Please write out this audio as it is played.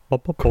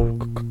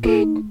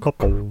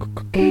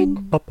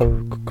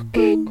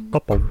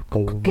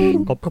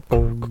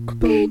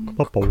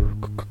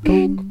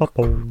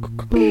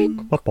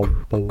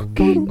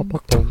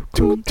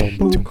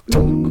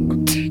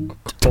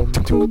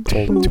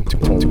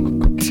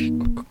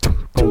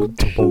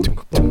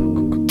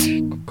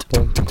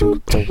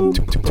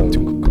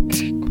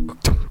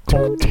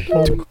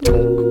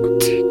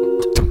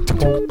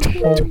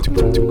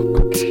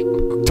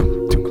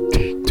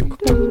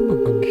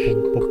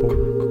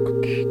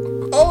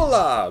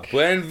Hola,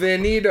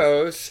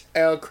 bienvenidos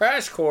al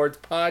Crash Course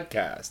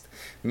podcast.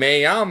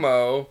 Me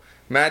llamo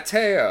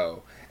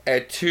Mateo,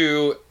 et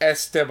tu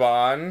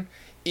Esteban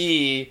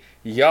y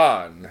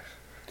Jan.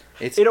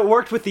 It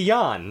worked with the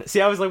yawn.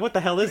 See, I was like, what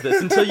the hell is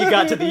this? Until you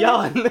got to the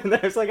yawn. And I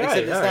was like, Except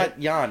it's all right. not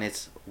Jan,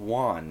 it's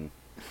Juan.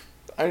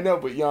 I know,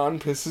 but Jan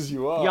pisses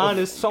you off. Yawn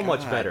is so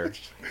much God. better.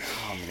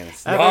 Oh, I'm gonna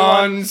stab.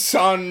 Jan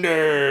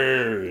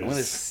Saunders. I'm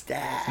gonna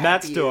stab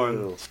Matt you.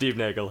 Storm, Steve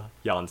Nagel,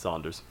 Jan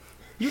Saunders.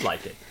 You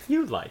like it.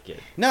 You like it.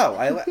 No,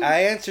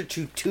 I answer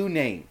to two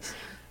names,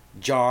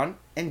 John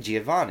and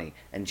Giovanni.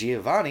 And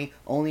Giovanni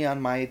only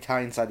on my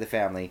Italian side of the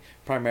family,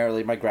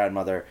 primarily my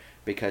grandmother,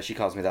 because she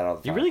calls me that all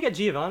the time. You really get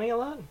Giovanni a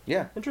lot?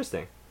 Yeah,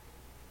 Interesting.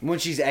 when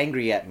she's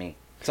angry at me.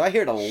 So I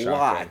hear it a Shocking.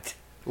 lot.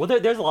 Well,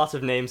 there's lots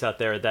of names out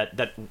there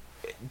that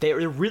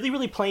they're really,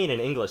 really plain in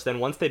English. Then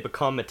once they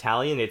become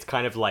Italian, it's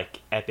kind of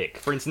like epic.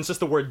 For instance, just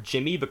the word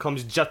Jimmy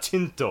becomes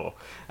Jacinto,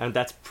 and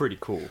that's pretty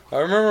cool. I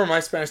remember my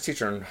Spanish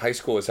teacher in high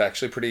school was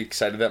actually pretty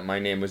excited that my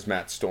name was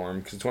Matt Storm,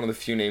 because it's one of the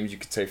few names you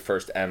could say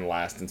first and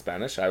last in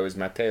Spanish. I was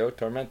Mateo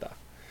Tormenta.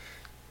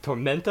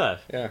 Tormenta.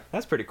 Yeah,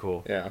 That's pretty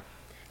cool. yeah.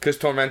 Because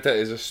Tormenta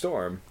is a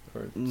storm.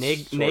 Or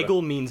sorta.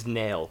 Nagel means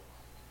nail.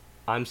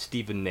 I'm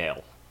Stephen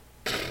Nail.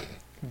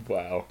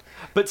 Wow.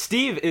 But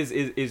Steve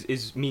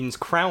is means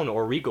crown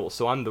or regal,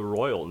 so I'm the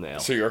royal nail.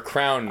 So you're a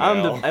crown I'm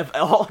nail. the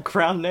all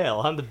crown nail.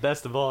 I'm the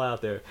best of all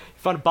out there. You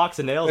find a box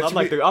of nails, That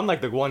should I'm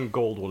like the one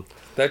gold one.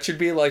 That should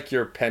be like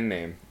your pen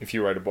name if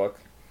you write a book.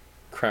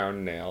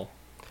 Crown Nail.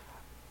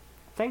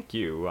 Thank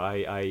you.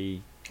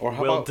 I Or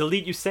how will about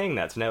delete you saying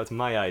that, so now it's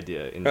my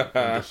idea in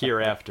the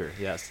hereafter.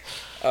 Yes.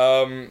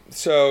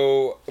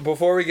 So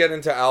before we get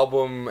into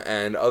album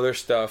and other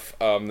stuff,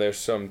 there's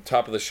some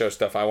top of the show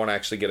stuff I want to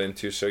actually get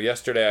into. So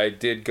yesterday I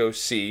did go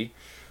see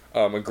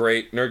a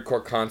great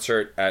nerdcore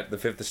concert at the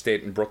Fifth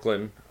Estate in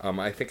Brooklyn.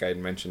 I think I had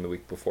mentioned the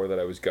week before that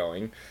I was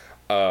going.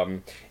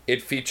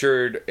 It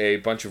featured a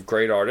bunch of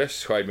great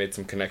artists who I'd made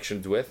some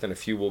connections with, and a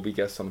few will be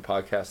guests on the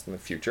podcast in the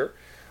future.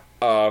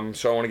 So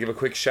I want to give a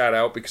quick shout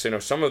out because I know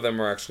some of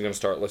them are actually going to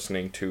start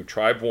listening to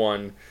Tribe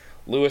One,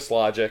 Lewis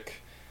Logic,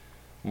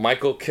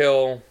 Michael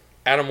Kill,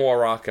 Adam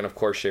Warrock, and of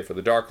course Schaefer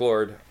the Dark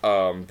Lord.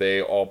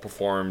 They all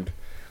performed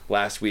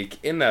last week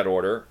in that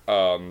order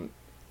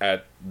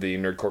at the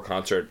Nerdcore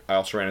concert. I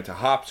also ran into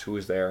Hops, who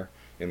was there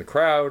in the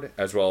crowd,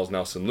 as well as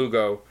Nelson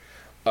Lugo.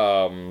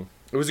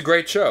 It was a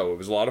great show. It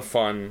was a lot of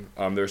fun.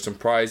 There were some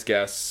prize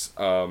guests.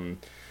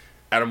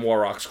 Adam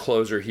Warrock's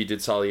closer, he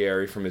did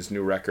Salieri from his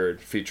new record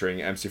featuring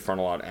MC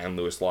Frontalot and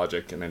Lewis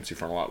Logic, and MC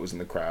Frontalot was in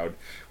the crowd,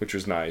 which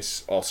was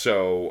nice.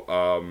 Also,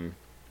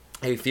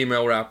 a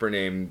female rapper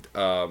named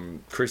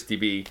Christy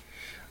B,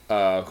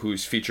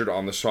 who's featured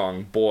on the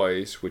song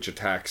Boys, which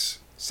attacks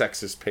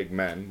sexist pig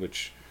men,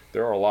 which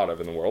there are a lot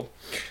of in the world,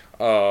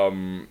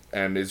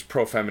 and his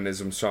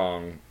pro-feminism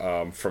song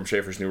from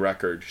Schaefer's new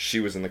record.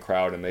 She was in the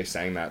crowd, and they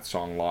sang that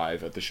song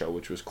live at the show,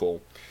 which was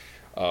cool.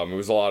 It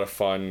was a lot of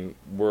fun.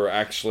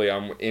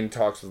 I'm in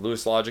talks with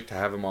Lewis Logic to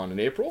have him on in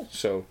April,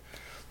 so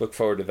look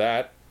forward to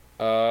that.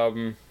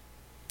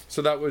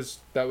 So that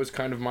was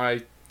kind of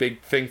my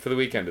big thing for the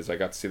weekend, is I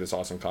got to see this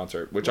awesome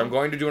concert, which I'm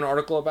going to do an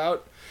article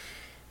about,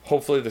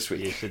 hopefully this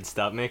week. You should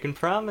stop making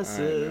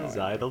promises. I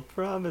know. Idle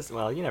promise.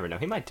 Well, you never know.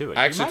 He might do it.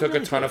 I He actually might took a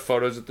really ton do of it.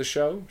 photos at the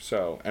show,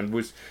 and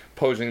was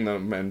posing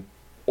them and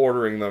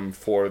ordering them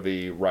for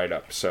the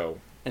write-up, so...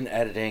 And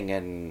editing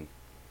and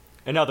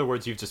In other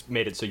words, you've just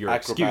made it so your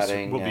excuse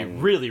Acrobating will be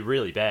and- really,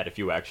 really bad if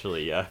you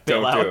actually bail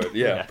Don't out. do it.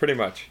 Yeah, pretty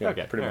much. Yeah,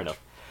 Okay, pretty fair much.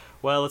 enough.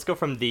 Well, let's go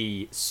from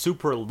the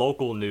super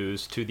local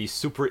news to the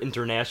super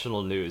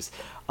international news.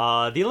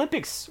 The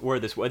Olympics were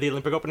the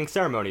Olympic opening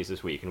ceremonies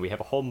this week, and we have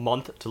a whole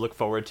month to look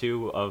forward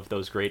to of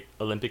those great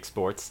Olympic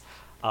sports.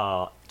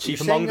 Chief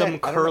You're among saying them,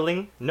 that- I don't know-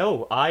 curling.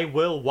 No, I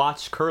will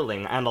watch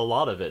curling and a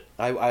lot of it.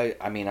 I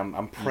mean,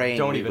 I'm praying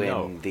don't we even win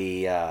know.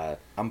 the.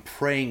 I'm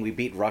praying we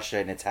beat Russia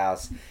in its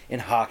house in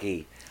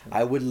hockey.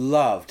 I would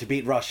love to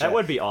beat Russia. That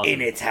would be awesome.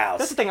 in its house.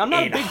 That's the thing. I'm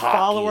not a in big hockey.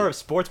 follower of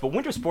sports, but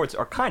winter sports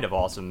are kind of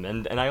awesome,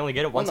 and I only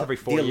get it once Well, no, every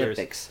 4 the years.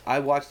 Olympics. I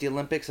watch the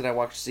Olympics and I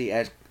watch the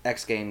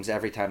X Games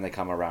every time they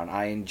come around.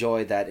 I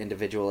enjoy that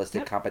individualistic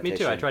Yep, competition. me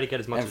too. I try to get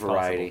as much and as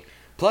variety. possible.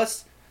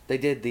 Plus, they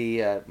did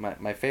the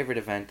my favorite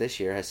event this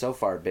year has so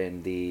far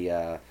been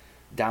the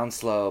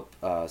downslope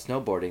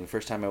snowboarding.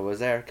 First time I was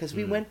there because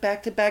we went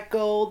back to back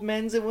gold,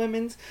 men's and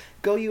women's.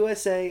 Go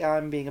USA!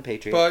 I'm being a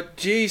patriot. But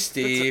gee,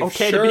 Steve, It's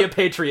okay sure, to be a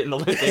patriot in the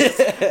Olympics.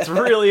 It's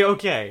really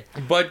okay.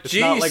 but It's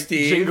gee, not like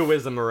Steve,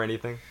 jingoism or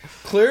anything.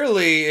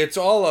 clearly it's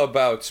all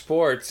about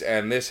sports,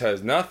 and this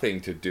has nothing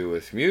to do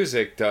with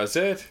music, does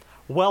it?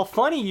 Well,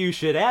 funny you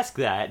should ask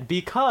that,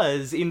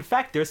 because, in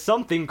fact, there's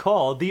something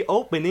called the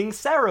opening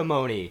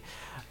ceremony.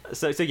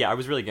 So yeah, I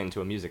was really getting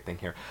to a music thing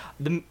here.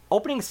 The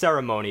opening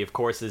ceremony, of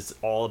course, is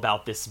all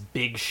about this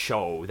big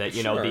show that,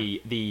 you know, Sure.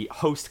 the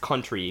host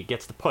country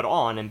gets to put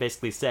on and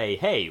basically say,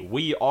 hey,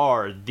 we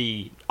are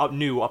the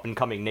new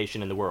up-and-coming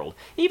nation in the world.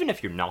 Even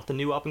if you're not the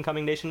new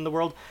up-and-coming nation in the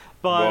world.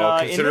 But Well,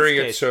 in considering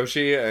this it's case,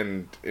 Sochi,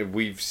 and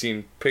we've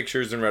seen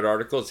pictures and read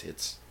articles,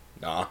 it's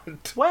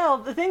not. well,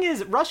 the thing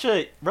is,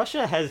 Russia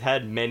has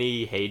had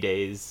many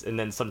heydays, and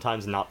then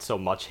sometimes not so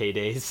much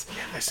heydays.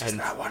 This is And-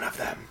 not one of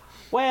them.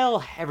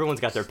 Well, everyone's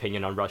got their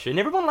opinion on Russia, and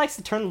everyone likes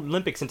to turn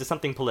Olympics into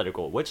something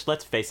political, which,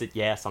 let's face it,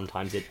 yeah,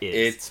 sometimes it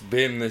is. It's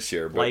been this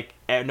year, but Like,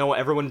 no,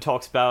 everyone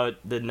talks about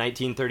the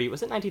 1930,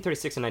 was it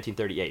 1936 or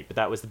 1938? But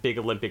that was the big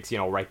Olympics, you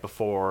know, right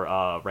before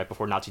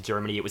Nazi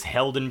Germany. It was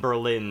held in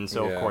Berlin,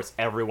 so Yeah. of course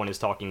everyone is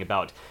talking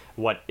about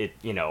what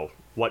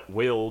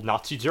will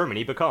Nazi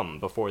Germany become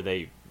before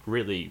they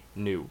really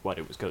knew what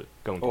it was going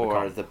to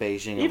Or become. the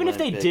Beijing Even if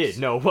they Olympics. did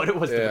know what it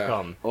was to Yeah.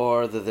 become.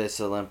 Or the this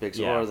Olympics,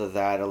 Yeah. or the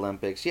that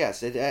Olympics.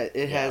 Yes, it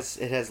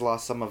has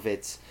lost some of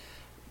its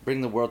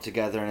bring the world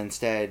together and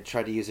instead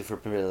try to use it for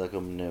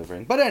political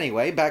maneuvering. But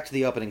anyway, back to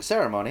the opening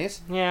ceremonies.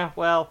 Yeah,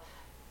 well,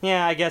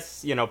 yeah, I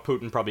guess, you know,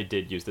 Putin probably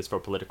did use this for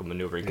political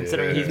maneuvering,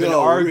 considering Yeah. he's been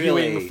No,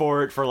 arguing really.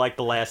 for it for like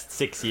the last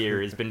 6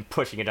 years, been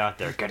pushing it out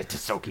there. Get it to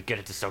Sochi, get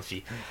it to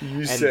Sochi.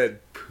 you said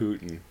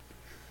Putin.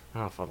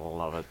 Oh, for the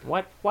love of it.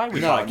 Why do we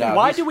No, podcast? no,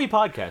 Why he's- do we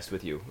podcast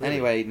with you? Really?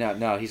 Anyway,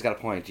 no, he's got a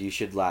point. You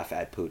should laugh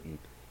at Putin,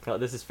 No,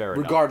 this is fair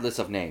enough. regardless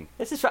of name.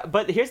 This is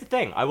but here's the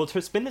thing. I will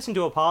spin this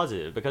into a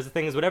positive, because the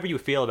thing is, whatever you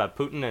feel about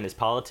Putin and his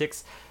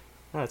politics,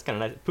 it's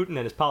kind of nice. Putin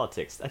and his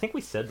politics. I think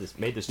we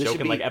made this This joke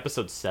should in be- like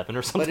episode 7 or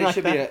But something it like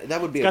should that. be that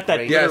would be It's a got that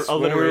great Yeah. Yes,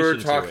 when we were alliteration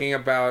to talking it.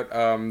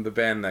 about the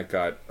band that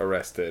got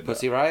arrested.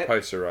 Pussy Riot?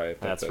 Pussy Riot.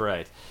 That's it.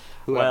 right.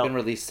 who Well- have been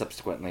released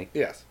subsequently.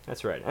 Yes.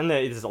 That's right. And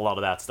there's a lot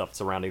of that stuff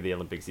surrounding the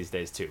Olympics these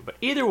days, too. But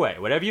either way,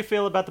 whatever you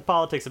feel about the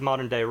politics of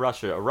modern day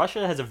Russia,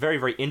 Russia has a very,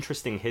 very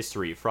interesting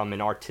history from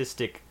an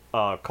artistic,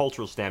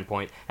 cultural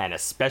standpoint, and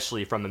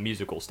especially from a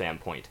musical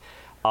standpoint.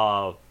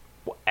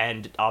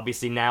 And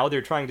obviously now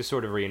they're trying to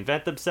sort of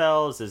reinvent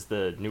themselves as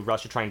the new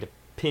Russia, trying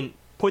to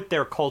put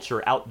their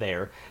culture out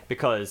there,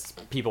 because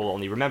people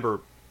only remember,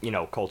 you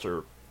know,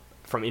 culture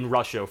from in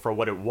Russia for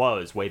what it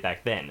was way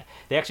back then.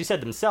 They actually said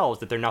themselves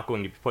that they're not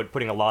going to be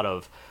putting a lot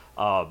of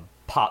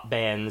pop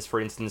bands, for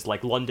instance,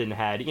 like London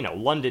had. You know,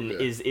 London Yeah.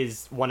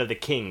 is one of the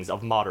kings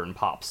of modern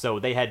pop, so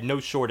they had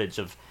no shortage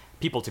of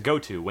people to go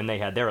to when they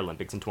had their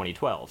Olympics in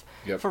 2012.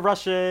 Yep. For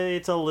Russia,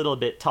 it's a little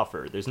bit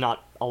tougher. There's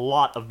not a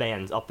lot of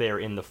bands up there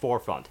in the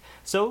forefront.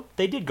 So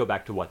they did go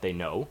back to what they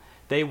know.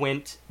 They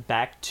went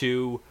back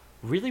to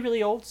really,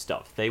 really old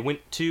stuff. They went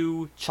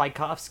to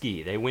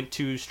Tchaikovsky. They went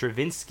to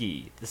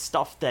Stravinsky. The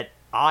stuff that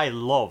I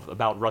love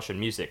about Russian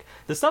music.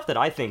 The stuff that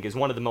I think is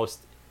one of the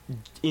most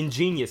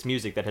ingenious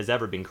music that has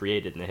ever been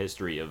created in the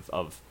history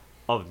of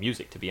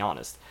music, to be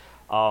honest.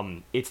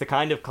 It's the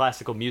kind of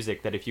classical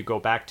music that if you go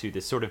back to,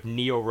 this sort of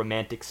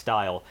neo-romantic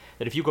style,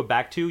 that if you go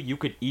back to, you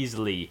could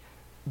easily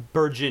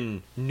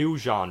burgeon new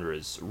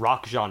genres,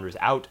 rock genres,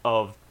 out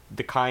of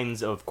the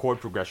kinds of chord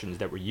progressions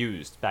that were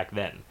used back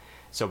then.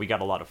 So we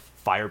got a lot of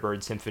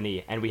Firebird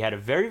Symphony, and we had a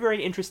very,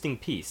 very interesting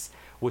piece,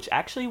 which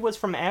actually was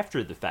from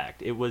after the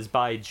fact. It was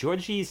by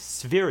Georgy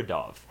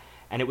Sviridov,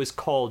 and it was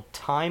called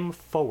Time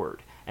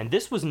Forward. And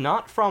this was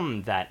not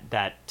from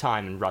that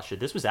time in Russia.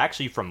 This was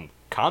actually from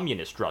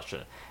communist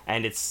Russia.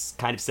 And it's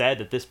kind of sad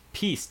that this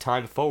piece,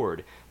 Time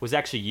Forward, was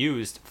actually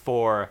used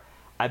for,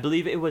 I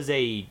believe it was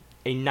a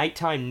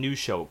nighttime news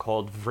show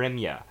called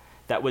Vremya,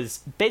 that was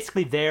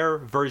basically their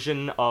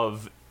version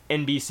of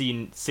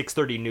NBC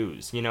 6:30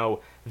 News, you know,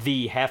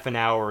 the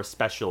half-an-hour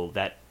special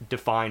that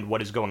defined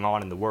what is going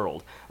on in the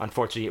world.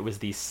 Unfortunately, it was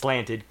the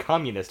slanted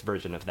communist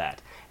version of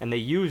that. And they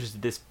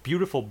used this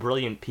beautiful,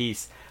 brilliant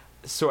piece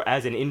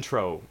as an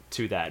intro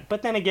to that.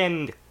 But then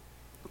again,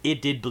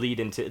 it did bleed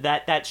into...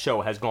 That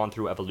show has gone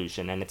through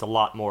evolution, and it's a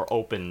lot more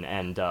open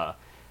and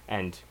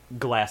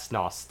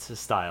glasnost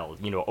style,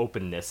 you know,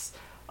 openness,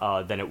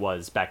 than it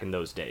was back in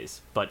those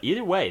days. But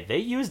either way, they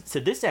used,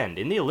 to this end,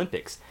 in the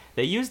Olympics,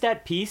 they used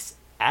that piece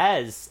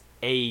as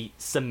a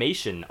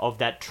summation of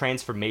that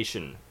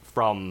transformation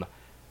from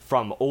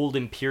old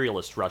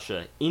imperialist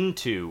Russia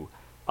into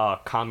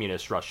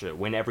communist Russia,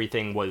 when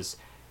everything was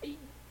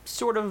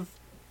sort of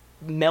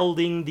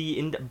blending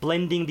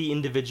the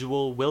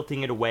individual,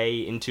 wilting it away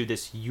into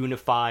this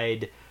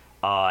unified,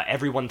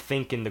 everyone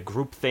think in the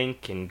group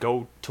think and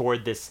go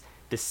toward this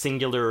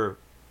singular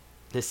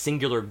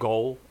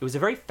goal. It was a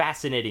very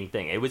fascinating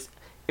thing. It was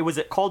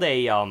called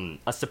a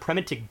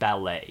suprematic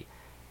ballet.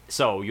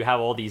 So you have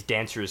all these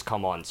dancers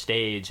come on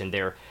stage, and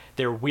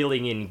they're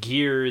wheeling in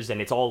gears, and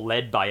it's all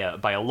led by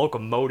a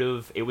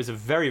locomotive. It was a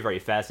very, very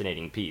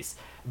fascinating piece,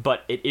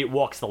 but it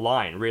walks the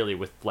line really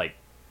with like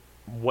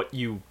what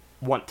you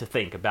want to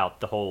think about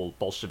the whole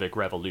Bolshevik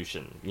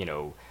revolution. You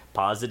know,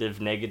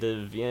 positive,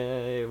 negative, yeah,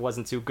 it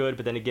wasn't too good,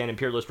 but then again,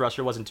 imperialist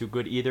Russia wasn't too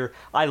good either.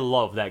 I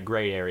love that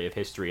gray area of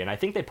history, and I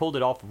think they pulled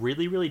it off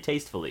really, really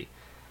tastefully.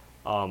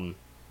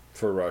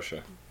 For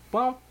Russia.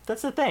 Well,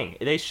 that's the thing.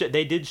 They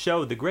did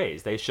show the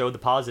grays. They showed the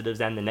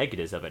positives and the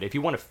negatives of it. If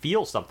you want to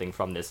feel something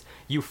from this,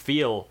 you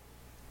feel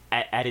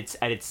at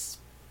its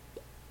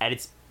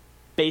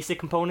basic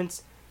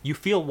components, you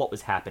feel what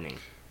was happening,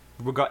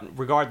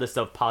 regardless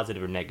of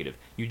positive or negative.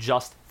 You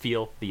just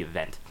feel the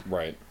event.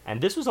 Right.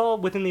 And this was all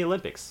within the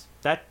Olympics.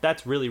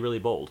 That's really, really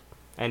bold.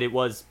 And it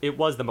was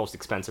the most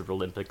expensive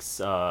Olympic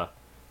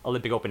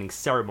opening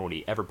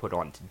ceremony ever put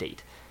on to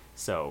date.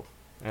 So.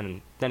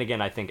 And then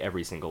again, I think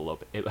every single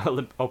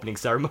opening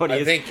ceremony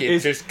it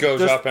just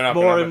goes up and up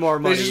more and up. And more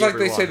money. It's just like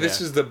they say,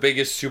 this is the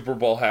biggest Super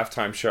Bowl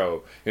halftime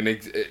show to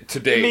date.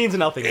 It means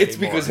nothing It's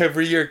anymore. because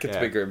every year it gets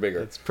bigger and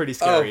bigger. It's pretty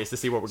scary to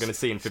see what we're going to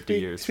see in 50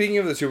 years. Speaking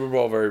of the Super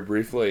Bowl, very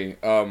briefly,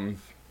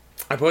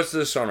 I posted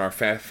this on our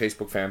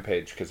Facebook fan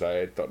page because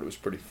I thought it was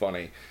pretty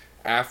funny.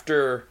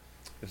 After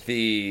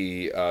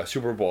the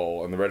Super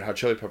Bowl and the Red Hot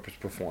Chili Peppers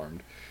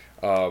performed,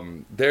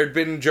 there had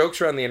been jokes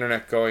around the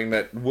internet going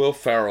that Will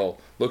Ferrell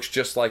looks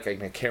just like, I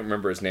can't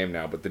remember his name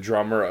now, but the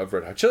drummer of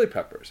Red Hot Chili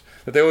Peppers.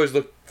 That they always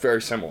look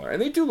very similar,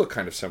 and they do look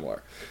kind of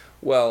similar.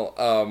 Well,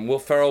 Will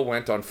Ferrell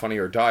went on Funny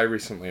or Die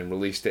recently and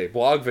released a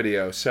blog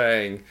video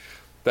saying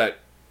that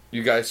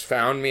you guys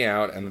found me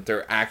out and that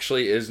there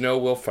actually is no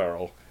Will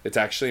Ferrell. It's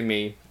actually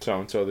me,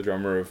 so-and-so, the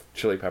drummer of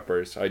Chili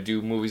Peppers. I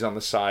do movies on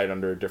the side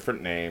under a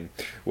different name.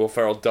 Will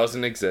Ferrell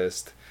doesn't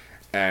exist.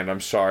 And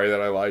I'm sorry that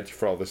I lied to you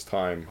for all this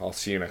time. I'll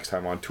see you next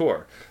time on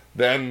tour.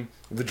 Then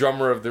the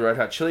drummer of the Red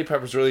Hot Chili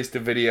Peppers released a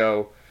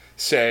video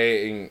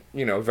saying,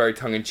 very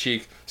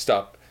tongue-in-cheek,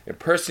 stop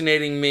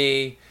impersonating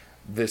me.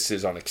 This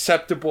is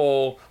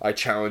unacceptable. I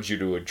challenge you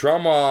to a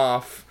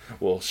drum-off.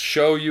 We'll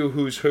show you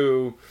who's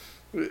who.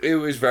 It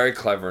was very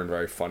clever and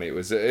very funny. It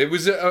was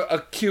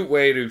a cute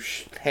way to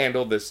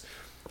handle this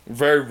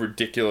very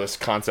ridiculous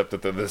concept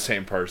that they're the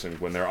same person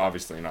when they're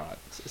obviously not.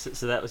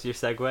 So that was your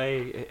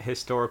segue,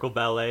 historical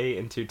ballet,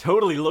 into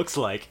totally looks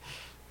like.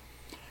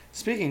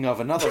 Speaking of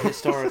another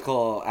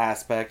historical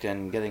aspect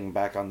and getting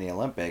back on the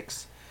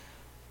Olympics,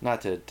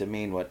 not to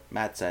demean what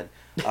Matt said,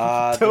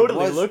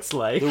 totally looks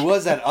like. There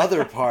was that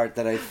other part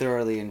that I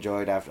thoroughly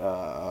enjoyed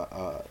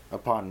after,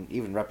 upon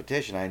even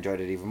repetition. I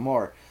enjoyed it even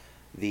more.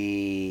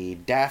 The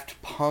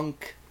Daft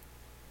Punk.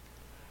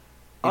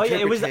 Oh yeah,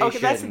 it was okay.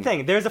 That's the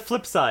thing. There's a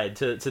flip side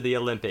to the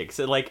Olympics.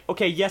 Like,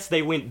 okay, yes,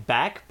 they went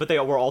back, but they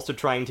were also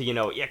trying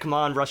to, come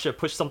on, Russia,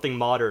 push something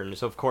modern.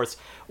 So of course,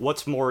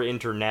 what's more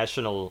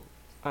international?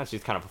 Actually,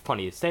 it's kind of a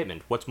funny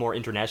statement. What's more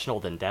international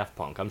than Daft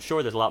Punk? I'm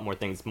sure there's a lot more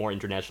things more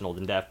international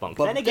than Daft Punk.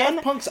 But then again,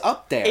 Daft Punk's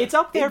up there. It's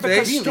up there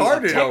because they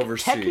started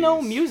overseas.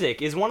 Techno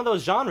music is one of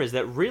those genres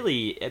that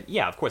really,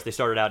 of course, they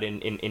started out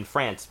in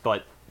France,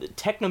 but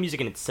techno music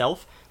in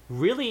itself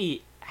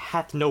really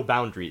hath no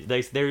boundaries.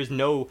 There's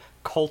no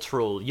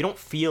cultural. You don't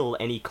feel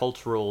any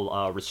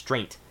cultural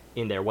restraint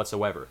in there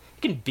whatsoever.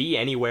 You can be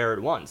anywhere at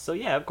once. So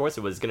yeah, of course,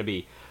 it was going to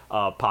be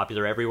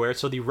popular everywhere.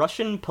 So the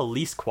Russian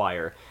police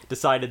choir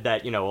decided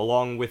that,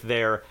 along with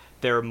their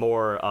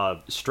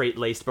more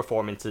straight-laced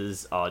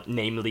performances,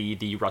 namely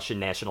the Russian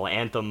national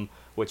anthem,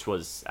 which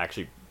was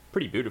actually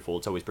pretty beautiful.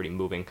 It's always pretty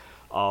moving.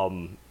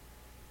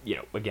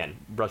 Again,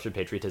 Russian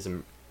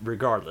patriotism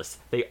regardless.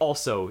 They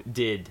also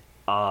did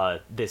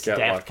this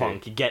Daft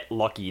Punk Get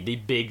Lucky, the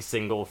big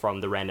single from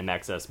the Random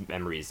Access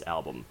Memories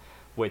album,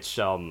 which,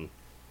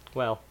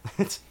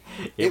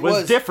 it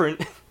was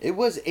different. It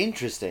was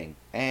interesting,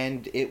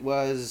 and it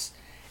was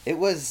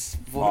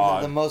one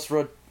of the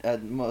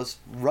most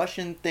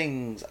Russian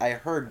things I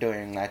heard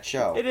during that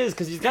show. It is,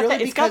 because it's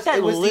got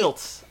that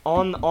lilt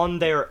on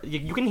their.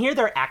 You can hear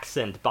their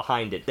accent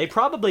behind it. They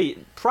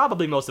probably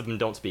most of them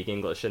don't speak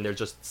English, and they're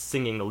just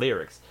singing the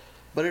lyrics.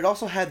 But it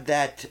also had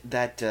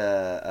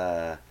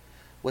that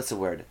what's the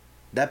word?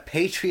 That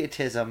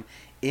patriotism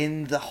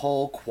in the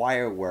whole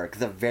choir work,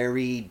 the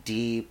very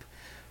deep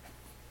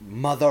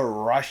Mother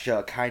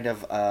Russia kind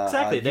of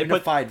exactly.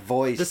 unified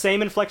voice. The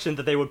same inflection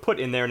that they would put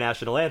in their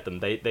national anthem,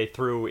 they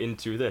threw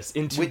into this,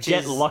 Which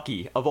Get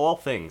Lucky, of all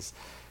things.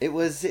 It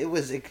was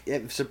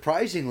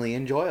surprisingly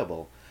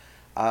enjoyable.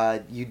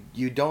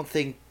 You don't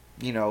think,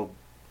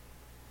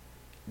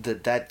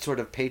 that sort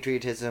of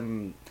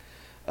patriotism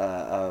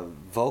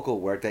vocal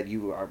work that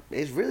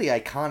is really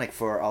iconic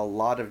for a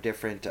lot of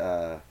different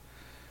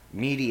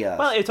media.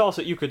 Well,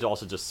 you could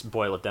also just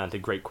boil it down to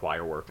great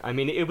choir work. I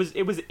mean, it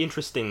was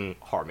interesting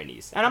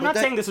harmonies, and I'm not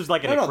saying this was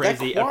like a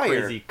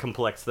crazy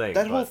complex thing.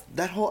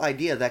 That whole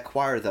idea, that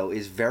choir though,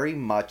 is very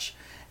much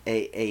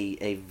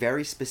a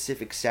very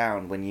specific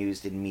sound when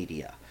used in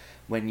media,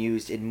 when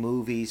used in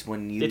movies,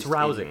 when used. It's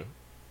rousing.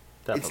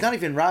 It's not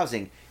even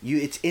rousing.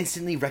 It's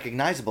instantly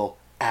recognizable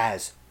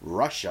as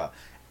Russia.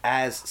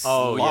 As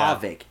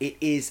Slavic. It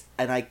is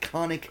an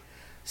iconic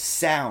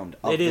sound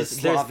of It the is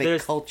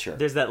Slavic culture.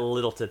 There's that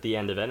lilt at the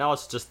end of it. Now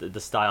it's just the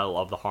style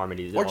of the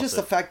harmonies. Or just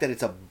the fact that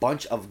it's a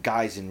bunch of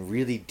guys in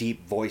really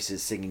deep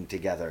voices singing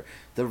together.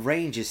 The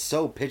range is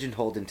so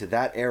pigeonholed into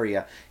that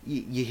area.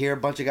 You hear a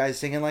bunch of guys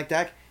singing like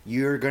that,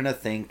 you're gonna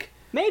think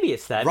maybe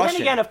it's that. Russian.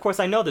 Then again, of course,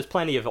 I know there's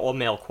plenty of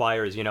all-male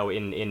choirs,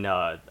 in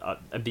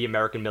the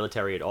American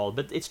military at all.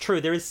 But it's true.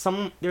 There's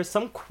some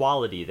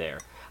quality there.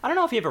 I don't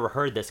know if you've ever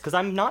heard this, because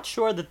I'm not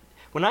sure that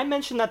when I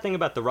mentioned that thing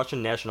about the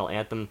Russian national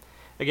anthem.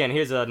 Again,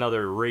 here's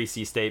another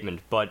racy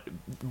statement, but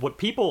what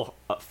people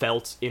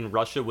felt in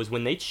Russia was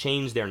when they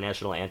changed their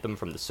national anthem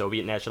from the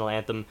Soviet national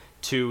anthem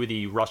to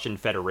the Russian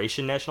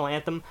Federation national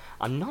anthem,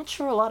 I'm not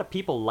sure a lot of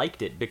people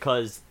liked it,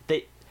 because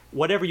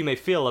whatever you may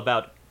feel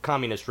about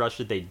communist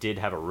Russia, they did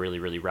have a really,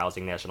 really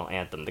rousing national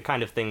anthem, the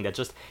kind of thing that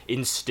just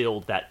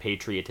instilled that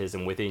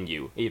patriotism within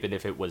you, even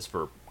if it was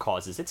for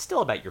causes. It's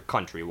still about your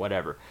country,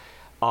 whatever.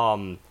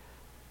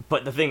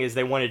 But the thing is,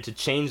 they wanted to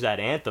change that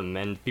anthem,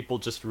 and people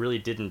just really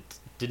didn't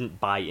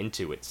buy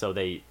into it. So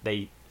they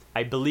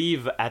I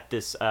believe at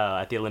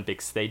the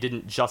Olympics, they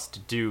didn't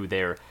just do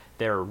their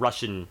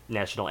Russian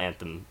national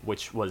anthem,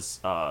 which was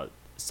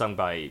sung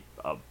by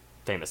a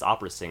famous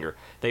opera singer.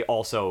 They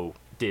also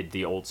did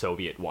the old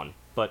Soviet one.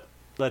 But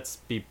let's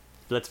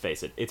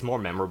face it, it's more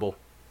memorable.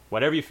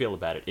 Whatever you feel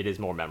about it, it is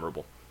more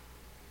memorable.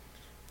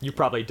 You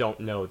probably don't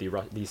know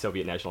the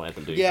Soviet national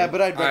anthem, do you? Yeah,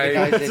 but I'd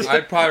recognize it.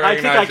 I'd probably I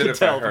think I recognize can it if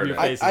tell I from heard your it.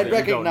 face. I'd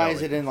that you don't know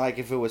recognize it. it in, like,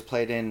 if it was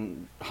played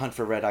in Hunt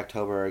for Red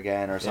October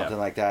again or something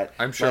like that.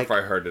 I'm sure Like, if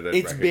I heard it, I'd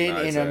it's been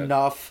recognize in it.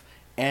 enough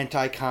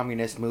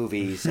anti-communist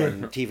movies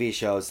and TV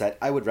shows that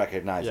I would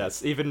recognize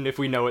Yes, it. even if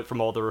we know it from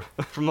all the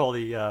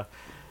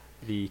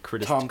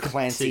critic Tom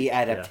Clancy yeah.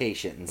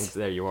 adaptations.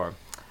 There you are.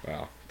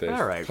 Wow. There's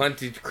All right.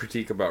 plenty to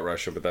critique about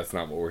Russia, but that's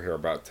not what we're here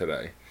about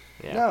today.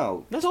 Yeah.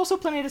 No. There's also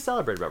plenty to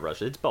celebrate about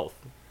Russia. It's both.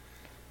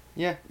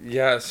 Yeah.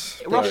 Yes.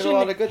 did a Russian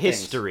lot of good things.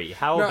 history.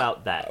 How No,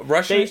 about that?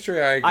 Russian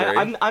history, I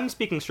agree. I'm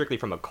speaking strictly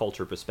from a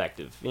culture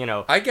perspective.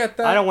 I get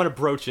that. I don't want to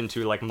broach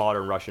into like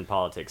modern Russian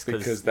politics Because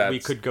because that's- we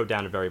could go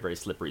down a very, very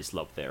slippery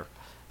slope there.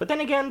 But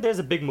then again, there's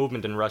a big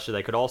movement in Russia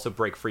that could also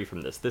break free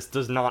from this. This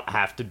does not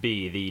have to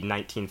be the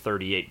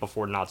 1938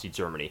 before Nazi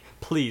Germany.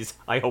 Please,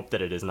 I hope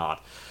that it is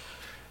not.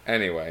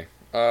 Anyway,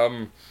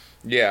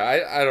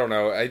 yeah, I don't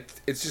know.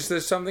 It's just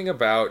there's something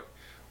about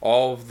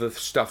all of the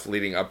stuff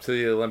leading up to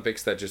the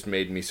Olympics that just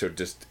made me so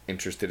just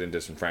interested and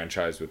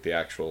disenfranchised with the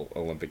actual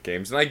Olympic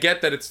Games. And I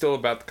get that it's still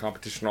about the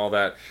competition and all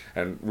that,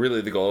 and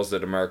really the goal is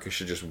that America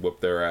should just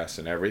whoop their ass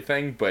and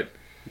everything, but...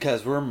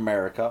 Because we're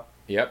America.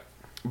 Yep.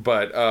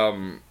 But,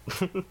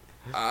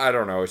 I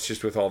don't know, it's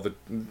just with all the,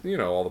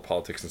 all the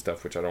politics and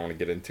stuff, which I don't want to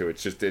get into.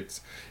 It's just,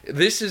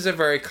 this is a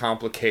very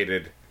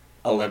complicated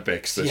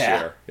Olympics this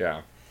year.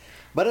 Yeah.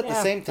 But at the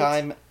Yeah, same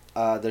time,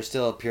 there's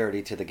still a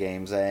purity to the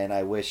games, and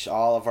I wish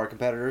all of our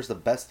competitors the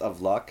best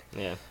of luck.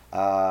 Yeah.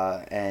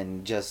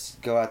 And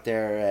just go out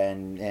there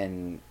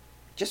and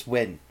just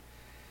win.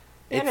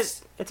 And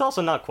it's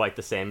also not quite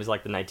the same as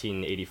like the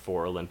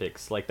 1984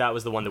 Olympics. Like that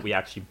was the one that we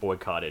actually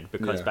boycotted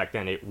because Yeah. back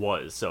then it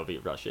was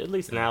Soviet Russia. At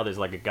least now there's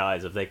like a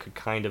guise of they could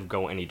kind of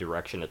go any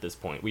direction at this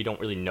point. We don't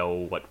really know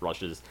what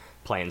Russia's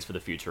plans for the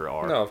future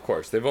are. No, of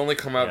course. They've only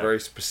come out Yeah. very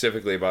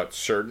specifically about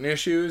certain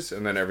issues,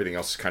 and then everything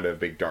else is kind of a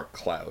big dark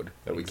cloud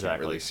that we can't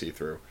Exactly. really see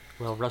through.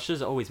 Well,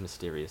 Russia's always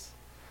mysterious.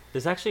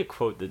 There's actually a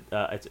quote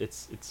that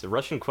it's a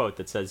Russian quote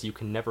that says you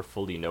can never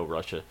fully know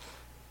Russia.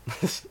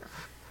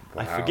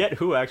 I Wow. forget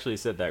who actually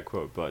said that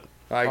quote, but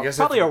I guess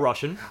probably it's, a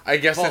Russian. I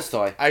guess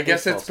Tolstoy. it's, I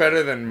guess It's it's Tolstoy.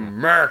 better than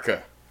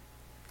America,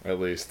 at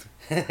least.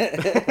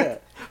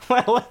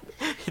 Well,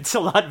 it's a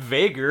lot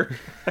vaguer.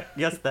 I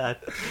guess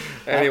that.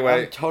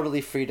 Anyway, I'm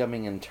totally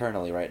freedoming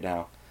internally right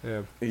now.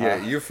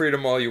 yeah, you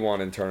freedom all you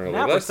want internally.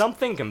 Now for Let's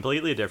something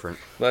completely different.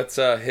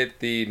 hit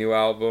the new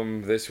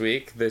album this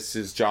week. This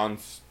is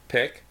John's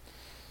pick.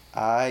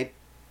 I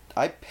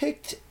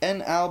picked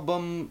an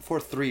album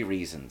for 3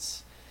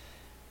 reasons.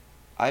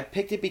 I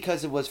picked it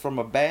because it was from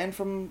a band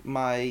from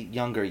my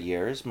younger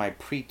years, my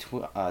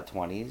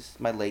pre-20s,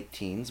 my late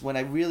teens, when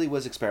I really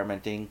was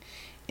experimenting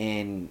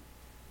in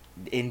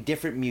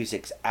different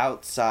musics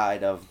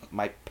outside of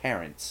my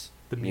parents'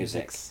 The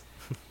music. musics.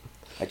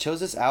 I chose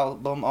this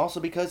album also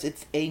because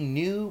it's a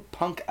new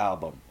punk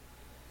album.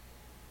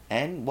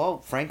 And, well,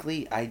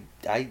 frankly, I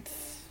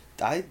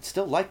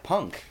still like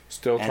punk.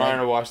 Still And trying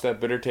I- to wash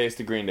that bitter taste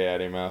of Green Day out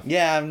of your mouth.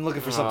 Yeah, I'm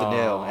looking for something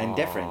new and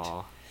different.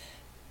 Aw.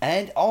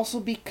 And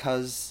also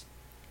because,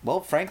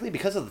 well, frankly,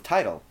 because of the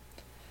title.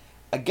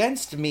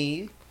 Against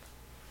Me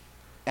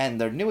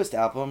and their newest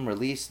album,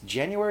 released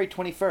January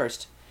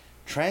 21st,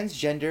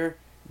 Transgender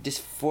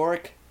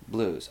Dysphoria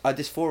Blues.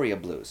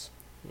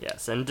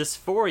 Yes, and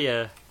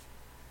dysphoria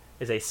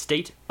is a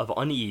state of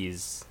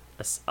unease,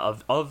 a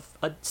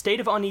state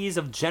of unease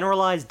of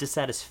generalized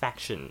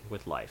dissatisfaction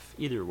with life.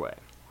 Either way.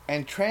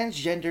 And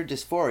transgender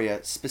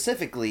dysphoria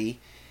specifically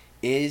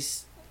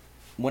is,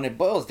 when it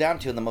boils down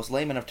to in the most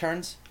layman of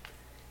terms,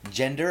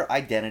 gender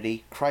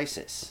identity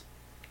crisis.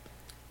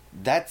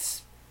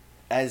 That's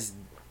as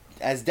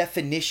as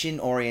definition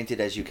oriented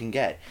as you can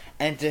get.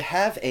 And to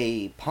have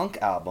a punk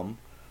album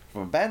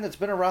from a band that's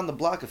been around the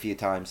block a few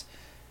times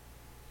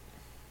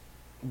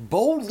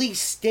boldly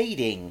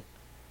stating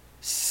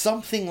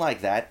something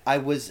like that, I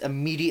was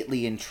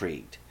immediately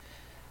intrigued.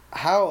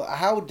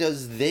 How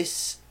does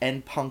this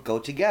and punk go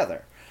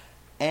together?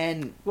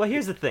 And well,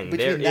 here's the thing: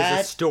 there is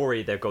a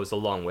story that goes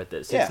along with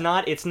this.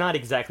 Yeah. It's not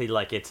exactly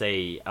like it's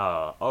a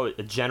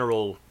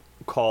general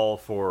call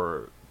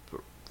for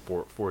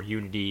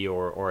unity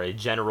or a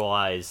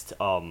generalized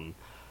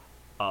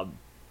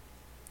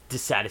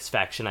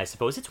dissatisfaction, I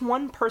suppose. It's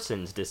one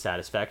person's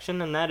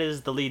dissatisfaction, and that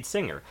is the lead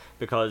singer,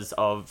 because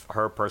of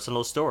her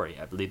personal story.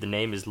 I believe the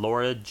name is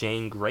Laura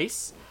Jane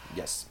Grace.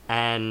 Yes.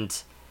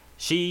 And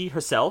she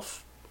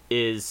herself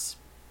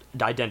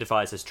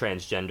identifies as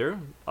transgender,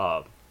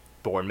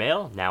 born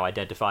male, now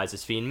identifies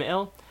as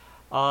female.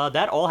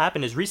 That all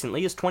happened as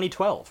recently as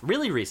 2012.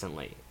 Really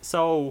recently.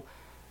 So,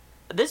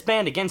 this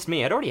band, Against Me,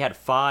 had already had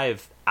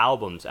 5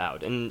 albums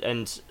out,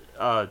 and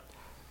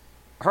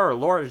her,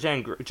 Laura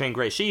Jane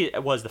Grace, she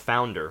was the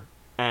founder,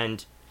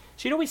 and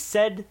she'd always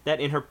said that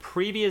in her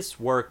previous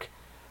work,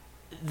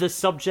 the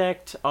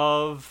subject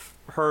of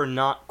her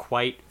not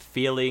quite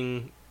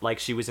feeling like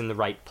she was in the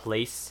right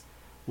place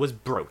was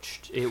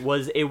broached. It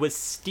was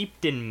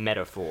steeped in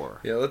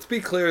metaphor. Yeah, let's be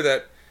clear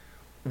that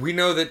we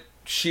know that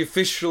she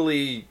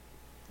officially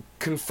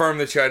confirmed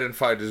that she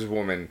identified as a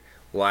woman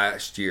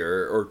last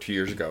year or 2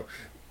 years ago.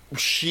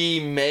 She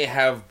may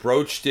have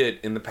broached it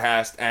in the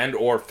past and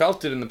or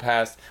felt it in the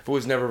past, but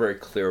was never very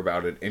clear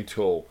about it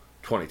until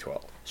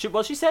 2012.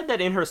 She said that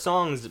in her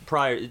songs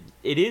prior,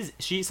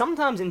 she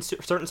sometimes in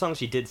certain songs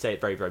she did say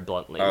it very, very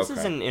bluntly. Okay. This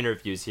is in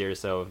interviews here,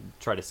 so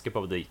try to skip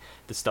over the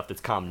stuff that's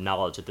common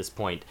knowledge at this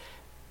point.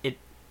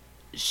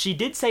 She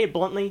did say it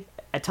bluntly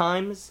at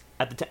times,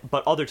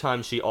 but other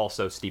times she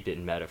also steeped it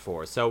in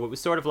metaphor. So it was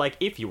sort of like,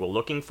 if you were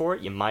looking for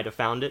it, you might have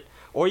found it,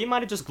 or you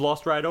might have just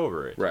glossed right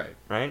over it. Right.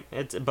 Right?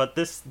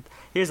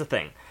 Here's the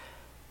thing.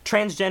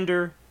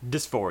 Transgender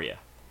Dysphoria.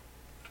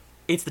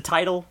 It's the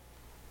title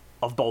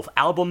of both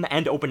album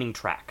and opening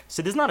track.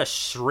 So there's not a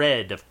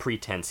shred of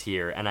pretense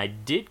here, and I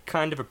did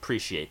kind of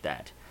appreciate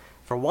that.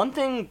 For one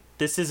thing,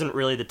 this isn't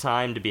really the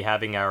time to be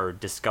having our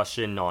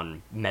discussion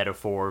on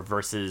metaphor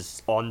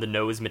versus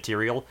on-the-nose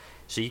material.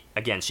 She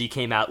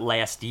came out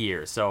last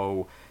year,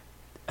 so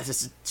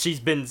she's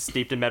been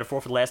steeped in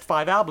metaphor for the last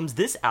 5 albums.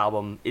 This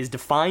album is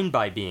defined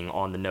by being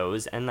on the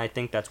nose, and I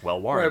think that's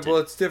well warranted. Right,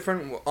 well, it's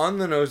different. On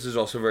the nose is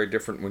also very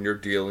different when you're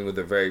dealing with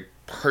a very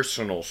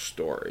personal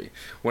story.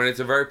 When it's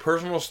a very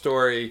personal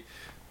story,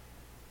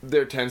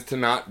 there tends to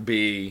not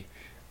be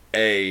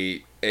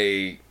a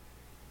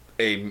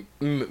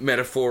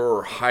metaphor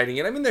or hiding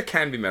it. I mean, there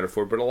can be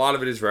metaphor, but a lot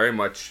of it is very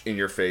much in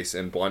your face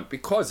and blunt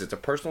because it's a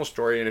personal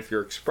story, and if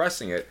you're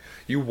expressing it,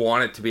 you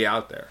want it to be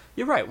out there.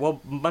 You're right.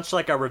 Well, much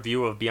like our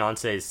review of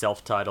Beyonce's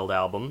self-titled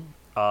album,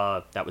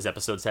 that was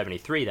episode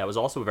 73, that was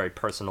also a very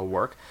personal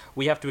work.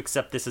 We have to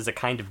accept this as a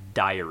kind of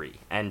diary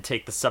and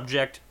take the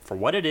subject for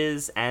what it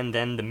is and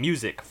then the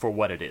music for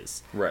what it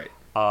is. Right.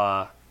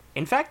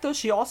 In fact, though,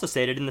 she also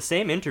stated in the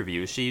same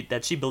interview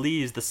that she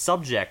believes the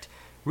subject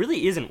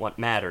really isn't what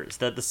matters,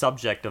 that the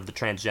subject of the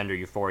transgender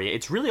euphoria.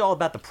 It's really all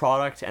about the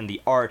product and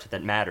the art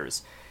that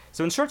matters.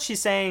 So in short,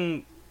 she's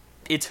saying,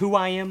 it's who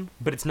I am,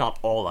 but it's not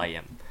all I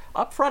am.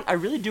 Up front, I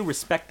really do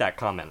respect that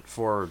comment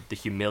for the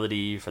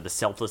humility, for the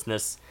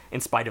selflessness,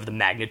 in spite of the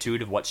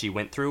magnitude of what she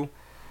went through.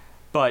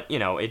 But,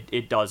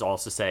 it does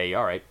also say,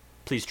 all right,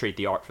 please treat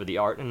the art for the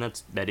art, and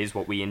that is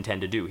what we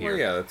intend to do here. Well,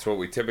 yeah, that's what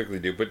we typically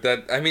do. But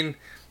that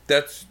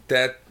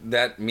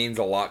means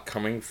a lot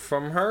coming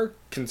from her,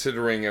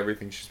 considering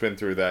everything she's been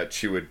through, that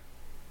she would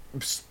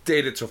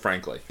state it so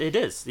frankly. It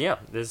is, yeah.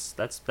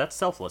 That's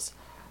selfless.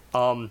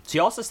 She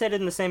also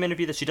stated in the same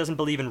interview that she doesn't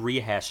believe in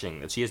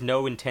rehashing, that she has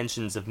no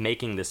intentions of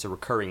making this a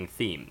recurring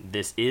theme.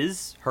 This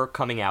is her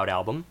coming out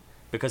album,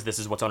 because this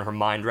is what's on her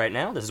mind right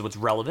now, this is what's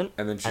relevant,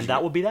 and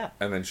that will be that.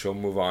 And then she'll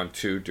move on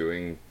to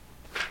doing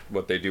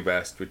what they do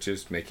best, which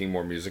is making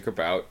more music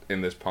about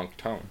in this punk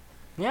tone.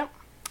 Yeah.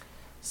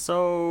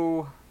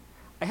 So,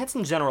 I had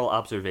some general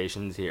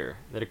observations here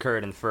that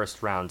occurred in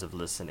first rounds of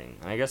listening.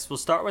 I guess we'll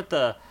start with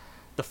the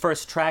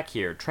first track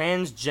here,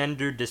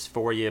 Transgender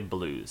Dysphoria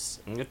Blues.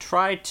 I'm going to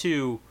try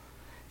to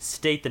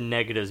state the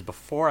negatives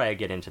before I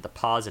get into the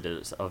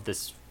positives of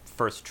this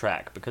first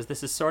track, because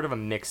this is sort of a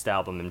mixed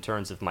album in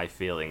terms of my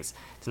feelings.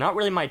 It's not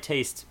really my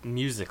taste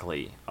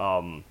musically,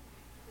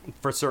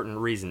 for certain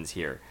reasons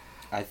here.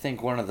 I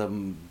think one of the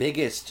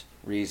biggest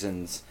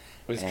reasons...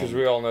 It's because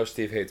we all know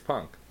Steve hates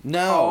punk.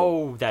 No.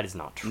 Oh, that is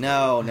not true.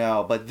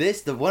 No. But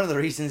one of the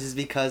reasons is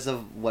because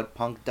of what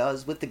punk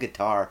does with the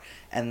guitar,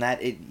 and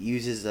that it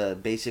uses a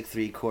basic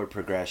 3-chord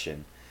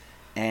progression.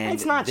 And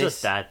it's not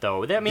just that,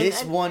 though. I mean,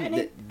 this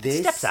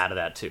steps out of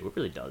that too. It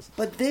really does.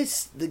 But the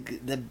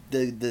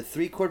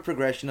 3-chord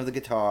progression of the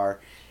guitar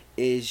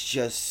is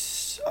just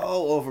so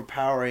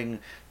overpowering,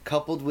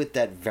 coupled with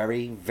that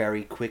very,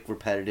 very quick,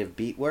 repetitive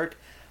beat work.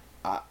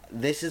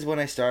 This is when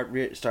I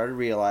started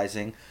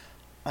realizing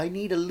I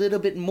need a little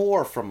bit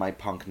more from my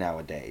punk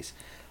nowadays.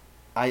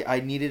 I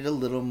needed a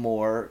little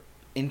more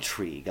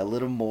intrigue, a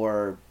little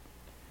more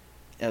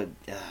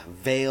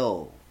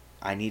veil.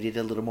 I needed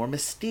a little more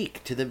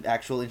mystique to the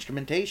actual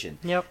instrumentation.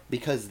 Yep.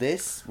 Because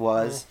this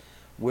was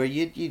where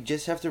you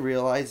just have to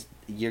realize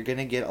you're going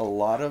to get a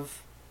lot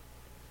of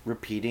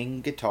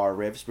repeating guitar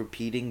riffs,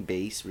 repeating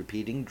bass,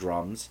 repeating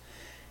drums,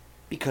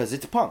 because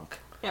it's punk.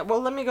 Yeah, well,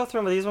 let me go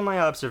through them. These were my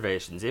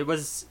observations.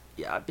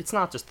 It's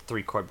not just the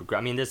 3-chord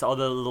progression. I mean, there's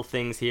other little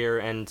things here,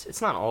 and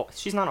she's not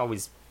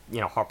always,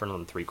 harping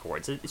on the 3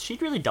 chords. She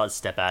really does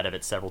step out of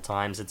it several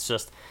times. It's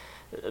just,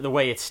 the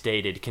way it's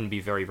stated can be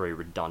very, very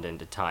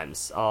redundant at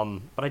times.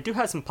 But I do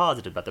have some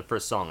positive about the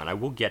first song, and I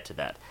will get to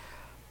that.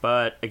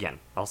 But, again,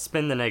 I'll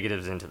spin the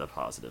negatives into the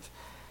positive.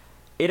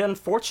 It,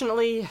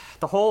 unfortunately,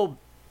 the whole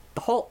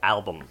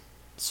album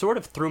sort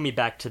of threw me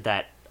back to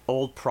that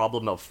old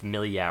problem of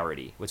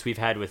familiarity, which we've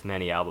had with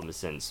many albums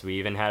since. We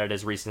even had it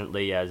as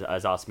recently as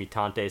Os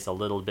Mutantes a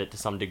little bit to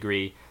some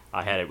degree.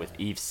 I had it with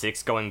Eve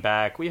 6 going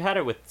back. We've had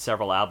it with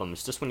several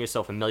albums, just when you're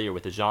so familiar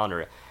with the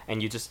genre,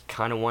 and you just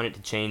kind of want it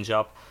to change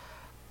up.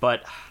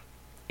 But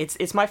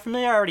it's my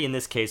familiarity in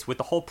this case with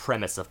the whole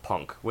premise of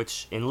punk,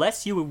 which,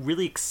 unless you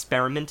really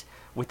experiment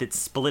with its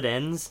split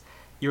ends,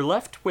 you're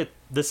left with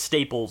the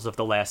staples of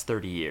the last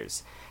 30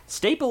 years.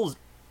 Staples,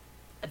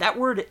 that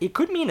word, it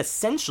could mean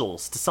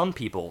essentials to some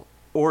people,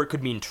 or it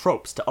could mean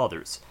tropes to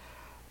others.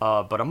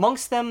 But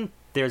amongst them,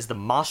 there's the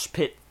mosh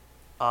pit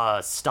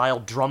style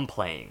drum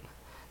playing.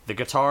 The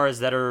guitars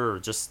that are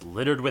just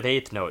littered with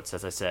eighth notes,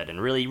 as I said,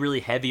 and really, really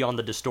heavy on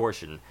the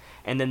distortion.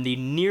 And then the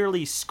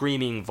nearly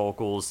screaming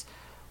vocals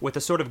with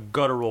a sort of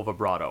guttural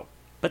vibrato.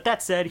 But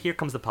that said, here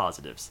comes the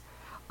positives.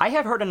 I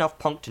have heard enough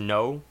punk to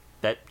know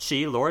that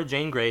she, Laura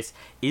Jane Grace,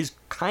 is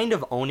kind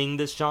of owning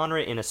this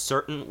genre in a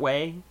certain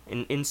way,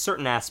 in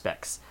certain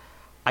aspects.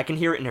 I can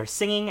hear it in her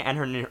singing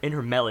and in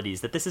her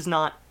melodies that this is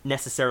not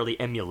necessarily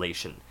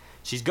emulation.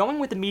 She's going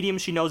with the medium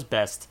she knows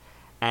best,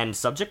 and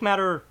subject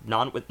matter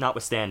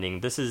notwithstanding,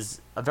 this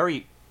is a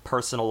very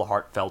personal,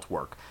 heartfelt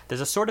work.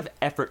 There's a sort of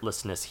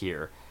effortlessness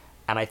here,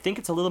 and I think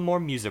it's a little more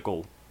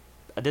musical.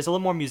 There's a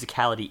little more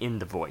musicality in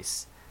the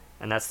voice.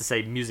 And that's to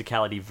say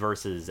musicality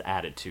versus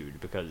attitude,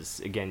 because,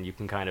 again, you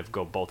can kind of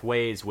go both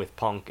ways with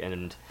punk,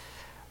 and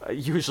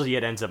usually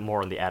it ends up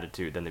more on the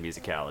attitude than the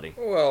musicality.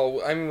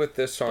 Well, I mean, with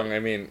this song,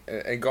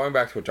 and going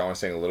back to what John was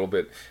saying a little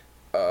bit,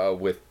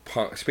 with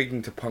punk,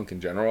 speaking to punk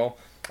in general,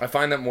 I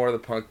find that more of the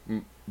punk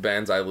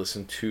bands I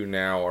listen to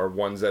now are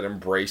ones that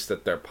embrace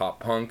that they're pop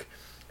punk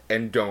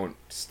and don't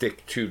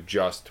stick to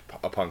just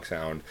a punk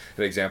sound.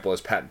 An example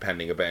is Patent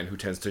Pending, a band who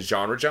tends to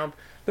genre jump.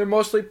 They're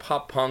mostly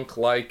pop punk,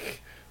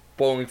 like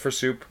Bowling for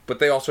Soup, but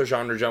they also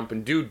genre jump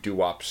and do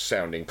doo-wop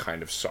sounding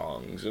kind of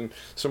songs and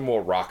some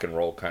more rock and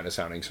roll kind of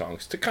sounding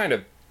songs to kind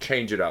of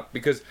change it up,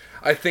 because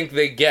I think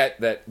they get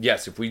that,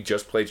 yes, if we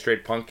just played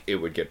straight punk, it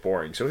would get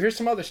boring. So here's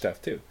some other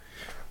stuff too.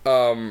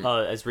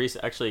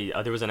 Actually,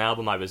 there was an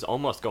album I was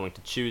almost going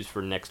to choose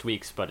for next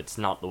week's, but it's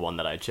not the one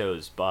that I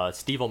chose.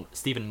 Stephen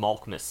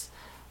Malkmus,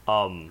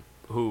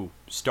 who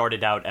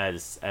started out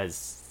as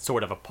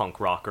sort of a punk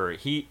rocker,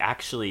 he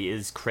actually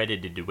is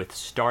credited with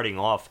starting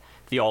off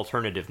the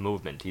alternative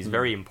movement. He's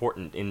very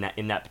important in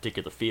that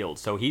particular field.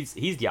 So he's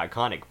the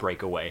iconic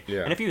breakaway.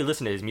 Yeah. And if you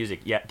listen to his music,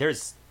 yeah,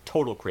 there's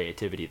total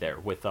creativity there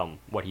with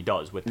what he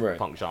does with the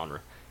punk genre.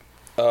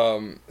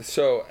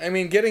 So I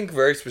mean, getting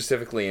very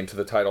specifically into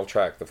the title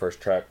track, the first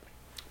track.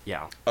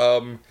 Yeah.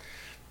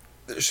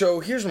 So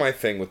here's my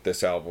thing with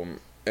this album,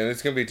 and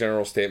it's gonna be a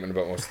general statement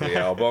about most of the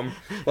album.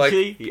 Like,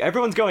 see,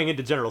 everyone's going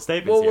into general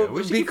statements here.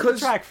 We should get to the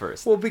track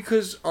first. Well,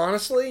 because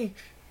honestly,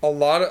 I'm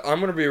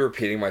going to be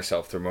repeating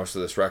myself through most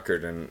of this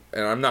record, and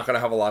I'm not going to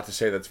have a lot to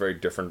say that's very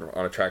different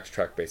on a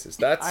track-to-track basis.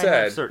 That said, I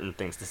have certain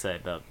things to say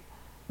about.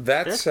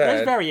 There's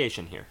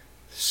variation here.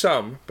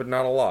 Some, but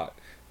not a lot.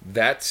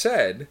 That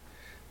said,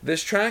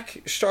 this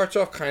track starts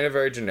off kind of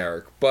very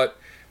generic, but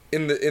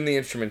in the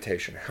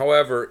instrumentation.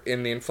 However,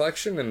 in the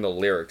inflection and the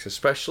lyrics,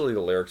 especially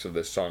the lyrics of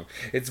this song,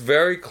 it's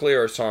very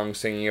clear a song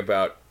singing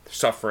about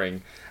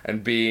suffering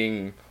and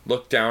being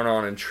looked down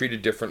on and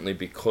treated differently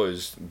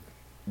because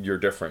you're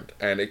different,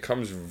 and it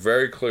comes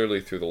very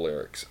clearly through the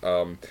lyrics.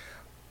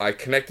 I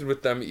connected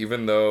with them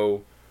even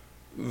though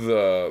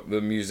the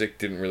music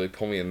didn't really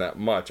pull me in that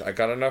much. I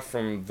got enough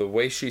from the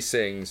way she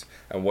sings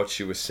and what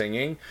she was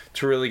singing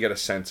to really get a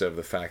sense of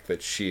the fact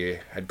that she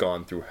had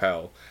gone through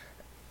hell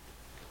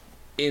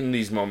in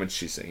these moments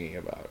she's singing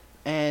about.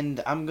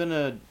 And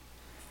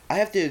I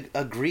have to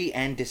agree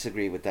and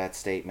disagree with that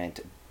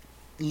statement.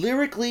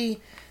 Lyrically,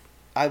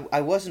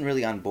 I wasn't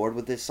really on board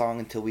with this song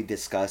until we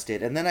discussed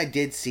it, and then I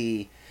did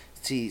see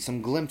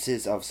some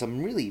glimpses of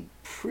some really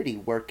pretty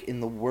work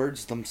in the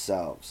words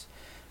themselves,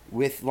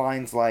 with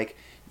lines like,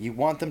 "You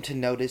want them to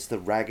notice the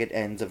ragged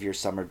ends of your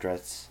summer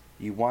dress.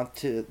 You want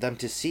them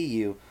to see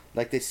you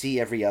like they see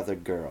every other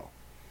girl."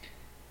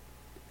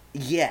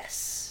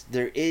 Yes,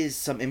 there is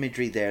some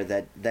imagery there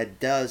that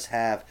does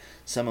have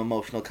some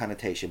emotional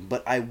connotation,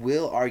 but I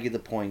will argue the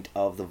point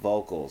of the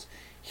vocals.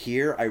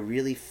 Here, I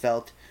really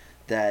felt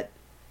that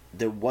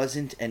there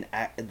wasn't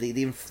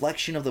the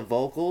inflection of the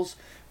vocals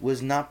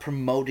was not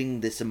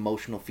promoting this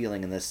emotional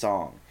feeling in this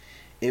song.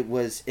 It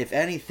was, if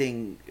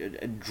anything,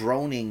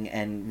 droning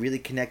and really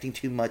connecting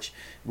too much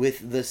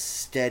with the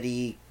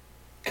steady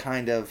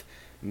kind of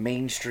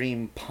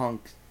mainstream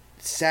punk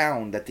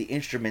sound that the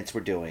instruments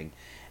were doing.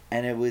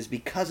 And it was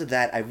because of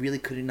that I really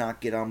could not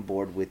get on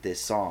board with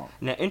this song.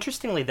 Now,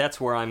 interestingly, that's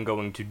where I'm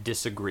going to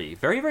disagree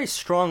very, very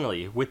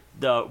strongly with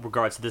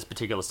regards to this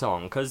particular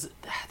song, because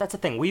that's the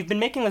thing. We've been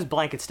making this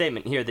blanket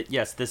statement here that,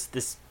 yes,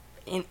 this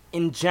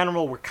in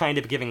general, we're kind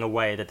of giving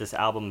away that this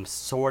album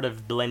sort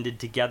of blended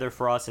together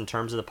for us in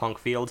terms of the punk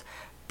field,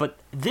 but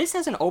this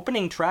as an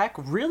opening track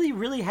really,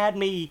 really had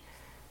me...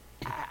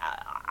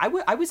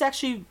 I was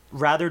actually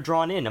rather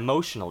drawn in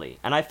emotionally,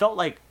 and I felt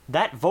like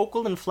that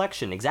vocal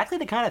inflection, exactly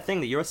the kind of thing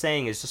that you're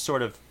saying is just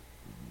sort of,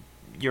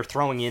 you're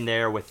throwing in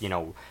there with,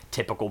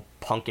 typical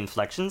punk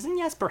inflections, and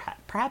yes,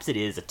 perhaps it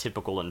is a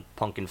typical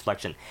punk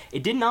inflection.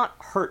 It did not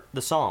hurt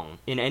the song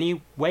in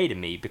any way to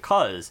me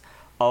because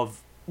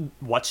of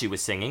what she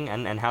was singing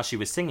and how she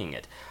was singing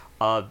it.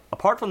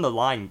 Apart from the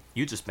line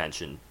you just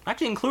mentioned,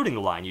 actually including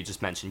the line you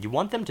just mentioned, you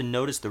want them to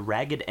notice the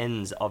ragged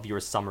ends of your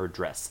summer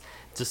dress.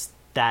 Just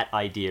that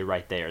idea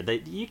right there.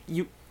 That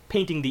you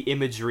painting the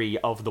imagery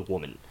of the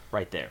woman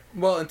right there.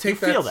 Well, and take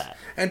that, feel that.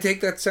 And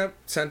take that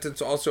sentence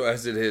also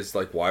as it is.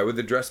 Like, why would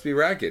the dress be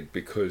ragged?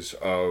 Because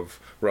of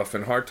rough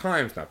and hard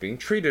times, not being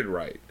treated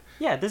right.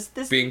 Yeah, this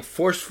being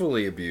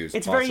forcefully abused.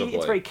 It's possibly.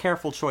 very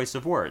careful choice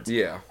of words.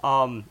 Yeah.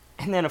 And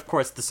then of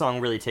course the song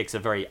really takes a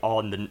very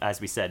as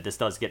we said, this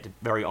does get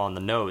very on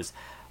the nose.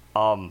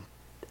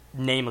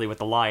 Namely with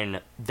the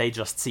line, "They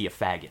just see a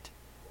faggot."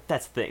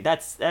 That's the thing.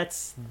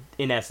 That's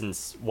in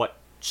essence what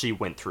she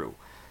went through.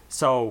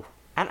 So,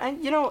 and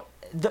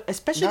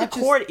especially Not the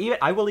chord.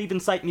 I will even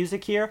cite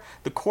music here.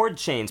 The chord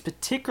change,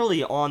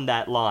 particularly on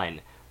that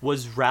line,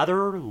 was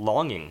rather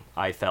longing.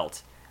 I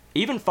felt,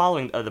 even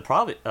following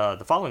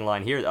the following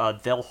line here.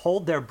 They'll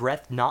hold their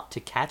breath not to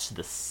catch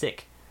the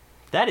sick.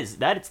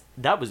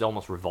 That was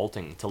almost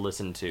revolting to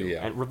listen to,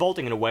 and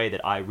revolting in a way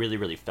that I really,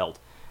 really felt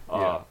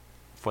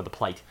for the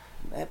plight.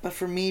 But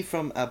for me,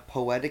 from a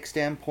poetic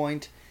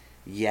standpoint,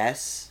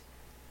 yes.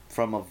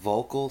 From a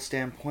vocal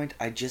standpoint,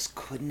 I just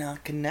could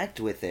not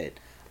connect with it.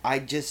 I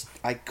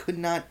could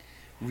not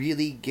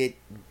really get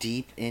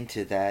deep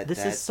into that.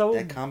 This is so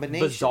that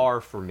combination.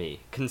 Bizarre for me,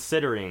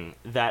 considering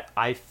that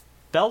I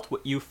felt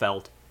what you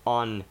felt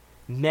on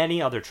many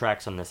other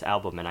tracks on this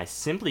album, and I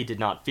simply did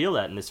not feel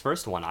that in this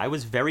first one. I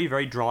was very,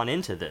 very drawn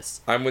into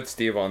this. I'm with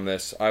Steve on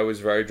this. I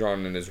was very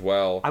drawn in as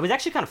well. I was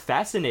actually kind of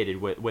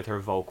fascinated with her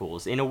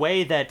vocals in a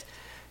way that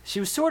she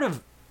was sort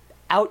of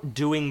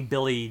outdoing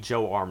Billy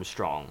Joe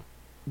Armstrong,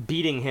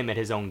 beating him at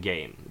his own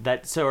game.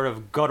 That sort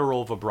of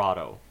guttural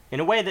vibrato. In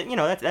a way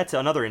that, that's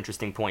another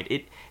interesting point.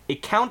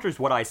 It counters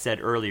what I said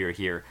earlier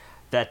here,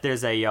 that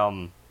there's a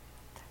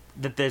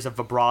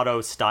vibrato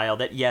style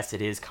that, yes,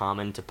 it is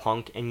common to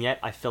punk, and yet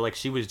I feel like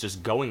she was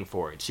just going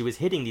for it. She was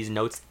hitting these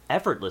notes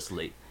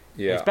effortlessly.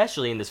 Yeah.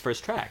 Especially in this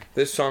first track.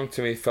 This song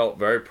to me felt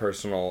very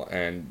personal,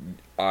 and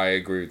I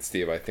agree with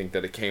Steve. I think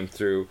that it came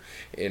through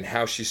in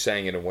how she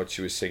sang it and what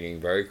she was singing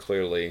very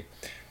clearly.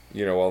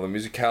 While the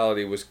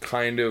musicality was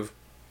kind of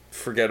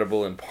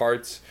forgettable in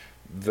parts,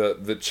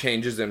 the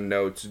changes in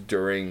notes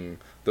during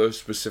those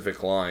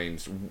specific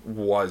lines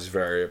was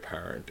very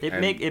apparent.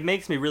 It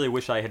makes me really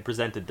wish I had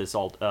presented this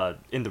all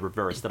in the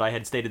reverse, that I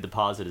had stated the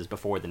positives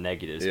before the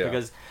negatives,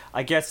 because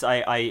I guess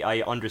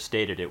I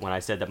understated it when I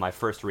said that my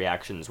first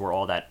reactions were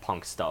all that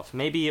punk stuff.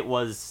 Maybe it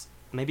was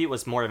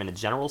more of in a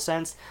general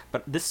sense,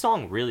 but this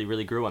song really,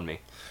 really grew on me.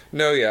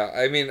 No, yeah.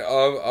 I mean,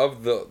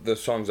 of the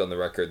songs on the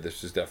record,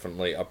 this is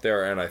definitely up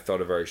there, and I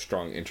thought a very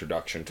strong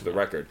introduction to the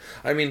record.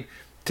 I mean,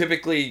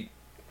 typically,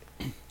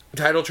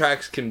 title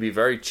tracks can be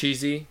very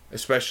cheesy,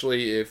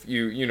 especially if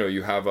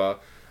you have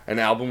an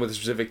album with a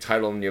specific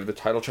title and you have the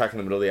title track in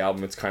the middle of the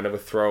album. It's kind of a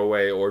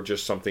throwaway or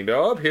just something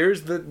to,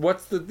 here's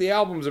what's the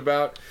album's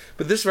about.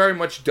 But this very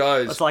much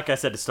does. It's like I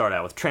said to start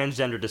out with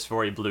Transgender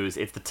Dysphoria Blues.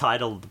 It's the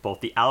title of both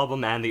the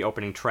album and the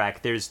opening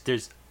track. There's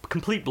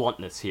complete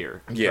bluntness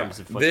here. In terms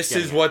of this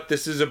is what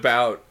this is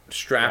about.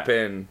 Strap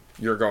in,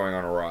 you're going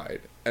on a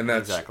ride. And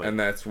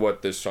that's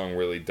what this song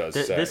really does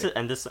say.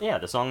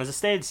 The song is a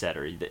stage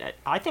setter.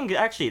 I think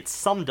actually it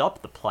summed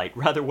up the plight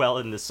rather well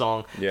in this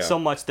song. Yeah. So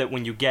much that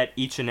when you get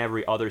each and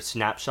every other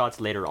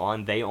snapshots later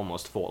on, they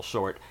almost fall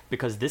short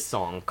because this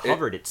song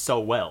covered it so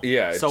well.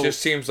 Yeah, it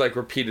just seems like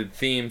repeated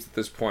themes at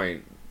this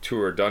point to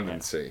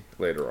redundancy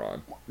later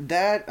on.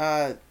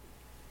 That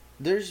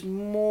there's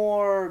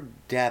more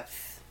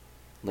depth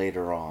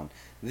later on.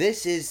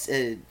 This is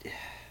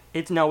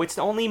It's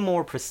only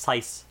more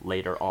precise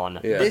later on.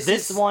 Yeah. This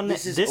is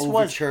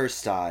overture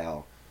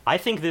style. I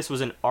think this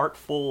was an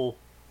artful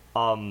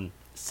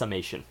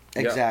summation.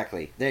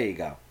 Exactly. Yeah. There you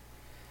go.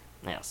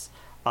 Yes.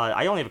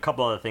 I only have a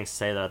couple other things to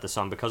say about this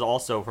song, because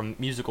also from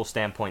a musical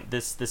standpoint,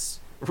 this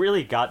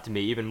really got to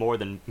me even more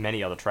than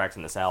many other tracks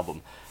in this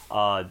album.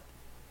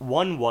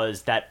 One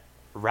was that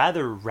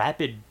rather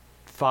rapid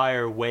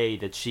fire way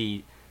that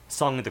she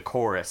sung the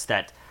chorus,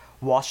 that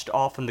washed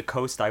off on the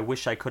coast, I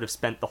wish I could have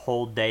spent the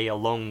whole day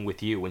alone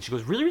with you. And she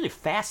goes really, really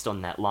fast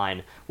on that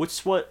line, which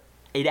is what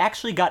it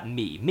actually got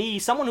me,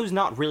 someone who's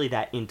not really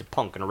that into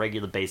punk on a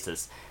regular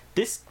basis.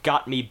 This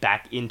got me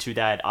back into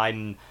that.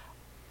 I'm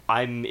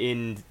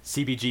in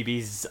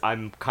CBGB's,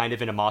 I'm kind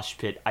of in a mosh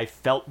pit. I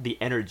felt the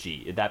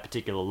energy in that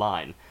particular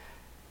line.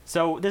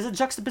 So there's a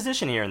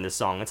juxtaposition here in this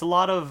song. It's a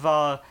lot of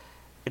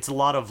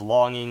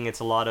longing, it's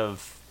a lot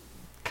of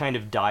kind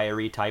of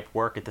diary type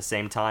work. At the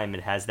same time,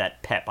 it has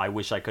that pep. I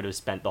wish I could have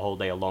spent the whole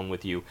day alone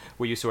with you,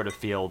 where you sort of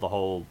feel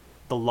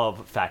the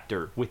love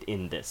factor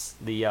within this.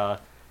 The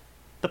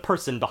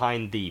person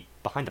behind the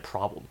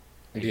problem.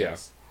 I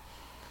guess.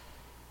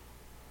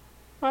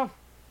 Well,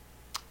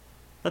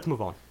 let's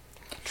move on.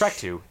 Track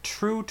 2,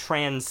 True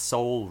Trans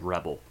Soul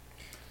Rebel.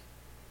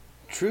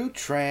 True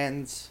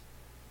Trans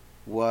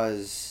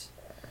was,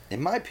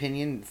 in my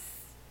opinion,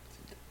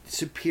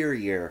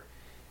 superior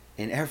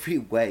in every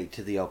way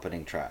to the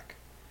opening track.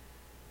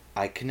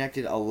 I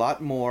connected a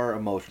lot more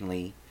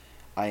emotionally.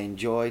 I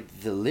enjoyed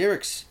the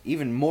lyrics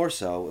even more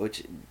so,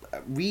 which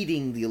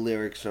reading the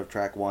lyrics of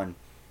track 1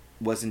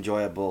 was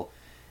enjoyable.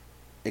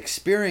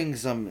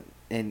 Experiencing them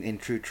in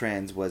True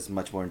Trans was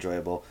much more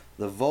enjoyable.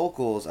 The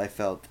vocals, I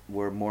felt,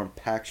 were more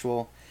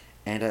impactful,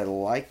 and I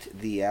liked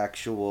the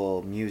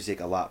actual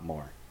music a lot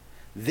more.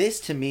 This,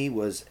 to me,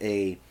 was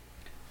a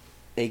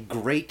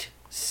great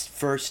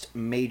first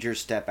major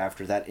step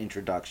after that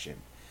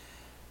introduction.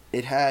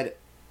 It had,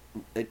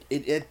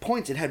 at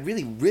points, it had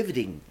really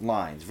riveting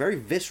lines, very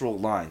visceral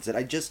lines that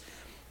I just...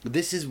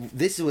 This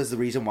was the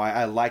reason why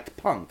I liked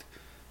punk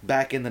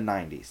back in the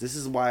 90s. This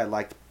is why I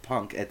liked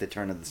punk at the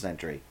turn of the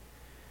century.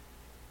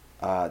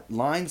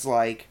 Lines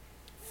like,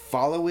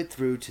 follow it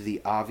through to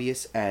the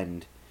obvious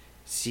end,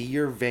 see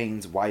your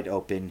veins wide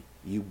open,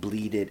 you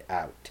bleed it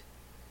out.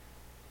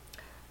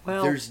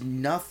 Well, there's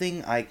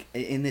nothing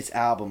in this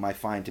album I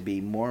find to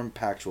be more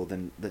impactful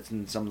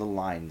than some of the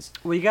lines.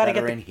 Well, you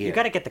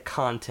gotta get the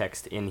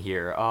context in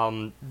here.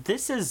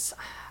 This is,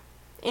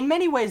 in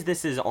many ways,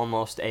 this is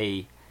almost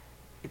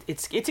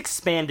it's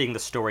expanding the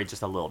story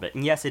just a little bit,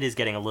 and yes, it is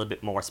getting a little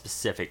bit more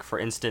specific. For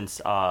instance,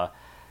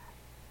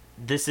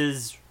 this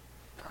is,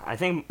 I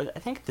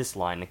think this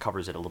line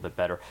covers it a little bit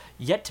better.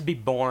 Yet to be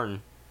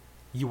born,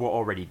 you were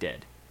already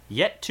dead.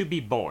 Yet to be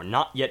born,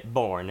 not yet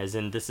born, as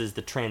in this is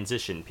the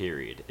transition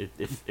period.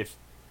 If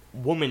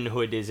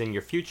womanhood is in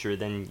your future,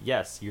 then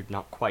yes, you're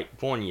not quite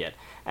born yet.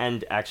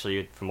 And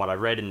actually, from what I've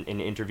read in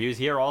interviews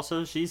here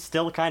also, she's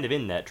still kind of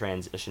in that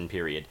transition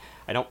period.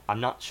 I'm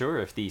not sure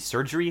if the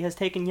surgery has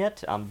taken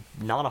yet. I'm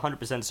not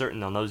 100%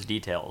 certain on those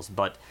details,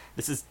 but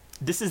this is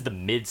the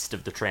midst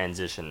of the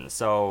transition.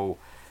 So,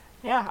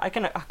 yeah, I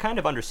kind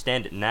of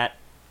understand it in that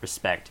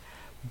respect.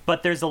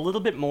 But there's a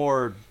little bit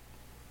more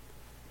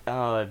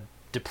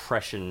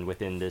depression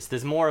within this.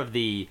 There's more of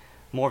the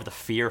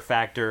fear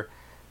factor.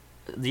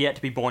 Yet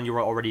to be born, you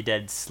were already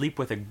dead. Sleep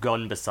with a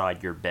gun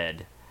beside your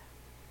bed.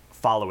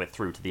 Follow it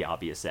through to the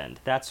obvious end.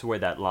 That's where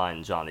that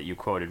line, John, that you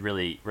quoted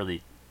really,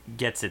 really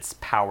gets its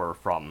power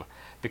from.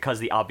 Because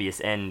the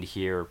obvious end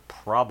here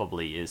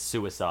probably is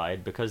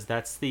suicide. Because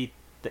that's the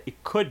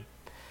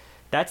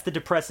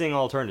depressing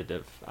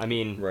alternative. I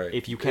mean, right.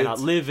 If you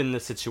cannot live in the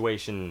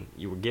situation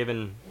you were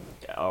given,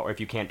 or if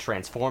you can't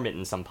transform it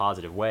in some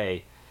positive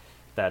way,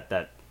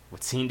 that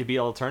would seem to be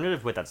an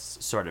alternative, but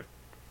that's sort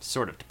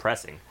of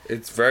depressing.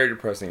 It's very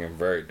depressing and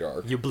very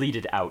dark. You bleed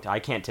it out. I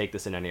can't take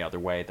this in any other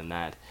way than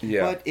that.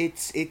 Yeah. But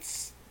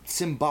it's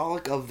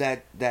symbolic of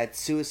that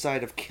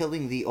suicide of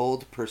killing the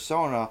old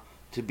persona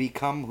to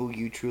become who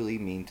you truly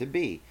mean to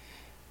be.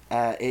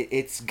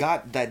 It's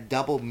got that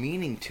double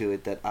meaning to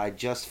it that I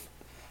just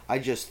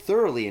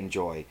thoroughly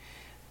enjoy.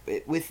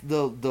 With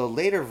the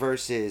later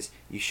verses,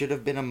 you should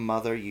have been a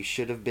mother, you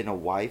should have been a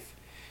wife,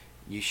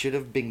 you should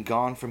have been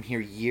gone from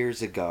here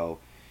years ago.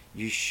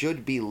 You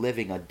should be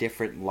living a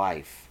different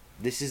life.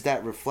 This is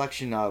that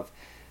reflection of,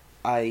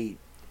 I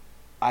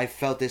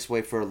felt this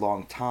way for a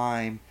long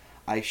time.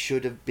 I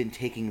should have been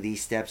taking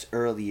these steps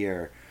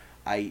earlier.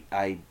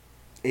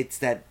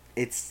 It's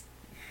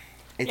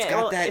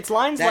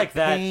lines like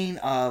that. Pain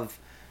of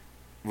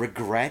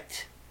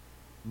regret,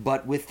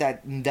 but with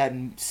that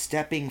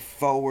stepping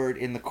forward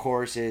in the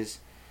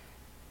choruses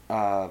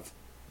of,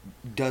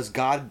 does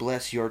God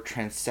bless your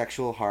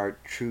transsexual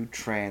heart, true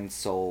trans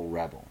soul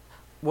rebel.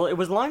 Well, it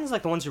was lines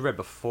like the ones you read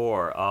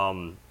before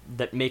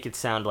that make it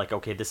sound like,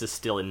 okay, this is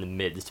still in the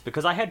midst.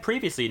 Because I had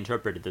previously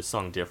interpreted this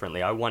song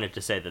differently. I wanted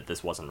to say that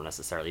this wasn't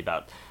necessarily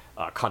about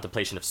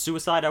contemplation of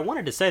suicide. I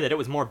wanted to say that it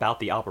was more about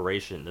the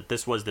operation, that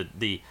this was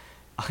the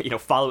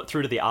follow it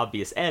through to the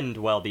obvious end.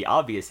 Well, the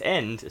obvious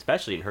end,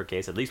 especially in her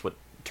case, at least what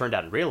turned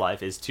out in real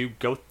life, is to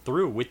go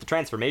through with the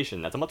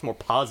transformation. That's a much more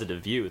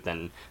positive view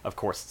than, of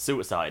course,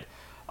 suicide.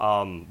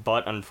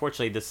 But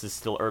unfortunately, this is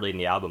still early in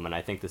the album, and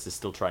I think this is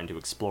still trying to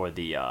explore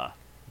the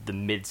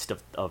midst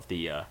of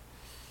the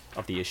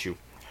issue.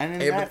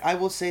 And in I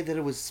will say that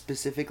it was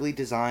specifically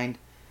designed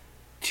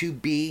to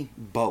be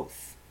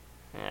both.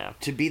 Yeah.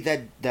 To be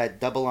that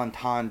double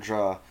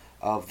entendre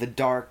of the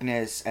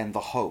darkness and the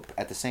hope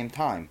at the same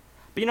time.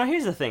 But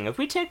here's the thing: if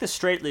we take this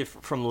straightly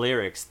from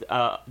lyrics,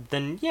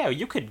 then yeah,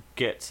 you could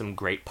get some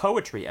great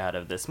poetry out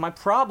of this. My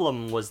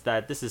problem was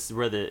that this is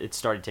where it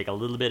started to take a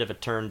little bit of a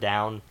turn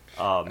down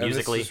musically. And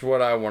this is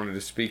what I wanted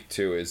to speak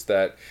to: is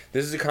that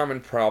this is a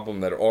common problem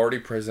that already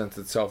presents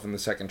itself in the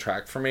second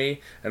track for me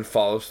and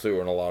follows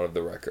through in a lot of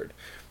the record.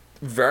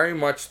 Very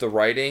much the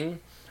writing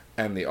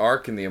and the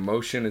arc and the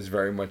emotion is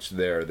very much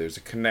there. There's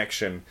a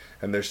connection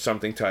and there's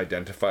something to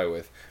identify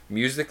with.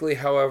 Musically,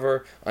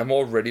 however, I'm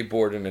already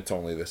bored and it's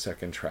only the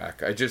second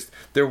track.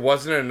 There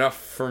wasn't enough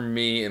for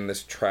me in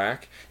this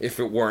track. If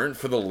it weren't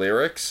for the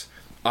lyrics,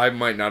 I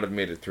might not have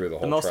made it through the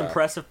whole track. The most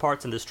impressive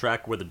parts in this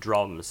track were the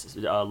drums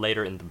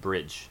later in the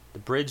bridge. The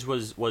bridge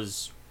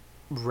was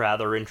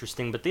rather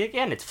interesting, but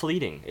again, it's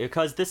fleeting,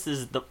 because this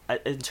is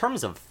in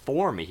terms of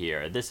form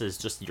here, this is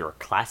just your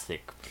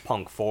classic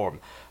punk form.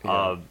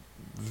 Yeah.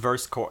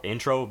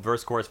 Intro,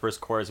 verse, chorus, bridge,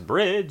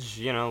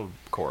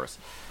 chorus.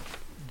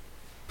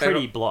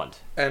 Pretty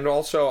blunt. And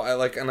also,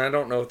 and I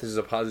don't know if this is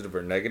a positive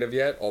or negative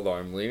yet, although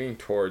I'm leaning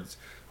towards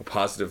a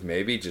positive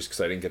maybe, just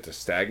because I didn't get to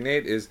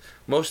stagnate, is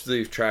most of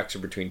these tracks are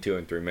between 2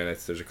 and 3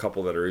 minutes. There's a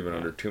couple that are even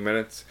under 2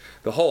 minutes.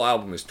 The whole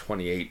album is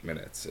 28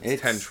 minutes.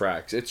 It's 10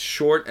 tracks. It's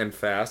short and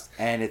fast.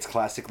 And it's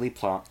classically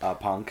punk.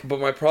 But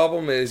my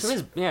problem is...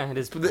 it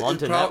is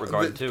blunt in that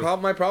regard, too.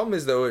 My problem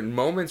is, though, in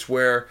moments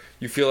where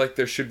you feel like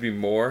there should be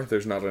more,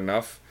 there's not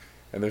enough,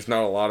 and there's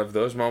not a lot of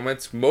those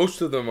moments. Most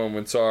of the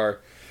moments are...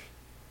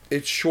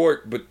 It's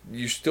short, but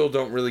you still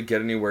don't really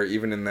get anywhere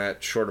even in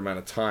that short amount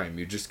of time.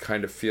 You just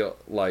kind of feel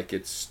like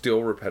it's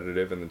still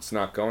repetitive and it's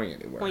not going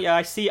anywhere. Well, yeah,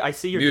 I see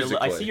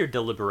your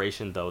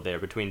deliberation though there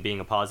between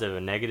being a positive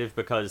and negative,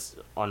 because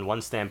on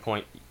one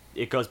standpoint,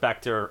 it goes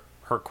back to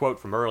her quote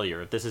from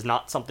earlier. If this is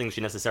not something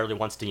she necessarily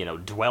wants to,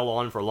 dwell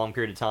on for a long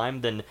period of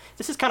time, then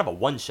this is kind of a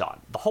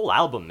one-shot. The whole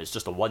album is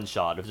just a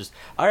one-shot of just,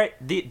 all right,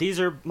 these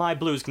are my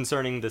blues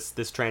concerning this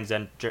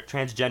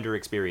transgender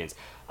experience.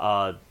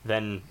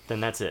 Then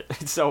that's it.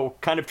 So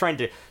kind of trying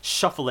to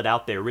shuffle it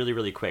out there really,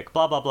 really quick.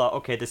 Blah, blah, blah.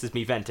 Okay, this is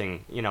me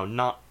venting.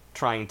 Not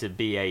trying to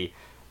be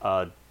I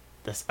don't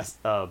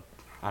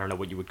know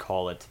what you would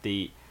call it.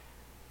 The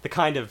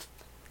kind of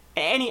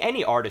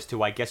any artist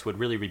who I guess would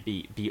really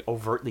be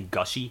overtly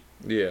gushy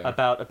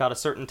about a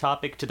certain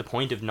topic to the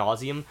point of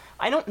nauseum.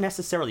 I don't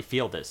necessarily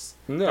feel this.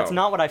 No, that's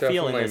not what I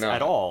feel in this not.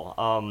 at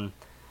all.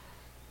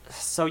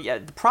 So yeah,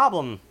 the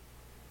problem.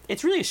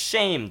 It's really a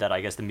shame that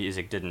I guess the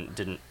music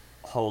didn't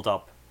hold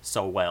up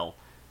so well,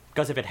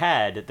 because if it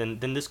had,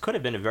 then this could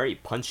have been a very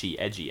punchy,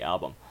 edgy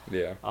album.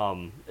 Yeah.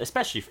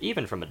 Especially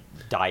even from a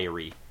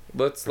diary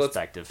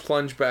perspective. Let's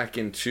plunge back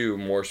into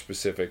more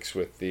specifics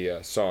with the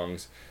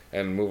songs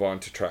and move on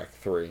to track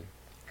 3.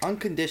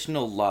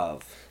 Unconditional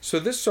Love. So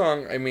this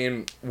song,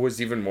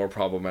 was even more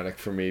problematic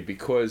for me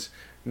because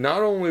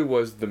not only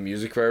was the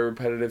music very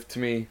repetitive to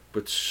me,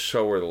 but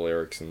so were the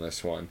lyrics in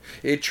this one.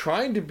 It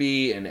tried to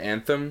be an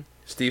anthem.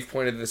 Steve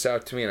pointed this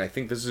out to me, and I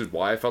think this is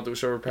why I felt it was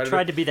so repetitive. It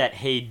tried to be that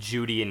Hey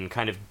Judy and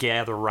kind of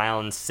gather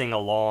round, sing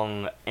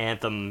along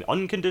anthem,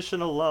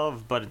 Unconditional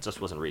Love, but it just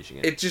wasn't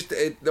reaching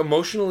it.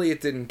 Emotionally, it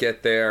didn't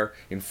get there.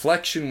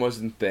 Inflection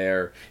wasn't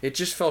there. It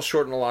just fell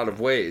short in a lot of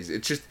ways.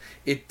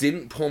 It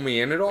didn't pull me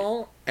in at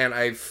all, and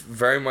I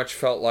very much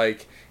felt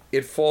like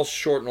it falls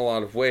short in a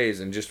lot of ways,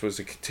 and just was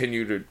a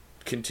continue to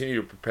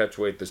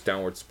perpetuate this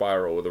downward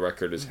spiral where the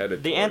record is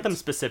headed The towards. anthem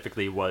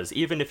specifically was,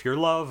 even if your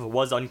love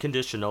was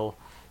unconditional,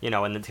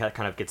 and then that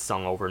kind of gets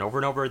sung over and over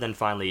and over, then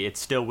finally it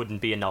still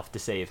wouldn't be enough to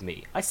save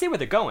me. I see where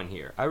they're going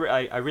here.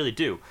 I really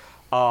do.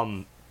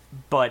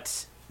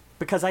 But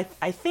because I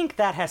think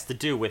that has to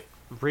do with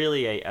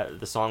really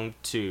the song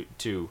to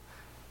the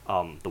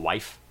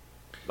wife.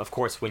 Of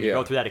course, when you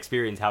go through that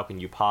experience, how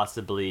can you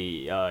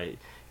possibly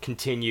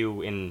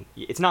continue in...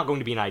 It's not going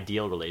to be an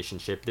ideal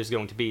relationship. There's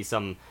going to be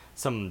some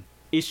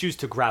issues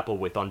to grapple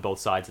with on both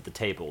sides of the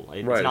table.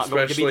 It's not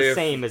going to be the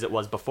same as it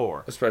was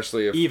before.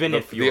 Especially if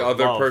if the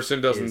other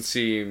person doesn't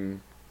see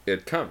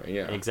it coming,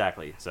 yeah.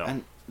 Exactly. So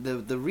And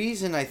the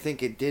reason I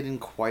think it didn't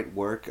quite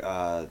work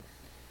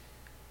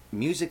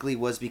musically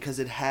was because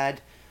it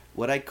had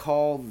what I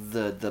call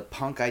the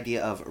punk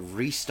idea of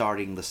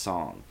restarting the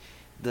song.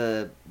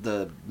 The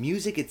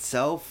music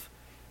itself,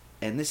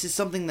 and this is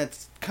something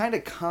that's kind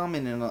of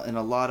common in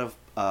a lot of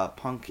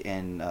punk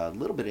and a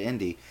little bit of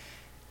indie,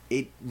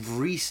 it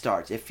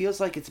restarts. It feels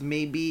like it's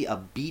maybe a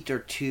beat or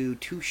two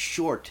too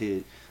short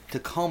to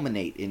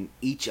culminate in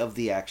each of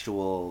the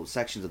actual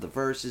sections of the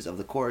verses, of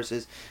the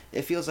choruses.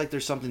 It feels like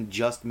there's something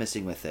just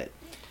missing with it.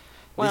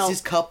 Well, this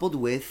is coupled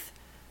with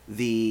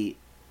the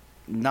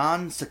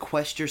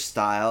non-sequester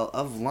style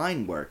of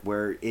line work,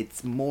 where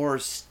it's more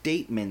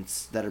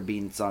statements that are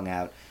being sung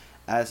out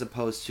as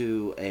opposed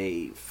to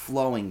a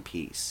flowing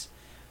piece.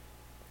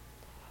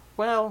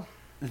 Well,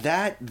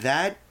 that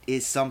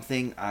is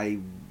something I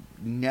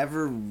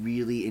never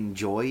really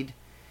enjoyed,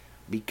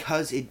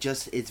 because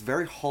it's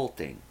very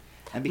halting.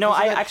 And because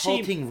of that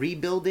halting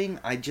rebuilding,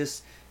 I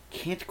just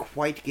can't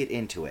quite get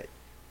into it.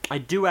 I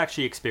do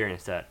actually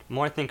experience that. The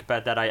more I think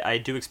about that, I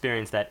do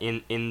experience that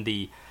in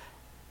the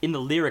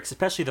lyrics,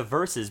 especially the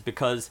verses,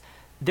 because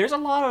there's a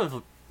lot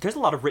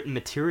of written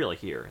material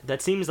here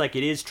that seems like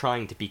it is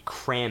trying to be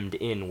crammed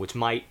in, which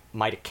might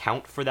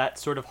account for that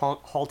sort of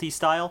halty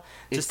style.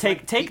 Just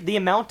take the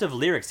amount of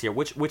lyrics here,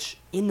 which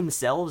in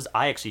themselves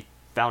I actually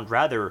found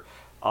rather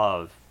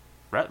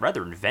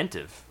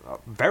inventive,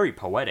 very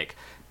poetic.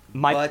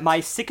 My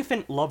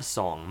sycophant love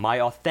song, my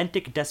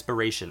authentic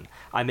desperation.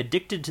 I'm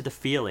addicted to the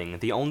feeling,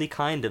 the only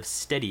kind of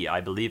steady I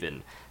believe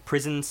in.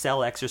 Prison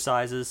cell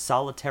exercises,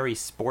 solitary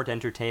sport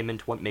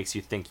entertainment. What makes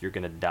you think you're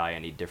gonna die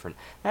any different?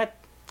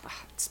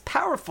 It's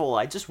powerful.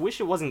 I just wish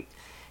it wasn't.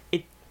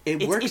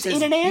 It works it's as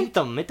in an beat,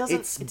 anthem. It doesn't.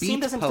 It's It beat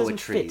doesn't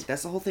poetry. fit.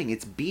 That's the whole thing.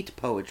 It's beat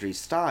poetry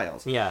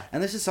styles. Yeah.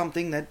 And this is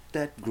something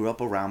that grew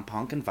up around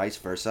punk and vice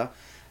versa.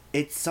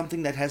 It's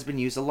something that has been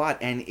used a lot,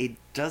 and it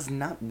does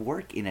not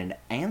work in an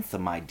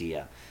anthem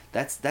idea.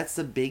 That's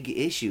the big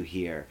issue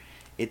here.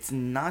 It's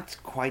not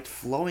quite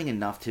flowing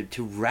enough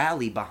to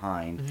rally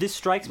behind. This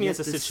strikes me Yet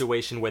as a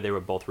situation where they were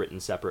both written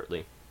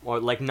separately, or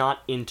like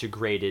not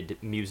integrated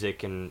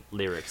music and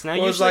lyrics. Now,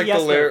 Well, it's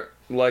usually,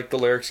 like the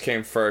lyrics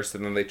came first,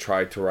 and then they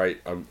tried to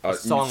write a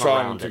song song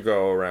around to it.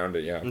 go around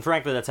it. Yeah. And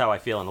frankly, that's how I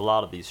feel in a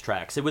lot of these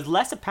tracks. It was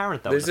less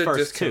apparent, though, There's in the a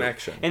first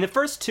disconnection. two. In the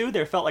first two,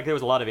 there felt like there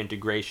was a lot of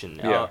integration.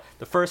 Yeah.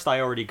 The first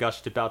I already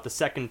gushed about. The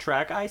second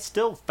track, I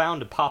still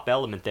found a pop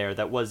element there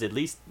that was at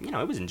least,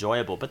 it was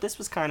enjoyable. But this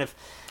was kind of...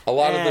 A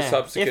lot of the it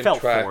subsequent felt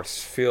tracks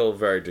forced. feel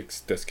very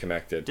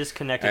disconnected.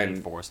 Disconnected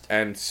and forced.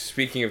 And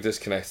speaking of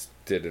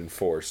disconnected and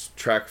forced,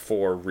 track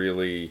 4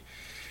 really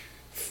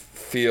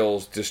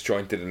feels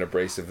disjointed and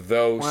abrasive,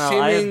 though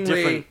Well, I have seemingly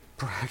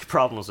different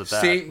problems with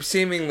that.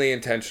 seemingly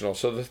intentional.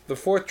 So the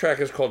fourth track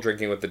is called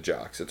 "Drinking with the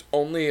Jocks." It's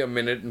only 1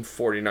 minute and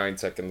 49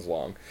 seconds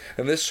long,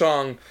 and this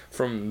song,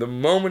 from the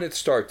moment it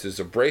starts, is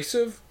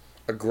abrasive,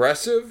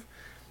 aggressive,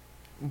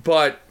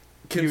 but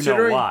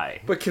considering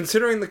why. But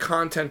considering the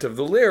content of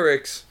the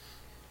lyrics,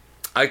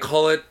 I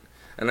call it,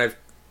 and I've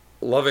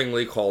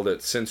lovingly called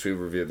it since we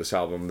reviewed this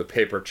album, the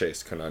Paper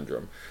Chase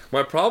Conundrum.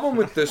 My problem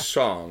with this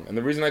song, and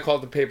the reason I call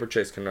it the Paper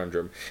Chase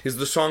Conundrum, is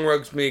the song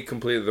rubs me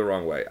completely the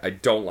wrong way. I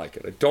don't like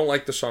it. I don't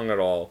like the song at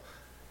all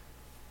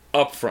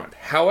up front.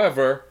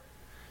 However,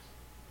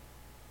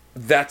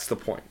 that's the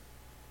point.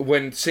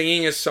 When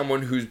singing as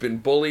someone who's been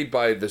bullied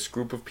by this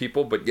group of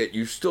people, but yet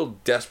you still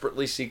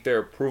desperately seek their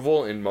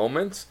approval in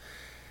moments,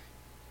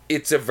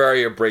 it's a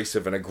very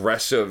abrasive and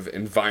aggressive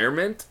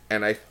environment,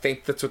 and I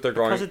think that's what they're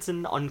going... Because it's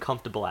an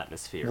uncomfortable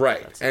atmosphere.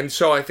 Right, and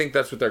so I think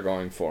that's what they're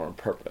going for on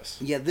purpose.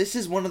 Yeah, this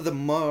is one of the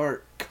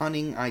more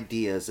cunning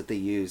ideas that they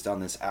used on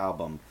this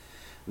album.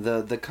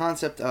 The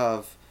concept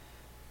of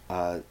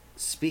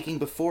speaking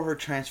before her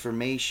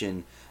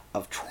transformation,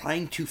 of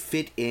trying to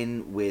fit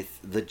in with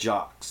the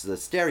jocks, the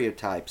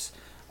stereotypes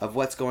of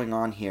what's going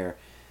on here.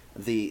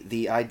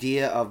 The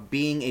idea of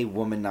being a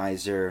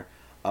womanizer,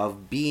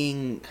 of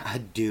being a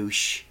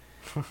douche,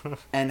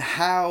 and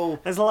how...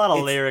 There's a lot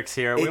of lyrics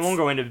here. We it's- won't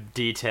go into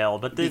detail,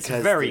 but it's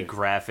because very they're-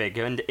 graphic,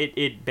 and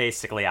it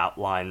basically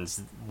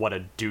outlines what a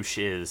douche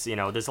is.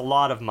 There's a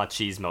lot of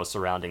machismo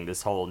surrounding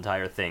this whole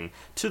entire thing,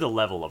 to the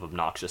level of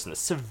obnoxiousness,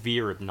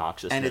 severe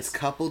obnoxiousness. And it's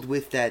coupled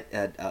with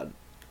that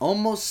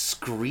almost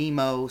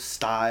screamo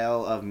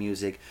style of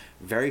music,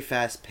 very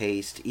fast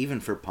paced, even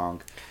for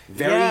punk.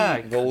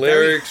 Yeah, The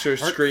lyrics are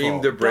hurtful.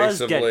 screamed does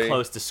abrasively. get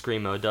close to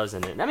screamo,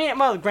 doesn't it? I mean,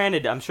 well,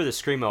 granted, I'm sure the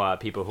screamo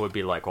people who would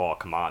be like, "Oh,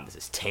 come on, this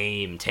is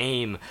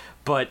tame,"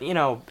 but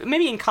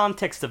maybe in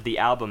context of the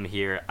album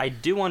here, I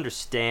do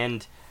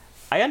understand.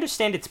 I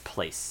understand its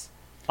place,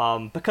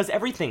 because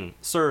everything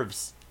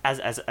serves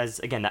as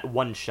again that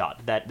one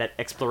shot, that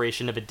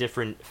exploration of a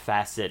different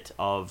facet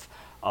of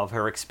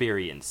her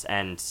experience.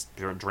 And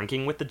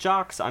drinking with the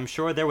jocks, I'm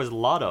sure there was a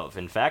lot of.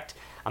 In fact,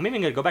 I'm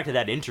even going to go back to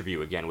that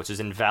interview again, which is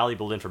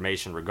invaluable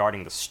information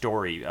regarding the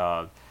story,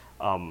 well,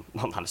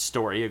 not a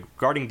story,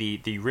 regarding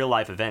the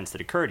real-life events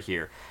that occurred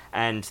here.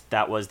 And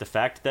that was the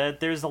fact that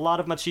there's a lot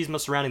of machismo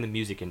surrounding the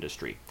music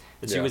industry.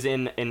 That she Yeah. was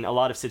in a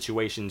lot of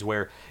situations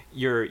where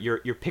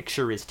your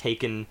picture is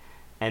taken,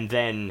 and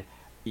then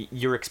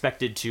you're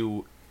expected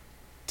to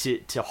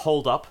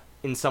hold up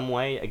in some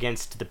way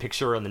against the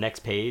picture on the next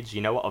page,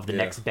 of the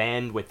next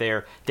band with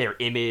their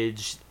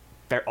image.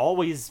 There's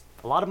always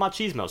a lot of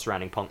machismo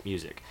surrounding punk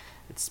music.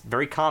 It's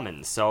very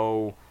common,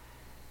 so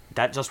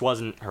that just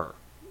wasn't her.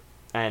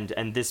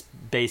 And this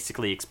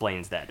basically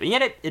explains that. And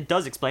yet it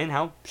does explain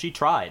how she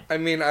tried. I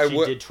mean,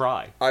 She did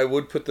try. I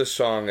would put the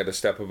song at a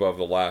step above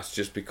the last,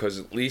 just because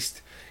at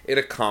least it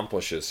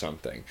accomplishes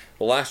something.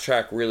 The last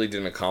track really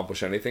didn't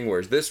accomplish anything,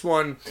 whereas this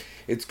one,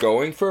 it's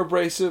going for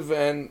abrasive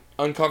and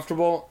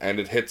uncomfortable, and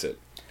it hits it.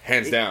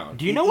 Hands down.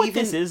 Do you know what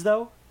Even- this is,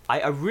 though?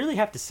 I really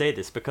have to say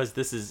this, because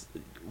this is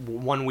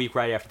 1 week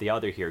right after the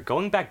other here.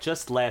 Going back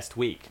just last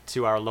week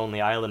to our Lonely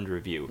Island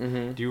review,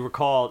 do you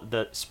recall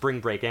the Spring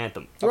Break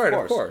anthem? Right,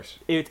 course. of course.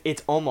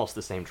 It's almost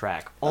the same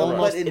track. but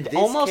Almost, in this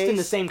almost in case-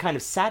 the same kind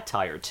of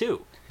satire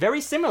too.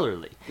 Very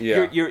similarly.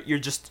 Yeah. You're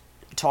just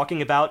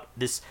talking about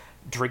this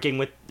drinking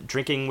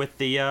with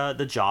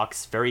the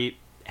jocks, very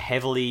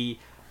heavily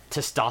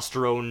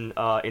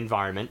testosterone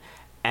environment,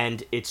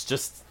 and it's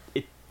just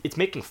it's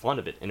making fun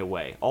of it in a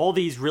way. All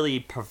these really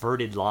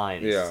perverted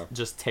lines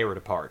just tear it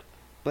apart.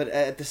 But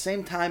at the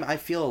same time, I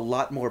feel a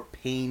lot more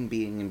pain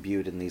being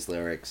imbued in these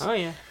lyrics. Oh,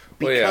 yeah.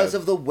 Because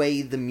of the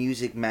way the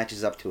music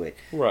matches up to it.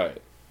 Right.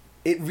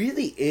 It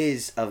really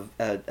is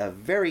a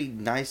very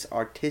nice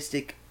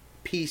artistic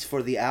piece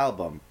for the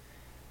album.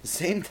 At the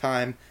same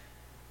time,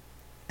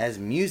 as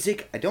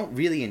music, I don't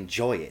really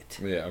enjoy it.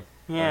 Yeah.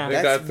 Yeah.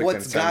 That's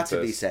what's got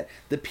to be said.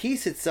 The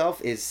piece itself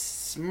is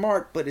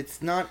smart, but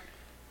it's not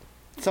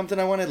something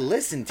I want to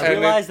listen to. I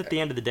realize at the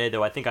end of the day,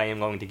 though, I think I am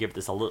going to give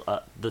this a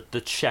little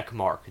the check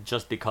mark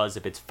just because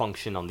of its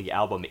function on the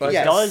album.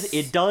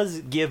 It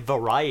does give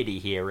variety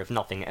here, if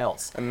nothing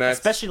else, and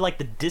especially like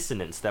the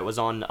dissonance that was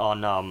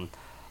on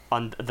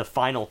the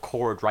final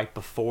chord right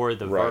before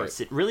the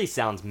verse. It really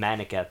sounds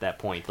manic at that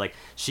point. Like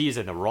she is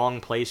in the wrong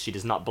place. She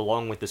does not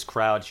belong with this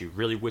crowd. She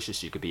really wishes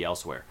she could be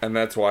elsewhere. And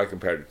that's why I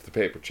compared it to the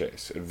Paper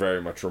Chase. It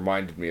very much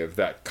reminded me of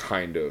that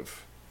kind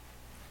of.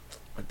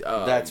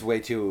 That's way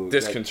too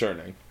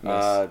disconcerting.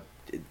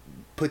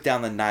 Put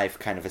down the knife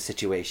kind of a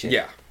situation.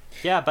 Yeah.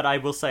 Yeah, but I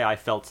will say I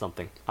felt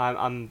something.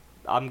 I'm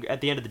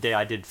at the end of the day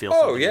I did feel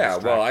something. Oh yeah,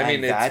 well I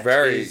mean it's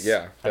very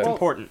that's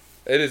important.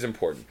 It is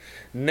important.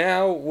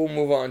 Now we'll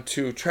move on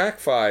to track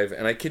 5,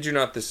 and I kid you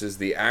not, this is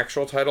the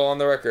actual title on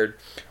the record,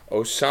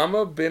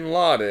 Osama bin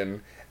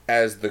Laden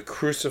as the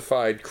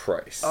Crucified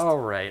Christ. All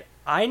right.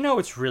 I know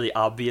it's really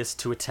obvious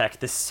to attack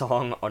this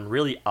song on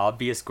really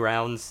obvious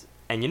grounds.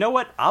 And you know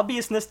what?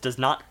 Obviousness does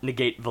not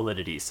negate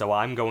validity, so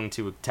I'm going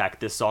to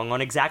attack this song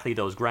on exactly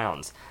those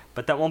grounds.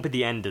 But that won't be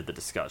the end of the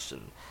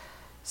discussion.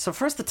 So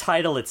first the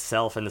title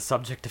itself and the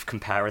subject of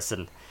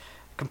comparison.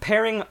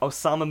 Comparing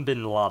Osama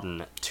bin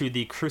Laden to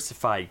the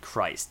Crucified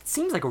Christ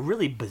seems like a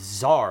really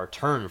bizarre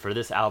turn for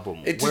this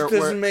album. It just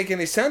doesn't make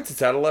any sense.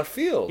 It's out of left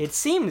field.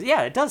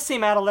 It does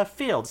seem out of left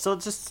field. So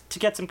just to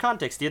get some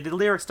context, the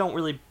lyrics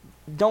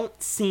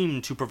don't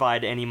seem to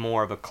provide any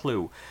more of a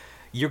clue.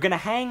 You're gonna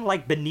hang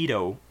like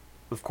Benito,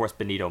 of course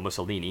Benito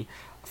Mussolini,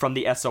 from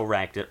the SO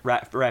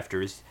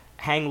rafters,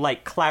 hang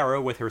like Clara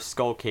with her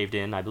skull caved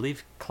in. I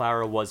believe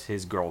Clara was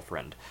his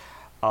girlfriend.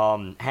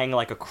 Hang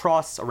like a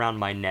cross around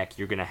my neck.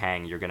 You're gonna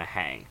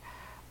hang.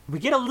 We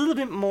get a little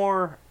bit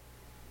more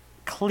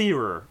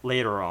clearer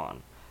later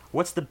on.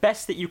 What's the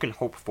best that you can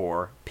hope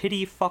for?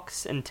 Pity,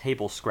 fucks, and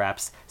table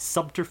scraps,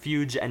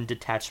 subterfuge and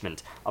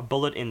detachment, a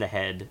bullet in the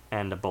head,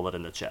 and a bullet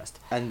in the chest.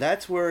 And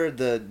that's where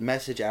the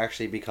message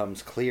actually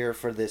becomes clear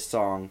for this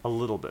song. A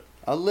little bit,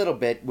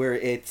 where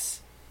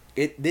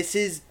this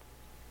is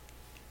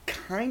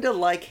kind of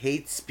like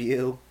hate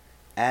spew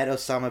at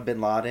Osama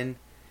bin Laden.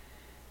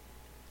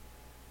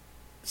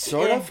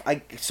 Sort of.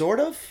 It's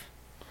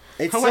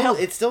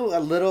still a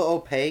little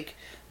opaque.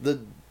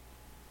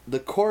 The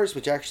chorus,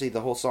 which actually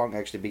the whole song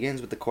actually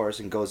begins with the chorus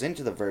and goes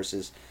into the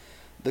verses,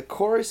 the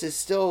chorus is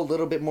still a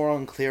little bit more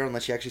unclear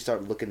unless you actually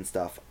start looking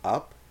stuff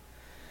up.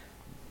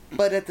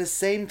 But at the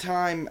same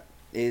time,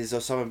 is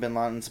Osama bin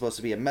Laden supposed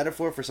to be a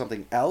metaphor for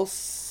something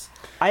else?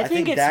 I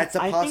think that's a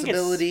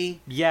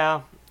possibility.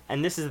 Yeah.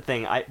 And this is the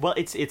thing.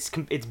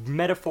 It's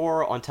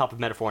metaphor on top of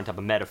metaphor on top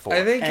of metaphor.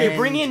 I think you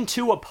bring in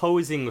two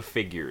opposing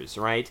figures,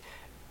 right?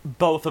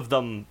 Both of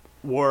them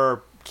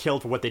were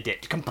killed for what they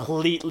did.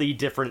 Completely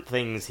different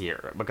things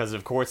here, because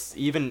of course,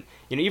 even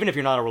if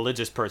you're not a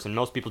religious person,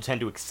 most people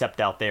tend to accept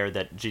out there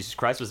that Jesus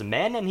Christ was a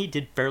man and he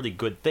did fairly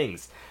good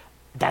things.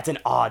 That's an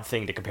odd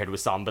thing to compare to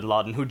Osama bin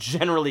Laden, who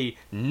generally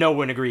no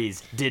one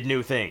agrees did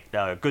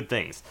good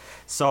things.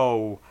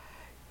 So.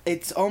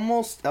 It's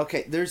almost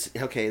this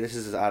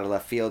is out of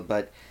left field,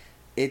 but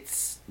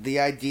it's the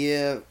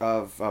idea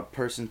of a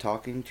person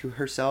talking to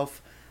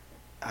herself,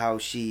 how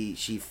she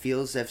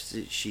feels as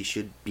if she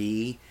should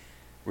be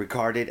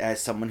regarded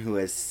as someone who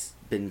has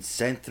been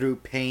sent through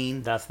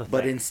pain, that's the thing.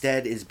 But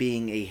instead is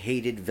being a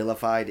hated,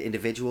 vilified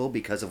individual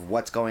because of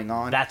what's going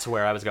on. That's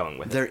where I was going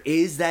with it. There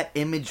is that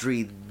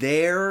imagery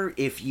there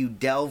if you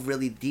delve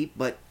really deep,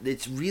 but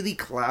it's really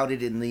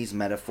clouded in these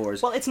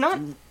metaphors. Well, it's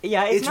not.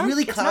 Yeah, it's not,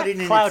 really clouded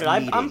in clouded. its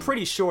meaning. I'm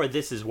pretty sure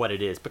this is what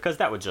it is, because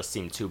that would just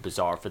seem too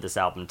bizarre for this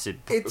album to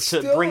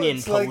still, bring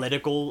in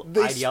political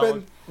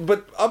ideology.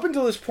 But up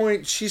until this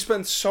point, she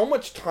spent so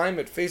much time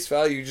at face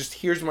value. Just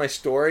here's my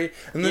story,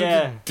 and then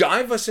to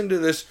dive us into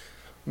this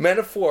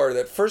metaphor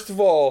that, first of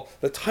all,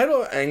 the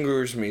title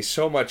angers me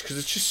so much because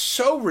it's just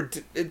so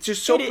bizarre. It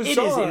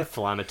is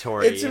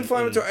inflammatory. It's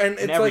inflammatory, and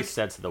it's in every like,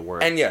 sense of the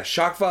word. And yeah,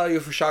 shock value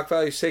for shock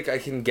value's sake, I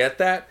can get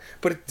that,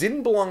 but it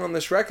didn't belong on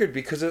this record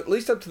because at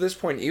least up to this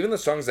point, even the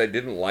songs I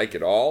didn't like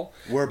at all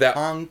were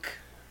punk.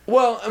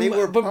 Well,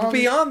 but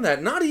beyond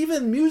that, not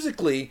even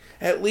musically,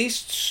 at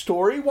least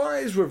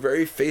story-wise, we're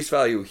very face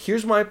value.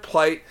 Here's my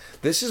plight.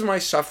 This is my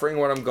suffering,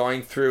 what I'm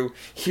going through.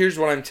 Here's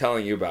what I'm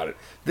telling you about it.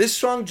 This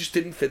song just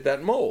didn't fit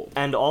that mold.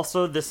 And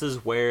also, this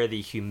is where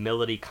the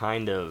humility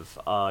kind of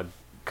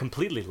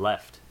completely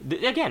left.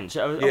 Again,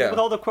 Yeah. with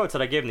all the quotes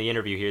that I gave in the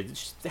interview here,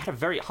 they had a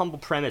very humble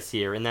premise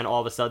here, and then all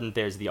of a sudden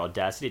there's the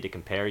audacity to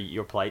compare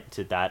your plight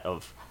to that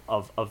of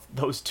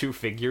those two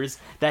figures.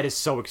 That is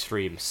so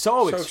extreme.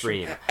 So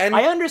extreme. And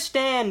I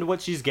understand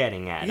what she's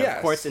getting at. Yes.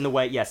 Of course, in the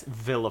way, yes,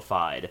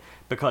 vilified,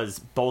 because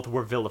both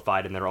were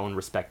vilified in their own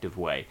respective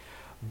way.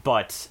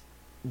 But,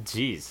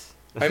 geez.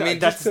 I mean,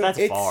 that's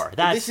It's- far.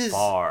 That's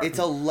far. It's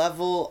a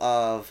level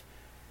of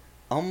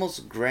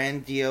almost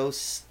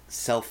grandiose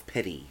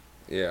self-pity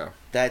Yeah.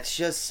 that's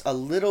just a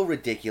little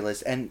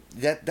ridiculous, and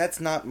that's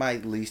not my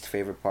least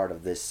favorite part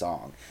of this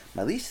song.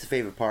 My least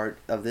favorite part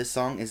of this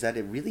song is that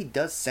it really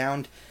does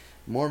sound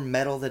more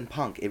metal than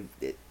punk.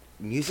 It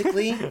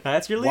musically,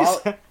 That's your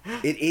least. while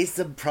it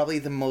is probably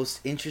the most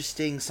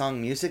interesting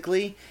song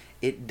musically,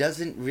 it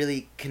doesn't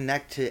really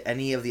connect to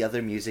any of the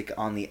other music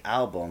on the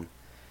album.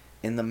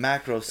 In the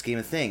macro scheme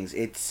of things,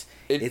 it's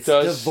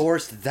does-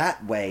 divorced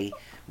that way,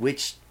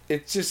 which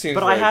It just seems.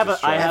 But I very have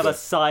a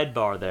distracting.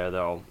 sidebar there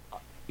though.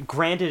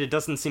 Granted, it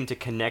doesn't seem to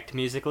connect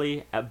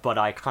musically, but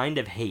I kind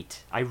of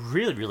hate. I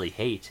really, really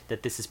hate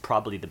that this is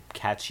probably the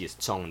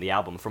catchiest song on the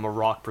album from a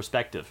rock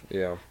perspective.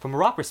 Yeah. From a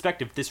rock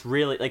perspective, this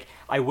really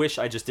I wish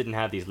I just didn't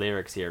have these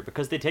lyrics here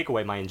because they take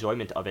away my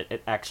enjoyment of it.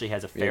 It actually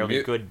has a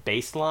fairly good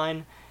bass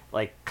line,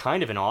 like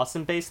kind of an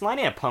awesome bass line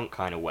in a punk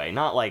kind of way,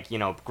 not like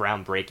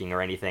groundbreaking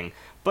or anything,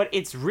 but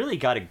it's really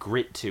got a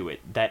grit to it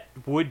that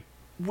would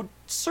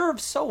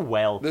serve so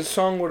well. This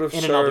song would have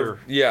in another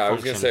served. Yeah, I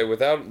was gonna function. say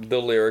without the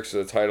lyrics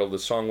of the title, the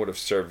song would have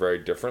served very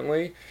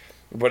differently.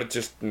 But it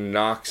just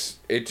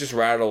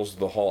rattles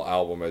the whole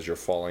album as you're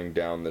falling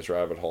down this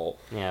rabbit hole.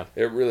 Yeah.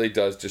 It really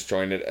does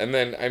disjoint it. And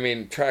then, I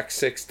mean, track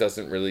 6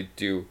 doesn't really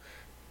do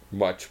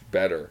much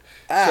better.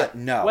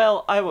 no.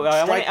 Well, I want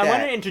Strike to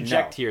that.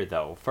 interject No. here,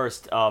 though,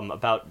 first,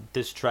 about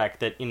this track,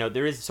 that,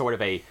 there is sort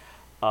of a,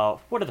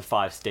 what are the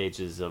 5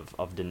 stages of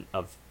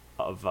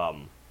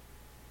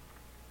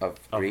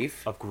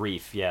grief. Of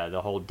grief, yeah,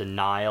 the whole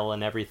denial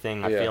and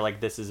everything. I Yeah. feel like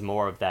this is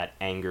more of that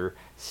anger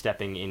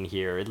stepping in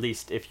here, at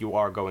least if you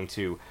are going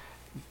to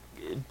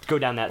go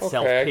down that Okay, I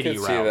self-pity can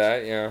route. see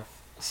that, yeah.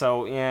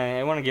 So, yeah,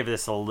 I want to give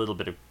this a little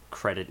bit of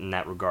credit in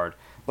that regard.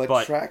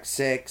 But track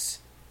 6,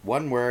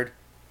 one word,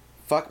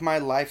 "Fuck My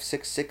Life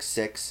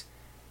 666,"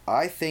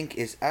 I think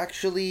is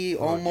actually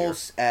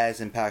almost as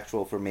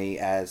impactful for me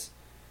as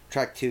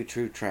track 2,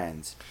 "True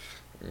Trends."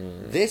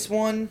 This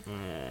one,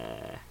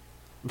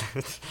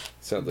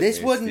 Sounds like this me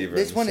and one, Steve are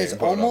this in one the is same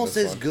boat on almost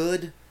this as one.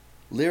 good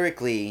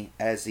lyrically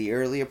as the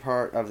earlier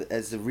part of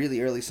as the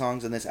really early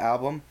songs on this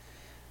album.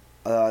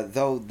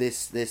 Though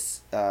this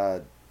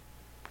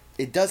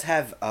it does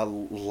have a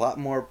lot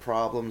more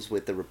problems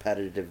with the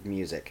repetitive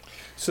music.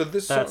 So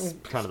this That's song,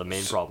 kind of the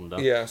main problem, though.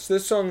 yeah. So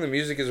this song, the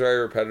music is very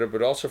repetitive,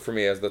 but also for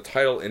me, as the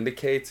title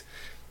indicates,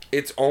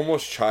 it's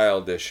almost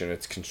childish in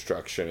its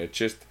construction. It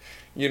just,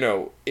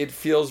 it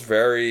feels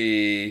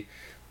very,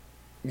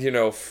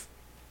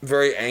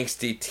 very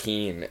angsty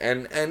teen,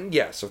 and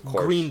yes, of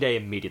course, Green Day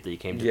immediately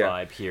came to Yeah.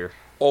 vibe here.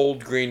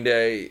 old Green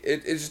Day.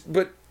 It's,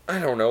 but I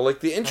don't know.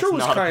 Like the intro That's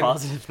was not kind a of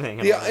positive thing.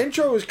 at the all.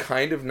 intro was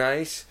kind of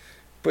nice,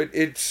 but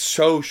it's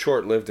so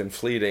short-lived and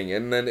fleeting,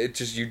 and then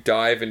you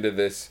dive into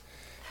this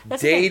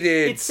That's the thing.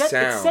 dated It set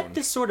sound.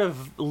 this sort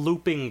of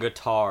looping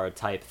guitar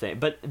type thing,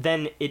 but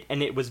then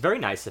it was very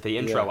nice at the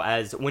intro Yeah.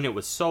 as when it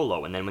was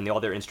solo, and then when the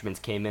other instruments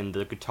came in,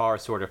 the guitar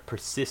sort of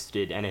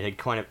persisted, and it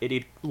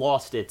had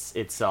lost its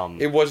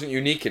It wasn't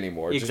unique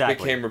anymore. It Exactly.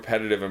 just became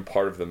repetitive and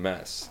part of the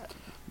mess.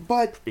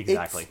 But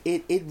Exactly.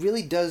 it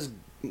really does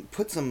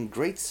put some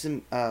great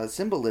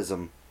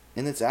symbolism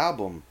in its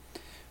album,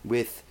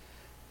 with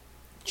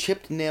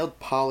chipped nailed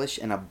polish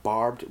and a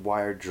barbed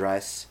wire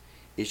dress.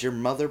 Is your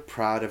mother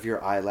proud of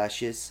your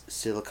eyelashes,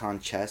 silicone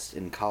chest,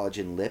 and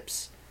collagen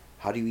lips?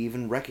 How do you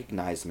even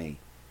recognize me?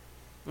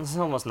 It's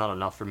almost not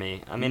enough for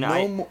me. I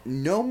mean,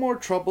 no more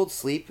troubled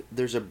sleep.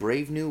 There's a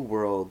brave new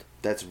world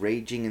that's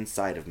raging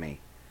inside of me.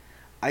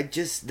 I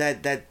just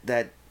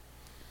that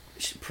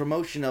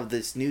promotion of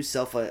this new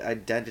self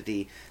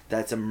identity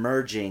that's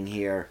emerging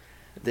here.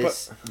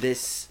 This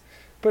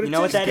But you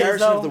know what that is,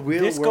 comparison though? of the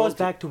real This world goes to-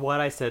 back to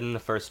what I said in the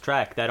first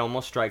track. That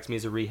almost strikes me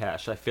as a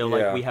rehash. I feel Yeah.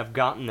 like we have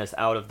gotten this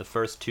out of the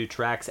first 2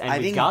 tracks, and I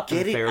we didn't got them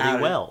get it fairly out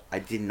of- well. I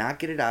did not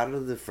get it out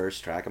of the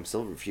first track. I'm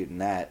still refuting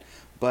that.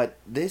 But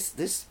this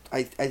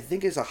I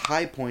think is a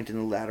high point in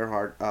the latter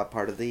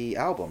part of the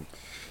album.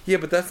 yeah,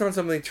 but that's not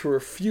something to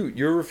refute.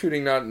 You're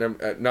refuting not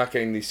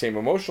getting the same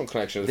emotional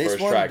connection as the This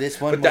first one- track.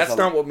 this one but was that's a-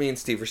 not what me and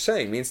Steve are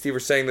saying. Me and Steve are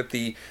saying that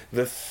the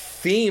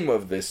theme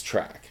of this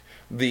track,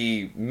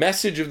 the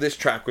message of this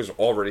track, was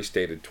already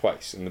stated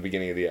twice in the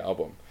beginning of the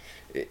album.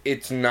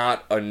 It's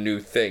not a new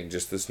thing,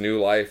 just this new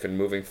life and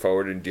moving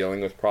forward and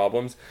dealing with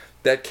problems.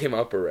 That came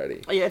up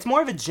already. Yeah, it's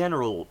more of a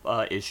general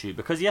issue,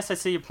 because yes, I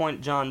see your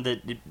point, John, that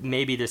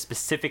maybe there's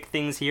specific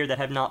things here that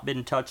have not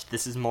been touched.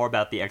 This is more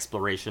about the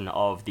exploration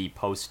of the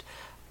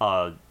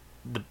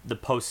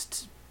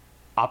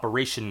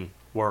post-operation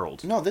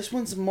world. No, this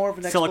one's more of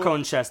an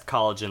Silicone chest,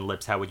 collagen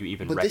lips, how would you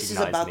even But recognize this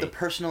is about me? the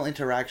personal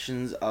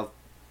interactions of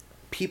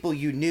people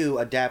you knew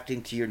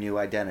adapting to your new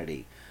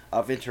identity.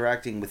 of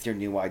interacting with your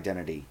new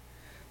identity.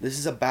 This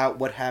is about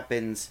what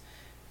happens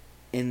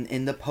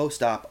in the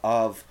post-op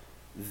of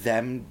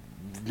them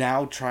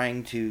now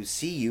trying to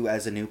see you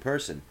as a new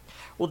person.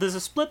 Well, there's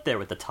a split there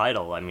with the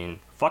title. I mean,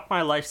 Fuck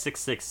My Life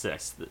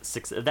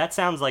 666. That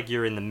sounds like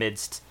you're in the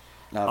midst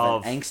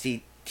Of an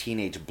angsty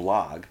teenage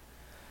blog.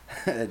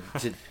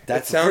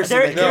 That sounds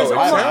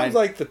sounds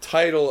like the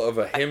title of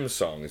a hymn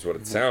song is what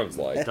it sounds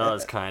like. It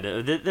does, kind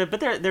of. But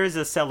there is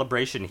a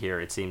celebration here,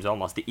 it seems,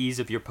 almost. The ease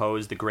of your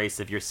pose, the grace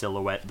of your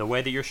silhouette, the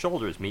way that your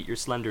shoulders meet your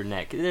slender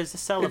neck. There's a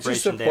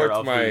celebration there. It just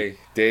supports my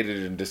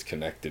dated and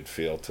disconnected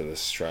feel to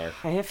this track.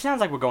 It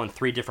sounds like we're going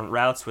 3 different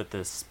routes with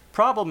this.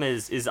 Problem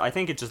is I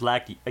think it just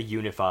lacked a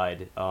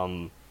unified...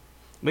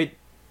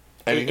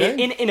 Anything?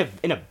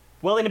 In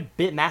a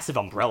bit massive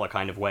umbrella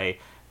kind of way,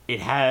 it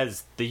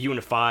has the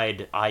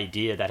unified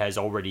idea that has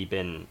already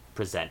been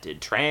presented.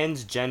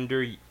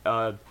 Transgender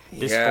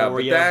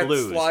dysphoria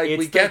blues. Like,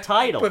 it's the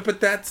title. But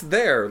that's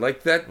there.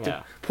 Like that.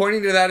 Yeah.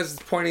 Pointing to that is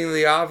pointing to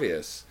the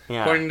obvious.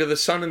 Yeah. Pointing to the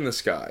sun in the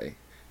sky.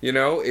 You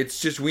know,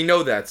 it's just we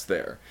know that's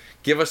there.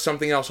 Give us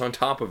something else on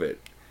top of it.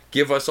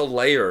 Give us a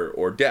layer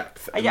or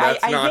depth. And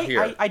that's not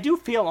here. I do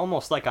feel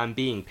almost like I'm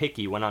being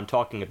picky when I'm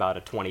talking about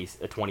a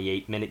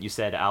 28-minute, you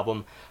said,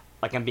 album.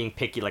 Like I'm being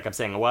picky, like I'm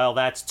saying, well,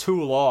 that's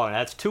too long,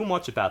 that's too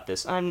much about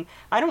this. I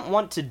don't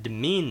want to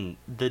demean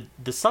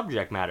the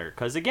subject matter,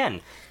 because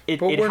again, it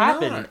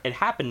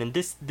happened, and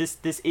this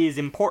is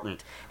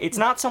important. It's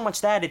not so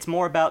much that, it's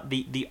more about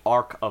the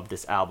arc of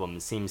this album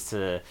seems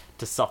to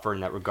suffer in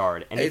that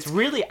regard. And it's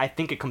really, I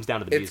think it comes down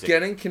to the music. It's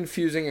getting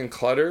confusing and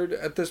cluttered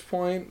at this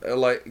point.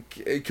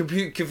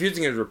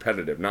 Confusing and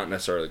repetitive, not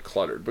necessarily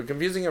cluttered, but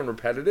confusing and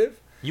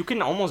repetitive. You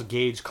can almost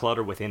gauge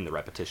clutter within the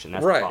repetition.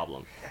 That's right. The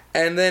problem.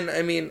 And then,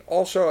 I mean,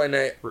 also,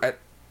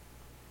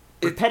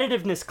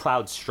 repetitiveness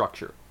clouds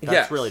structure.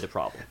 That's really the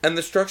problem. And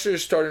the structure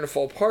is starting to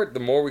fall apart the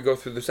more we go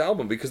through this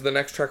album, because the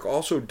next track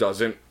also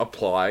doesn't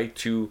apply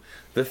to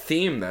the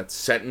theme that's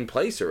set in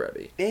place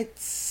already.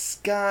 It's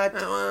got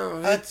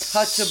a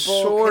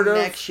touchable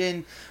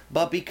connection,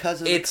 but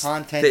because of the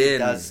content, thin. It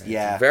does.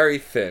 Yeah, it's very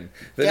thin.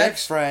 The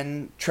next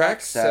Friend,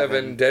 track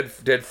 7,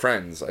 Dead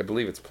Friends. I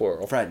believe it's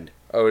plural. Friend.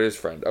 Oh, it is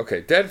Friend. Okay,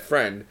 Dead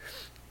Friend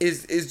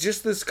is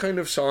just this kind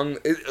of song.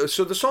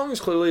 So the song is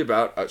clearly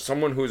about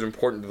someone who is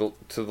important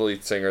to the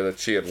lead singer that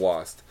she had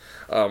lost.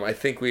 I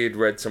think we had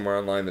read somewhere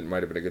online that it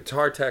might have been a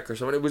guitar tech or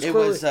something. It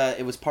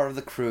was part of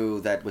the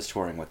crew that was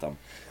touring with them.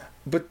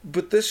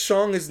 But this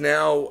song is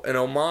now an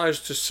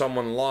homage to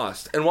someone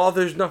lost. And while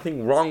there's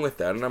nothing wrong with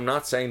that, and I'm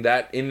not saying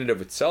that in and of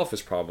itself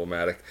is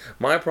problematic,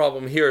 my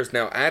problem here is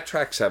now at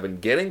track 7,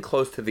 getting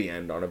close to the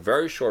end on a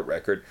very short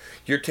record,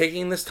 you're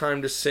taking this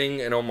time to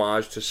sing an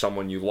homage to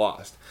someone you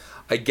lost.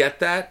 I get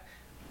that,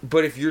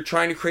 but if you're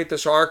trying to create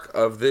this arc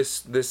of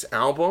this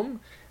album,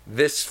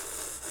 this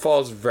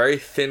falls very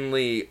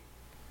thinly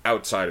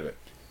outside of it.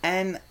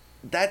 And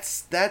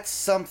that's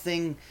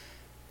something...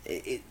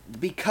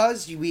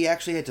 because we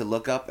actually had to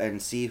look up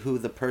and see who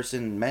the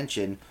person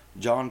mentioned,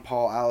 John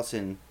Paul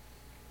Allison,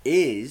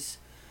 is.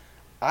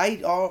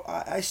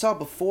 I saw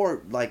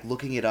before, like,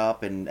 looking it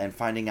up and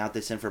finding out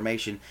this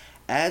information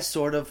as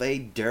sort of a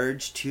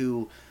dirge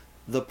to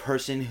the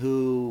person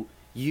who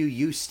you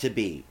used to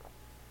be,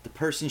 the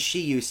person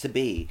she used to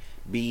be,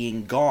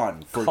 being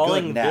gone for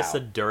Calling good now. This a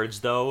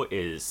dirge, though,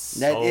 is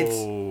so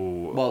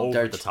over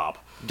dirge, the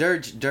top.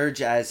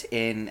 Dirge as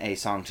in a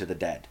song to the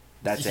dead.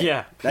 That's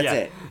it. That's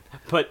it.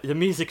 But the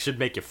music should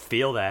make you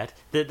feel that.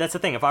 That's the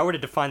thing. If I were to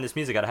define this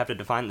music, I'd have to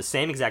define the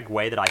same exact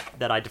way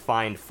that I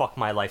defined Fuck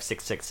My Life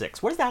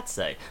 666. What does that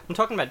say? I'm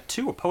talking about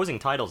 2 opposing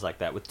titles like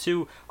that, with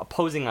 2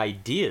 opposing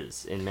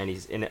ideas in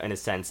a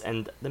sense,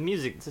 and the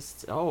music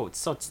just,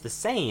 it's the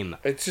same.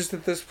 It's just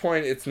at this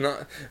point, it's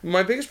not...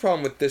 My biggest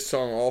problem with this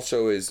song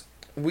also is,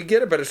 we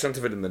get a better sense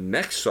of it in the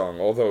next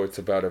song, although it's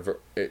about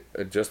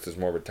a just as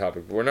morbid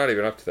topic, but we're not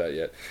even up to that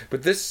yet.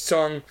 But this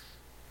song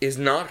is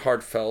not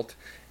heartfelt.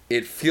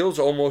 It feels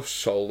almost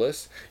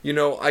soulless. You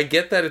know, I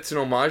get that it's an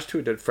homage to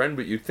a dead friend,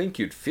 but you'd think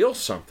you'd feel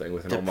something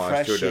with an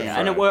homage to a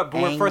dead friend.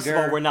 And first of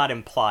all, we're not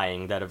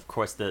implying that, of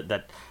course, that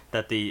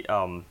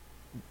the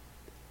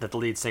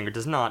lead singer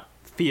does not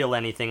feel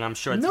anything. I'm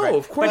sure. No,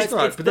 of course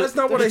not. But that's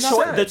not what I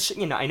said.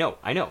 I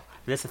know.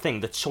 That's the thing.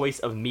 The choice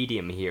of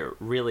medium here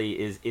really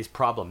is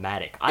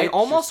problematic. I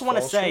almost want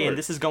to say, and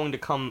this is going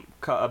to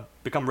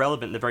become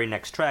relevant in the very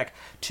next track,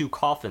 2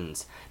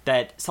 Coffins,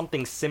 that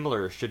something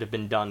similar should have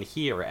been done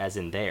here as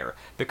in there.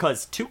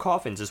 Because 2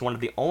 Coffins is one of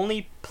the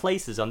only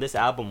places on this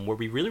album where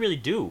we really, really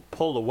do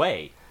pull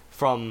away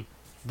from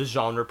the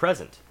genre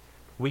present.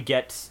 We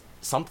get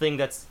something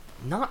that's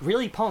not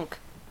really punk,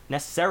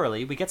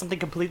 necessarily. We get something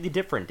completely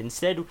different.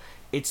 Instead,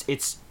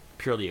 it's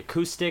purely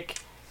acoustic.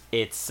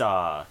 It's...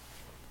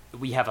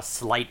 we have a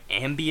slight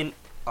ambient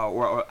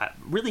or a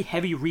really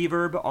heavy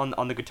reverb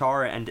on the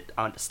guitar and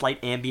a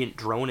slight ambient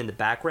drone in the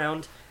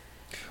background.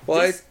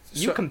 Well,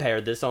 you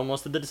compared this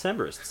almost to the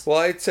Decemberists. Well,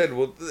 I said,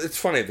 it's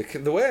funny.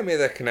 The way I made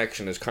that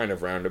connection is kind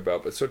of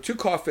roundabout. But so 2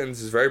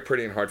 Coffins is very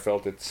pretty and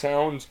heartfelt. It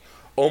sounds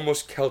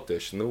almost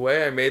Celtish. And the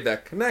way I made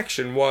that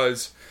connection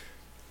was...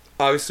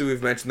 obviously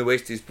we've mentioned the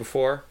Wasties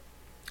before.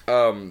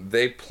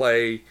 They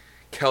play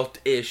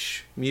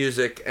Celt-ish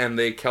music and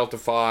they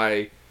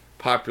Celtify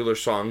popular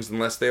songs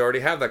unless they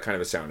already have that kind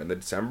of a sound. And the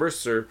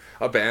Decemberists are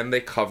a band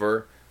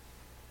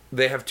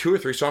they have 2 or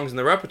 3 songs in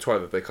the repertoire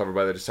that they cover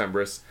by the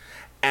Decemberists,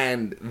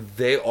 and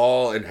they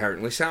all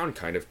inherently sound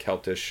kind of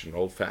Celtish and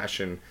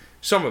old-fashioned.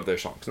 Some of their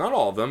songs, not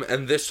all of them,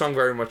 and this song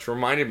very much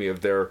reminded me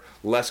of their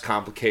less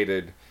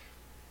complicated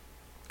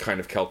kind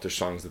of Celtish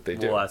songs that they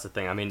do. Well, that's the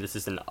thing. I mean, this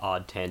is an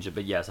odd tangent,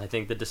 but yes, I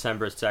think the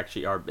Decemberists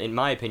actually are, in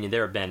my opinion,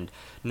 they're a band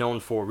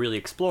known for really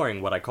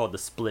exploring what I call the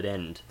split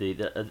end,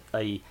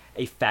 a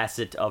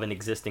facet of an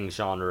existing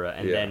genre,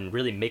 and then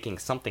really making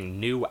something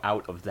new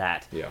out of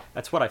that. Yeah.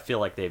 That's what I feel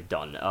like they've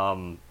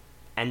done.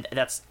 And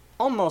that's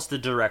almost the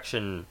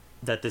direction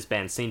that this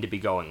band seemed to be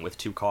going with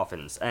Two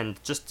Coffins.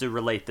 And just to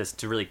relate this,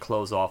 to really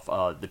close off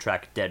the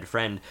track Dead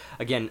Friend,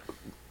 again,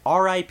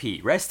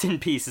 R.I.P. Rest in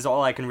peace is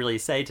all I can really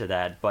say to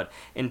that, but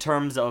in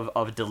terms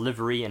of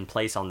delivery and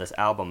place on this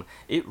album,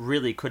 it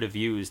really could have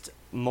used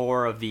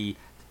more of the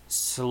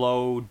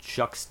slow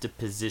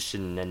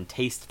juxtaposition and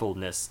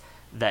tastefulness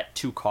that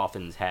Two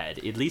Coffins had,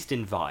 at least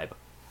in vibe.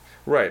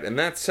 Right, and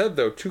that said,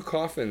 though, Two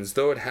Coffins,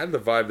 though it had the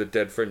vibe that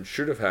Dead Friend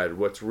should have had,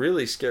 what's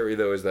really scary,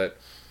 though, is that,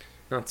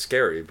 not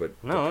scary, but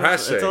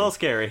depressing. It's a little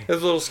scary. It's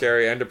a little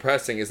scary and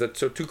depressing, is that,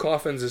 so Two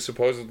Coffins is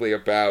supposedly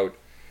about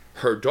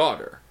her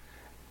daughter.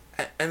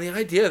 And the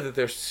idea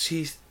that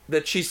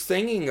she's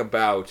singing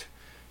about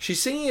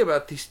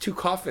these 2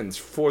 coffins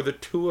for the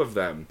 2 of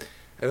them,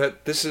 and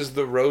that this is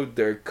the road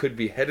they could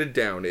be headed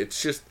down.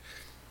 It's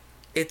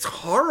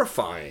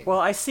horrifying. Well,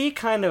 I see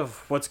kind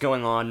of what's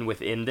going on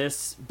within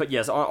this, but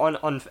yes,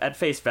 on at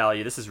face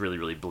value, this is really,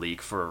 really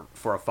bleak for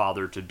a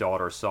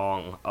father-to-daughter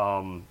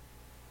song.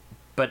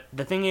 But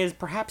the thing is,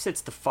 perhaps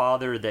it's the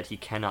father that he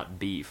cannot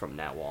be from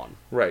now on.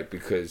 Right,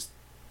 because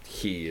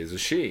he is a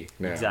she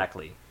now.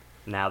 Exactly.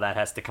 Now that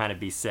has to kind of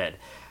be said.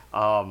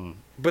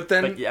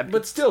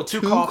 But still,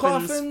 two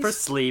coffins for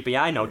sleep.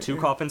 Yeah, I know. 2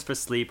 coffins for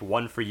sleep,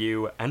 1 for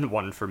you, and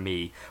 1 for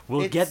me.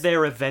 We'll get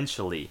there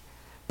eventually.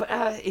 But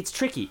it's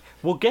tricky.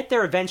 We'll get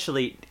there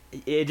eventually.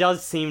 It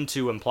does seem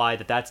to imply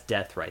that that's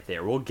death right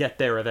there. We'll get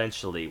there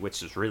eventually,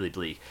 which is really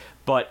bleak.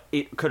 But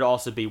it could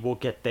also be we'll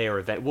get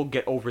there we'll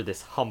get over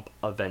this hump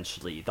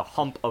eventually. The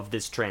hump of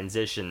this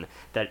transition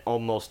that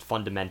almost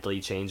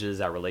fundamentally changes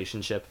our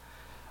relationship.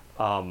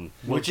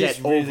 We'll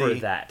get over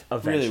that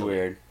eventually. Really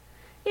weird.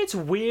 It's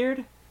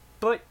weird,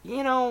 but,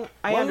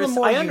 I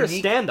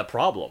understand the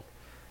problem.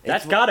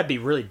 That's got to be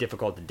really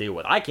difficult to deal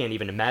with. I can't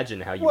even imagine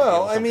how you.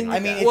 Well, I mean,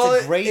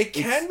 it's a great. It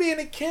can be and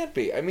it can't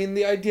be. I mean,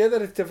 the idea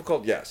that it's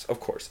difficult, yes,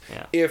 of course.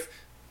 Yeah. If,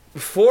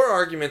 for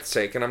argument's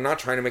sake, and I'm not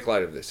trying to make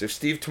light of this, if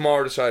Steve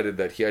tomorrow decided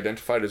that he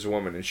identified as a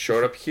woman and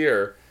showed up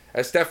here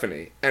as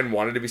Stephanie and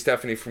wanted to be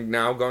Stephanie from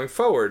now going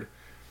forward,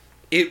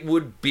 it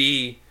would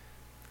be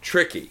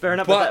tricky. Fair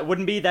enough, but that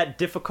wouldn't be that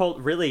difficult,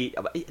 really.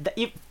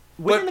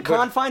 Within the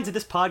confines of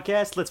this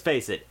podcast, let's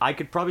face it, I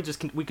could probably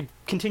we could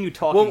continue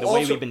talking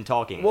way we've been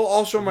talking. Well,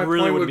 also my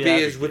really point would be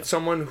is with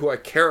someone who I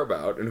care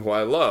about and who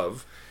I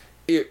love,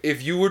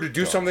 if you were to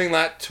do something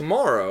like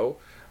tomorrow,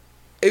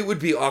 it would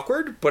be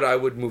awkward, but I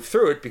would move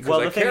through it because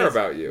I care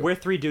about you. We're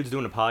 3 dudes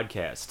doing a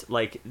podcast.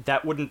 Like,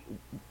 that wouldn't...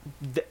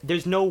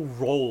 there's no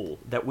role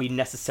that we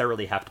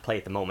necessarily have to play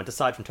at the moment,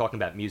 aside from talking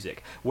about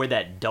music. Where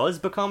that does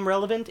become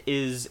relevant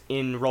is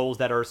in roles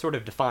that are sort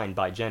of defined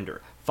by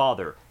gender.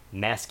 Father,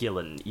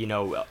 masculine,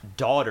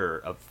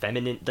 daughter,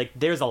 feminine. Like,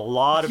 there's a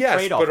lot of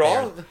trade-off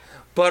there.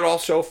 But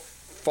also,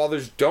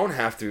 fathers don't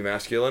have to be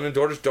masculine and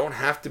daughters don't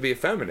have to be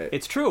effeminate.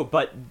 It's true,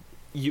 but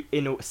you,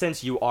 in a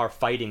sense, you are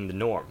fighting the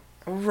norm.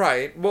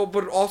 Right. Well,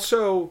 but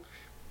also...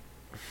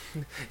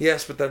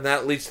 Yes, but then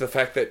that leads to the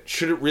fact that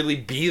should it really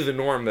be the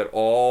norm that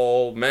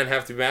all men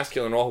have to be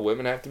masculine and all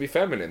women have to be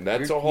feminine?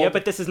 That's a whole... Yeah,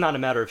 but this is not a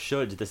matter of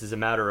shoulds. This is a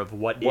matter of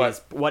what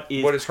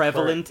is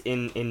prevalent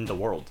in the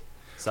world.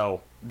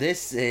 So...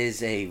 This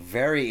is a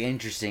very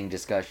interesting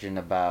discussion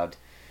about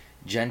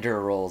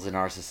gender roles in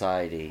our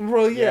society.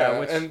 Well,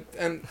 yeah,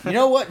 and you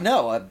know what?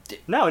 No.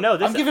 No.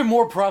 I'm giving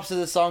more props to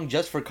this song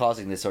just for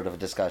causing this sort of a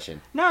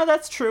discussion. No,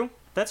 that's true.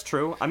 That's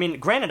true. I mean,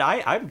 granted,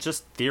 I'm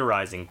just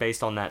theorizing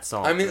based on that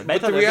song. I mean,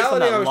 but the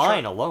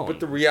reality But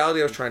the reality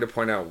I was trying to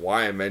point out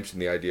why I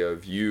mentioned the idea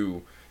of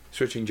you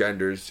switching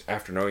genders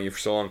after knowing you for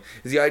so long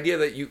is the idea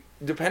that you,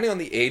 depending on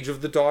the age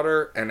of the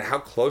daughter and how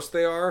close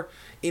they are,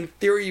 in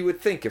theory you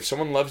would think if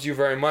someone loves you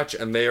very much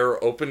and they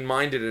are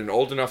open-minded and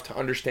old enough to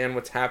understand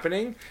what's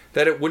happening,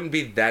 that it wouldn't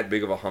be that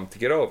big of a hump to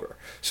get over.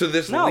 So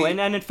this and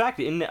in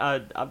fact,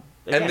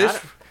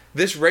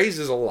 this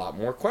raises a lot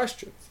more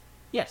questions.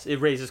 Yes, it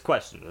raises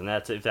questions, and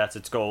if that's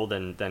its goal,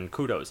 then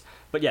kudos.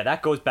 But yeah,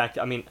 that goes back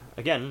to, I mean,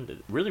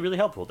 again, really, really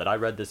helpful that I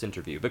read this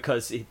interview,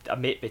 because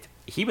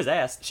she was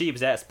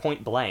asked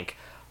point blank,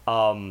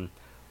 how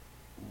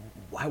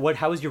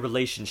is your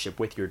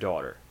relationship with your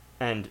daughter?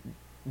 And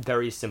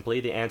very simply,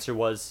 the answer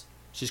was,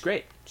 she's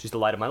great. She's the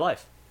light of my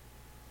life.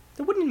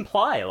 That wouldn't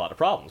imply a lot of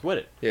problems, would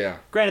it? Yeah.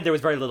 Granted, there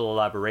was very little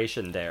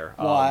elaboration there.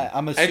 Well,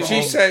 I'm assuming... And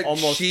she said,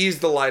 she's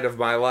the light of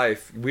my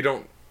life. We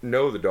don't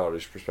know the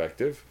daughter's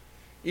perspective.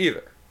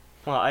 either.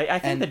 Well, I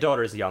think And- the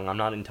daughter's young. I'm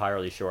not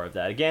entirely sure of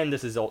that. Again,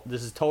 this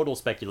is total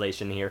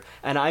speculation here,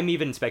 and I'm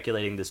even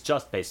speculating this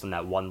just based on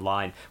that one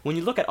line. When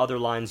you look at other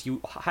lines,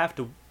 you have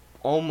to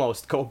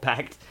almost go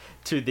back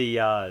to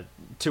the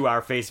to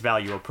our face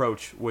value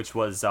approach, which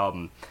was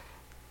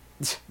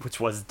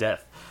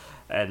death.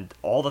 And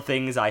all the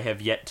things I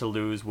have yet to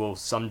lose will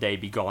someday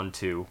be gone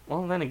too.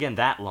 Well, then again,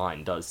 that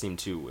line does seem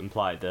to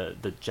imply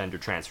the gender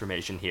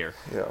transformation here.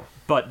 Yeah.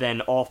 But then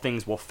all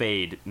things will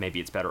fade. Maybe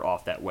it's better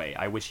off that way.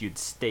 I wish you'd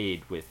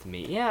stayed with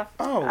me. Yeah.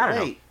 Oh, I don't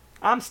know. wait.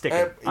 I'm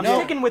sticking. I'm no.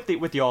 sticking with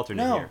the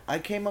alternate No, here. I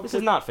came up This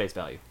with is not face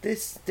value.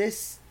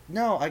 this.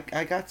 No,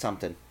 I got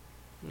something.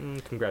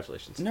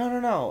 Congratulations.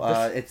 No.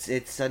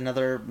 It's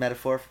another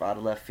metaphor out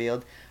of left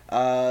field.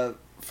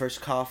 First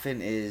coffin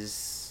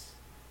is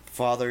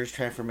father's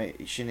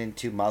transformation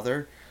into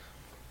mother.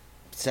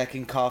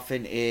 Second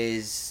coffin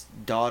is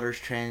daughter's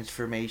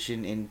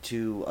transformation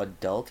into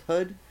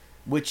adulthood,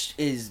 which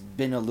is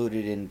been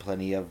alluded in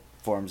plenty of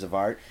forms of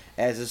art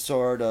as a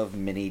sort of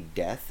mini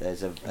death,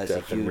 as a Death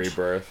huge and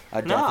rebirth.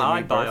 a death No, and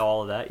I buy rebirth.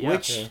 all of that. Yeah.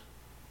 Which,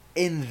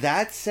 in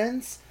that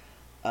sense,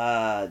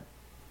 yeah,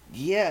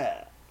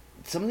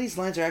 some of these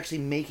lines are actually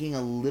making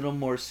a little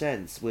more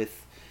sense.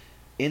 With,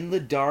 in the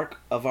dark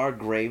of our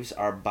graves,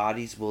 our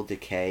bodies will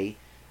decay.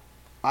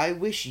 I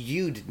wish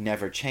you'd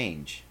never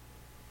change.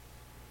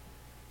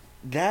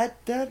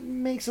 That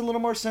makes a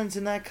little more sense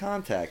in that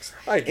context.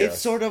 I guess.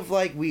 It's sort of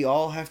like we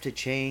all have to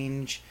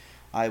change.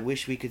 I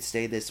wish we could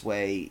stay this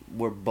way.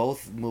 We're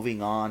both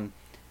moving on,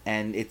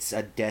 and it's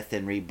a death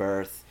and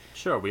rebirth.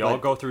 Sure, we But all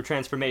go through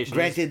transformations.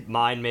 granted-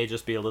 Mine may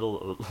just be a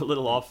little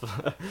off.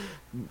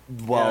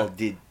 Well,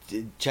 Yeah.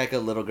 check a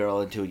little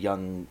girl into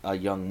a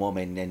young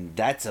woman, and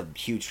that's a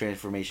huge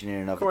transformation in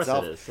and of Of course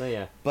itself. it is.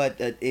 Yeah. But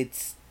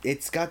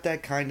it's got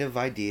that kind of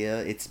idea.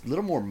 It's a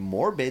little more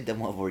morbid than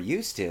what we're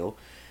used to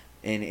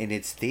in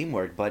its theme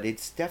work, but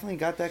it's definitely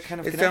got that kind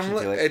of connection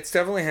to it. It's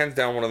definitely hands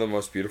down one of the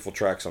most beautiful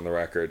tracks on the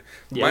record.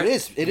 Yeah. It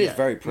is Yeah.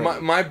 very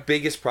pretty. My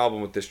biggest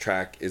problem with this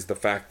track is the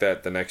fact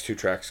that the next two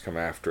tracks come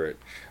after it.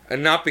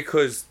 And not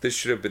because this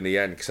should have been the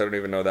end, because I don't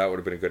even know that would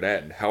have been a good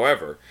end.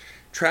 However,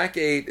 track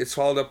 8 is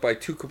followed up by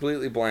two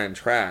completely bland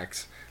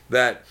tracks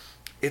that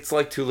it's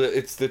like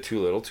it's the too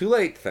little too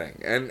late thing.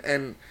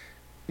 And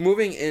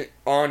moving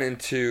on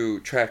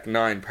into track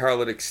 9,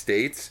 Paralytic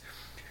States,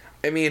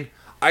 I mean,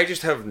 I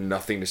just have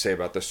nothing to say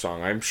about this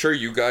song. I'm sure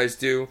you guys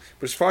do,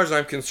 but as far as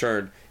I'm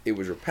concerned, it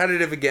was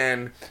repetitive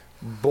again.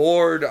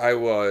 Bored, I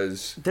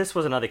was. This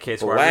was another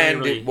case where Bland, I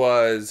really, it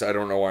was. I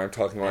don't know why I'm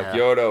talking like Yeah.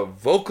 Yoda.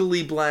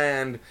 Vocally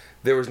bland.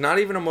 There was not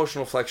even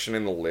emotional flexion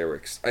in the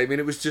lyrics. I mean,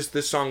 it was just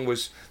this song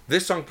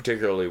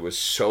particularly was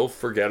so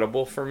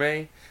forgettable for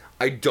me.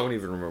 I don't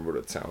even remember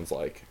what it sounds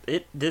like.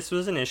 This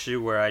was an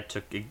issue where I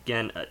took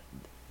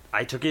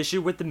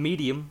issue with the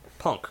medium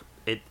punk.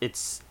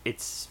 It's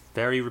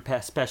very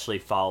especially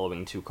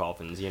following Two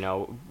Coffins. You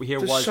know,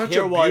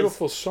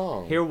 Beautiful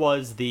song. Here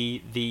was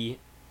the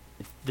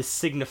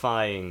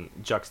signifying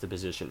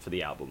juxtaposition for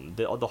the album.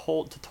 The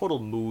total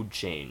mood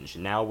change.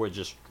 Now we're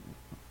just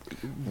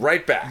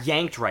Right back.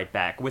 yanked right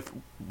back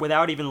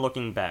without even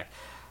looking back.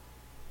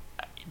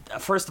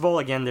 First of all,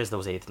 again, there's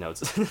those eighth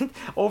notes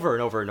over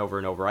and over and over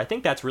and over. I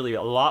think that's really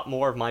a lot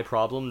more of my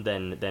problem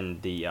than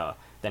a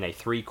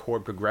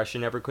 3-chord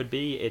progression ever could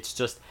be. It's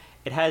just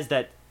it has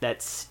that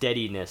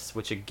steadiness,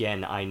 which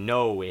again I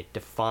know it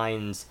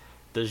defines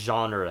the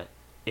genre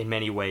in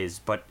many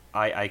ways, but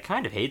I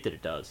kind of hate that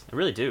it does. I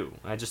really do.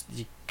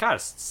 You gotta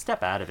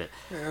step out of it.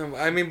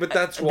 I mean, but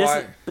that's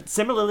why. But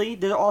similarly,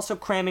 they're also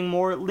cramming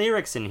more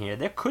lyrics in here.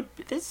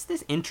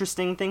 There's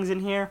interesting things in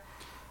here.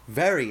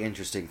 Very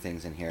interesting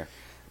things in here.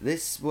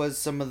 This was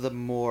some of the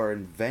more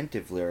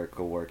inventive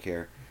lyrical work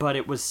here. But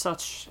it was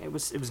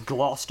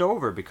glossed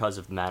over because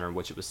of the manner in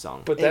which it was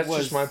sung. But that's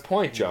just my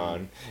point,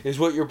 John. Is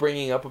what you're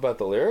bringing up about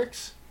the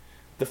lyrics?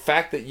 The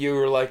fact that you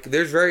were like,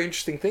 there's very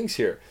interesting things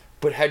here.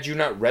 But had you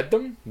not read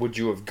them, would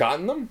you have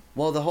gotten them?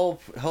 Well, the whole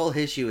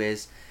issue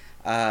is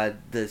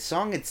the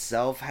song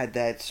itself had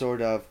that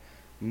sort of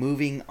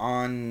moving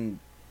on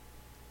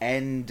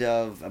end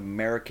of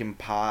American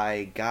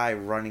Pie, guy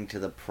running to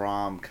the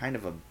prom, kind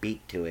of a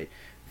beat to it.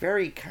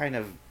 Very kind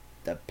of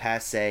the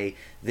passe,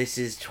 this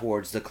is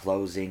towards the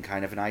closing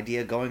kind of an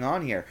idea going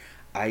on here.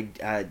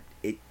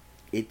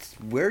 It's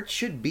where it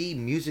should be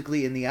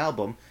musically in the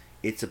album.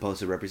 It's supposed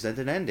to represent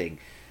an ending.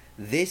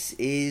 This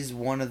is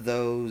one of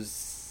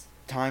those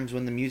times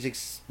when the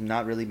music's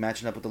not really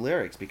matching up with the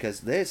lyrics, because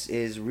this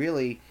is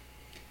really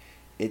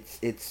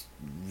it's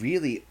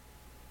really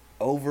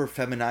over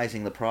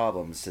feminizing the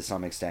problems to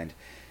some extent.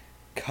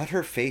 Cut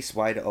her face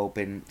wide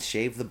open,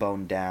 shave the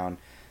bone down,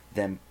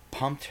 then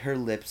pumped her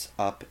lips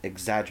up,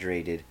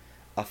 exaggerated,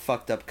 a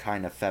fucked up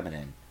kind of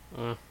feminine.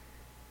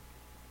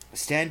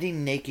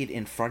 Standing naked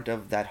in front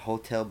of that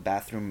hotel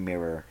bathroom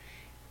mirror,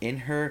 in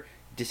her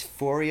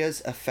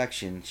dysphoria's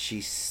affection, she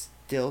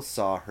still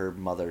saw her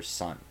mother's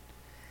son.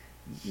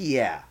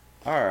 Yeah,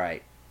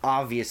 alright.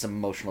 obvious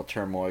emotional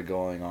turmoil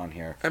going on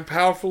here. And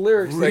powerful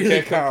lyrics. Really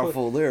that get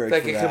powerful lyrics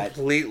that for get that.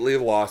 completely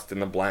lost in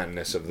the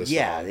blandness of the song.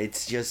 Yeah,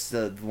 it's just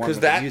the one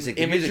with that the music.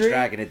 The imagery, music's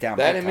dragging it down.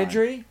 that big time.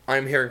 imagery,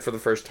 I'm hearing for the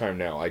first time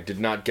now. I did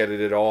not get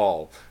it at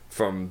all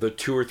from the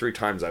 2 or 3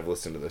 times I've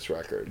listened to this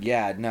record.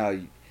 Yeah,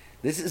 no.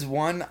 This is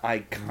one I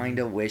kind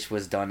of wish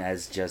was done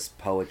as just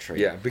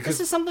poetry. Yeah, because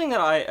This is something that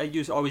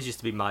always used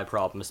to be my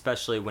problem,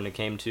 especially when it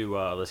came to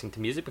listening to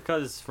music,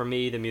 because for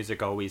me the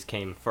music always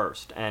came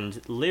first,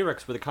 and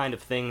lyrics were the kind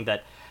of thing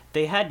that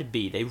they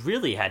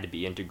really had to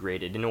be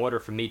integrated in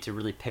order for me to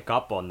really pick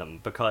up on them,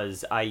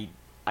 because I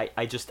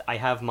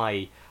have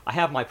my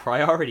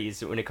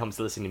priorities when it comes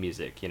to listening to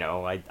music. You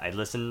know, I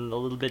listen a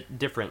little bit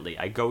differently.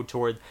 I go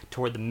toward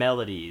the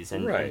melodies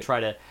and Right.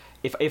 try to.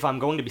 If I'm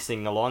going to be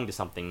singing along to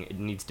something, it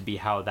needs to be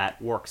how that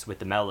works with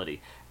the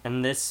melody.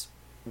 And this,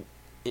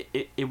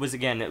 it was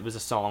a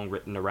song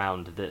written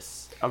around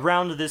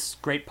this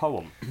great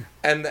poem.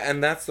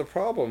 and that's the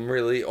problem,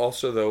 really.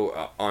 Also,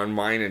 though, on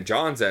mine and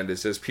John's end,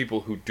 is as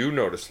people who do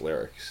notice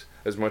lyrics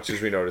as much as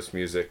we notice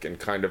music, and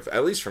kind of,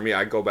 at least for me,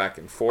 I go back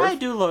and forth. I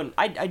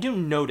do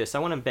notice. I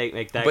want to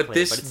make that But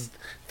clear.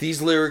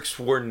 these lyrics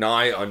were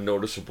nigh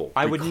unnoticeable.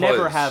 I would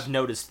never have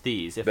noticed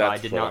these if I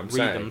That's did what not I'm read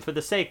saying. them for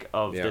the sake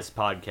of Yeah. this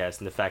podcast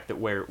and the fact that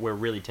we're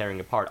really tearing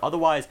apart.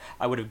 Otherwise,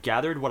 I would have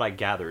gathered what I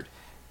gathered,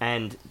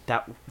 and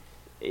that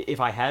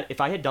if I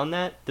had done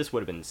that, this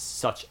would have been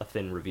such a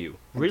thin review,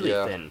 really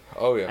Yeah. thin.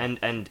 Oh yeah,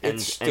 and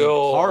it's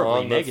still and horribly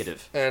on the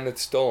negative. and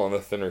it's still on the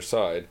thinner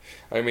side.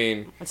 I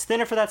mean, It's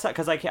thinner for that side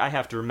because I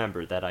have to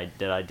remember that I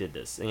did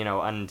this, you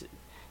know, and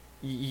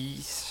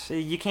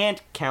you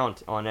can't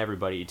count on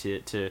everybody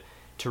to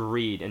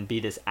read and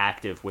be this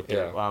active with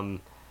their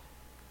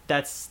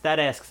that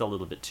asks a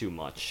little bit too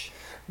much.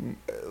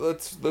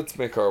 let's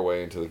make our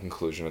way into the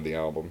conclusion of the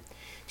album.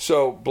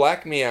 So,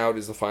 Black Me Out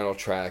is the final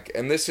track,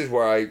 and this is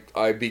where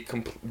I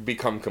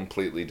become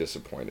completely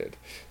disappointed.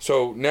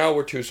 So now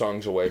we're 2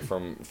 songs away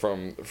from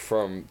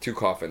Two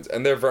Coffins,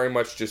 and they're very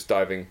much just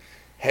diving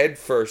head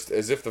first,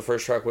 as if the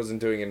first track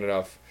wasn't doing it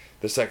enough.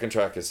 The second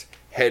track is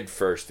head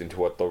first into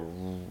what the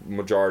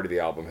majority of the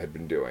album had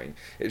been doing.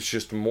 It's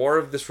just more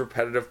of this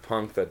repetitive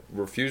punk that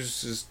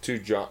refuses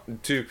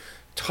to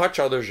touch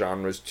other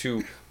genres,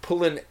 to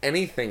pull in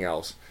anything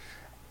else.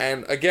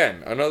 And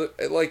again,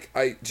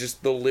 the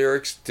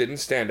lyrics didn't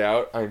stand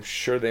out. I'm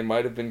sure they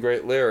might have been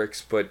great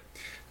lyrics, but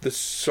the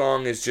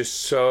song is just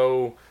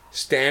so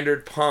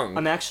standard punk.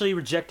 I'm actually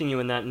rejecting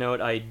you in that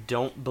note. I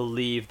don't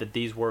believe that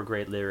these were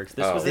great lyrics.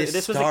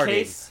 This was a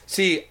case.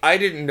 See, I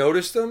didn't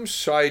notice them,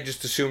 so I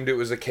just assumed it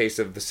was a case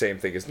of the same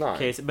thing as Nine.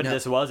 But No,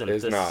 this wasn't.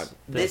 It's not.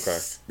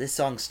 This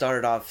song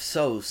started off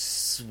so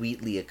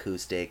sweetly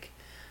acoustic,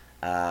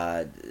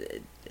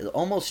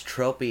 almost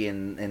tropey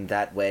in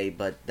that way,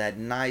 but that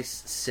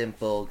nice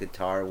simple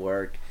guitar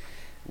work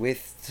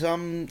with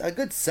a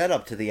good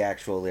setup to the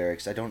actual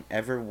lyrics. I don't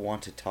ever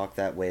want to talk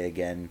that way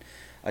again.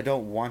 I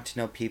don't want to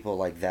know people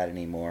like that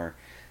anymore.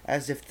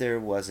 As if there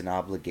was an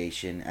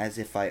obligation, as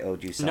if I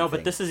owed you something. No,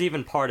 but this is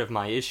even part of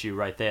my issue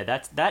right there.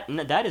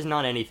 That is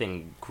not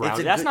anything ground.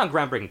 It's That's not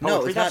groundbreaking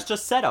poetry. it's that's not-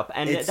 just setup,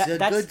 and It's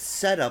that's good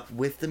setup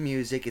with the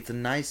music. It's a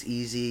nice,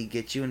 easy,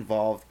 get you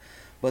involved.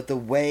 But the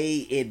way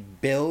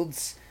it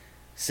builds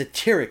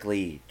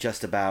satirically,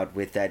 just about,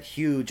 with that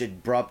huge,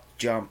 abrupt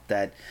jump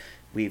that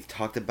we've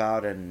talked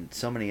about in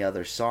so many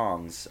other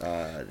songs.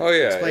 It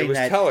explain was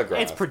that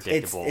telegraphed. it's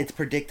predictable. It's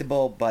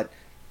predictable, but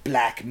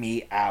black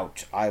me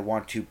out. I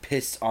want to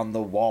piss on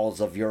the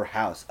walls of your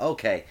house.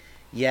 Okay,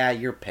 yeah,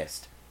 you're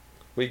pissed.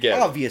 We get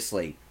it.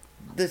 Obviously.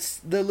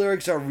 The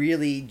lyrics are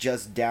really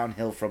just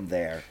downhill from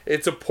there.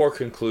 It's a poor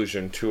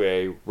conclusion to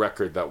a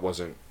record that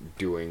wasn't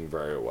doing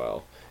very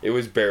well. It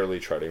was barely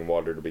treading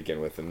water to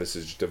begin with, and this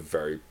is just a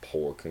very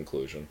poor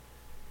conclusion.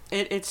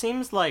 It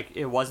seems like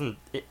it wasn't.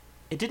 It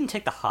didn't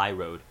take the high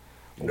road.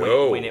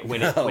 No. When it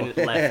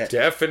left.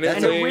 Definitely.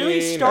 And it really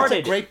That's started.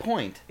 a great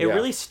point. It Yeah.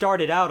 really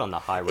started out on the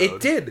high road. It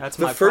did. That's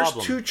The my first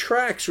problem. 2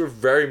 tracks were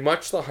very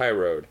much the high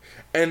road,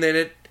 and then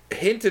it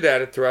hinted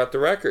at it throughout the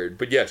record.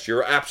 But yes,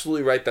 you're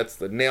absolutely right. That's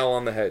the nail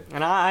on the head.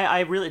 And I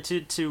really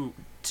to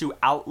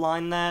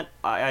outline that,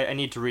 I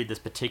need to read this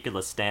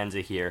particular stanza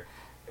here,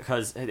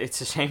 because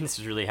it's a shame this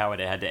is really how it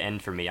had to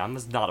end for me. I'm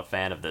just not a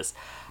fan of this.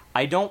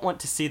 I don't want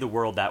to see the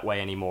world that way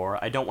anymore.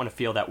 I don't want to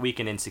feel that weak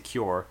and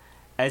insecure,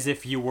 as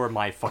if you were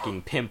my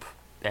fucking pimp,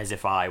 as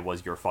if I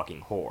was your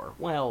fucking whore.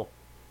 Well,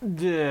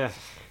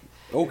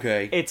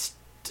 Okay.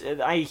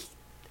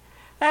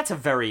 that's a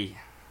very.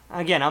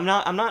 Again, I'm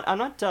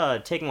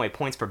not taking away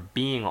points for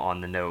being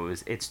on the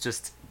nose. It's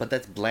just But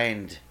that's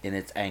bland in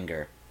its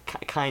anger.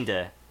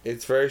 kinda.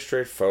 It's very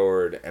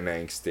straightforward and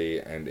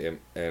angsty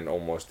and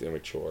almost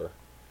immature.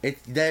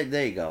 It's there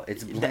you go.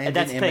 It's bland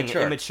That's the and thing,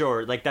 immature.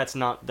 immature. Like that's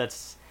There that,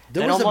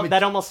 was a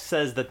that almost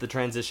says that the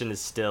transition is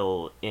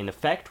still in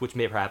effect, which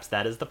may perhaps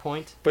that is the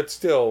point. But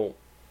still,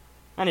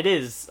 And it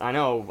is. I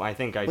know. I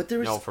think I But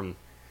there is- know from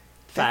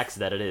facts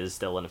that it is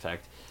still in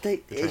effect. The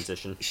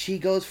transition. She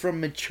goes from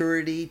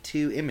maturity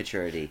to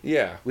immaturity.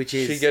 yeah. Which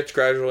is- she gets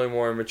gradually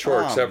more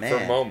immature, Oh, except for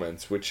man.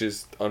 moments, which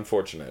is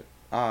unfortunate.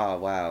 Oh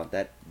wow,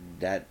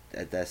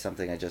 that's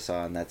something I just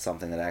saw, and that's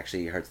something that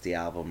actually hurts the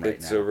album right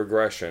It's now. a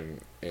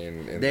regression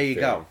in There the you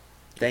film. go.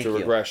 Thank it's a you.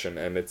 regression,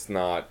 and it's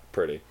not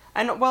pretty.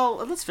 And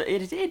well,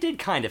 it did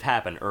kind of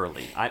happen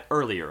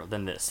earlier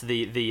than this.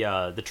 The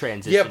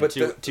transition Yeah, but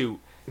to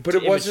but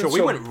it wasn't immature. We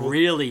so went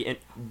really in.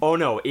 Oh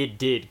no, it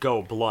did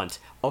go blunt.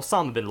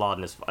 Osama bin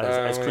Laden as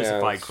yeah,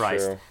 crucified that's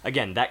Christ. true.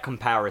 Again, that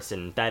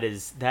comparison, that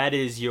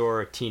is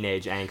your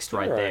teenage angst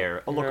right You're right,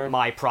 there. Oh, look, yeah.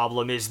 my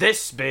problem is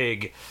this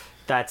big.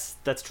 That's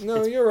No,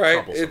 it's you're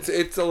right. troublesome.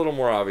 It's a little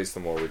more obvious the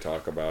more we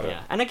talk about it.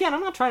 Yeah, and again, I'm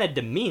not trying to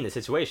demean the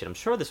situation. I'm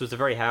sure this was a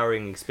very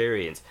harrowing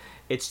experience.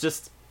 It's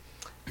just,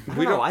 I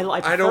don't know.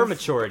 I prefer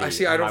maturity. I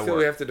see. I in don't my feel work.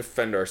 we have to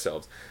defend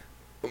ourselves.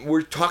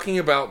 We're talking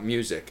about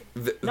music.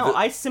 No,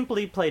 I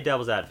simply play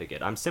devil's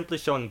advocate. I'm simply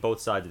showing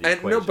both sides of the and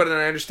equation. no, but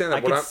I understand that. I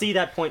What can I'm- see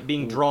that point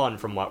being drawn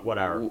from what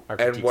our and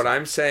critiques what are.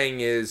 I'm saying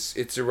is,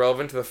 it's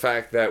irrelevant to the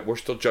fact that we're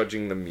still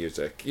judging the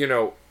music. You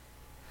know,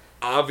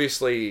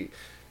 obviously,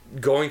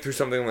 going through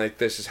something like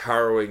this is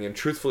harrowing, and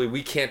truthfully,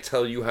 we can't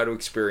tell you how to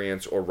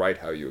experience or write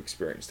how you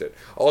experienced it.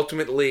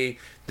 Ultimately,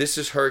 this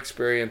is her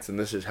experience, and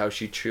this is how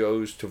she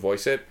chose to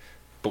voice it,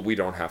 but we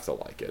don't have to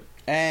like it.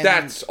 And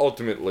That's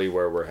ultimately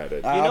where we're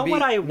headed. You know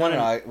what I wanna-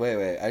 No,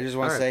 wait. I just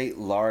want to Alright. say,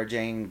 Laura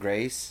Jane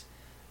Grace,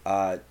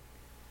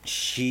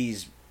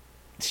 she's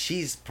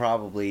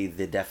probably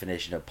the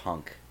definition of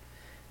punk.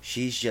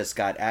 She's just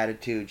got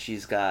attitude.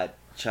 She's got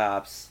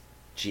chops.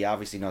 She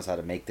obviously knows how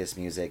to make this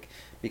music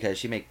because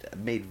she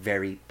made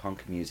very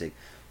punk music.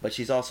 But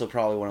she's also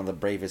probably one of the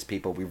bravest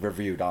people we've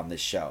reviewed on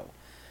this show.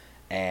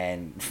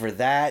 And for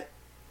that,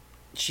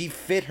 she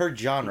fit her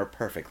genre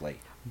perfectly.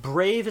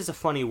 Brave is a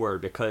funny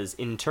word because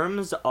in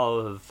terms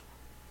of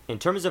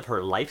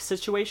her life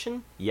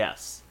situation,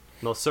 yes,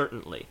 most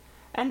certainly.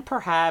 And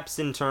perhaps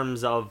in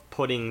terms of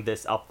putting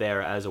this up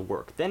there as a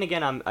work. Then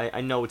again,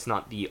 I know it's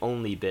not the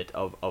only bit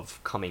of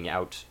coming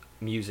out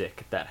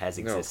music that has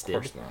existed. No,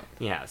 of course not.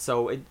 Yeah,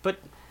 so but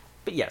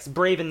yes,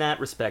 brave in that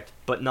respect,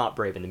 but not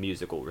brave in the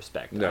musical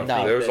respect. No, I No,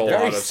 think there's a that-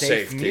 very lot of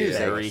safe safety. music.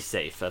 there. Very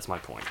safe, that's my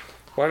point.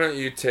 Why don't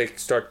you take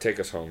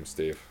us home,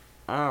 Steve?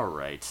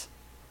 Alright.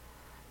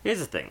 Here's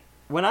the thing.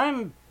 When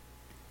I'm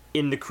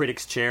in the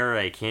critic's chair,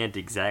 I can't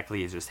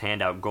exactly just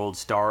hand out gold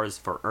stars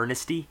for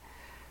earnesty.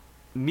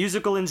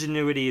 Musical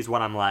ingenuity is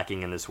what I'm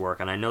lacking in this work,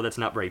 and I know that's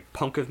not very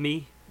punk of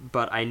me,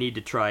 but I need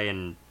to try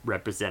and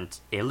represent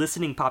a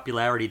listening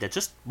popularity that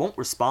just won't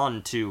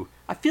respond to,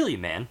 I feel you,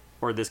 man,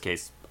 or in this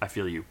case, I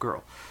feel you,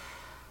 girl.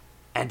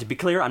 And to be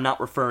clear, I'm not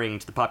referring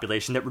to the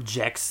population that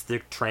rejects the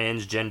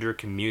transgender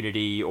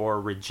community or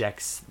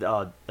rejects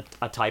a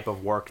type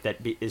of work that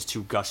is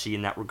too gushy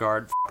in that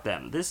regard. F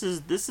them. This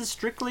is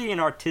strictly an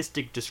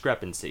artistic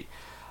discrepancy.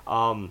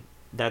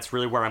 That's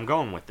really where I'm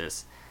going with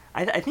this.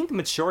 I think the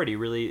maturity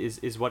really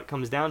is what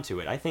comes down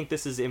to it. I think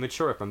this is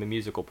immature from a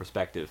musical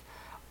perspective.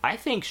 I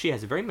think she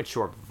has a very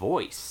mature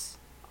voice.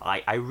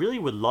 I really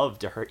would love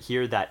to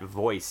hear that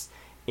voice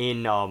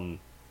in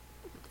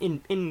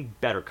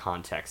better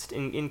context,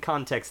 in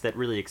context that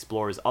really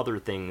explores other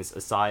things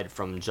aside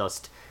from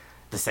just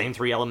the same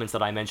three elements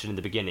that I mentioned in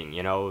the beginning.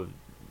 You know,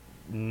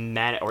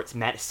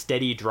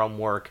 steady drum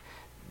work,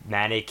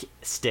 manic,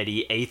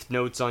 steady eighth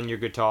notes on your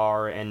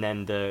guitar, and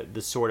then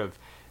the sort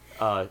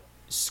of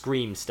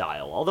scream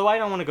style. Although I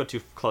don't want to go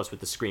too close with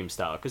the scream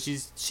style because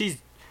she's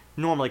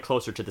normally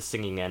closer to the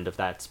singing end of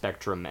that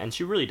spectrum, and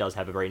she really does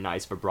have a very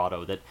nice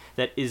vibrato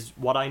that is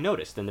what I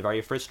noticed in the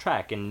very first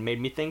track and made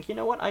me think, you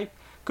know what, I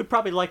could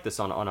probably like this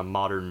on a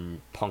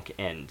modern punk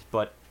end,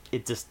 but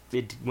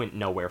it went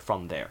nowhere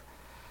from there.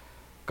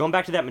 Going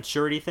back to that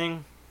maturity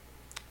thing,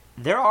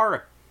 there are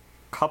a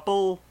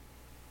couple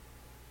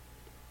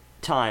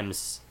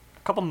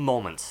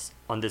moments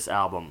on this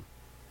album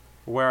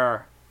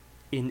where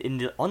in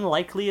the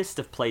unlikeliest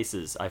of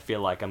places I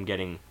feel like I'm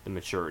getting the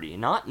maturity.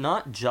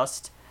 Not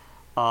just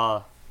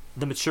the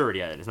maturity,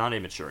 it's not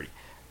immaturity.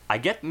 I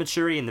get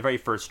maturity in the very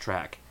first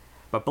track,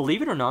 but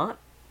believe it or not,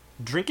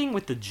 Drinking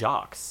with the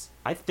Jocks,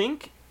 I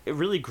think it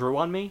really grew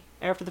on me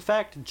after the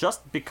fact,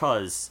 just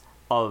because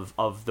of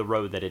the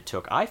road that it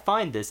took. I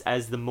find this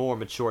as the more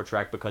mature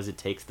track because it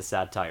takes the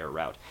satire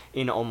route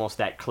in almost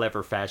that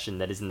clever fashion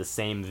that is in the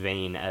same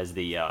vein as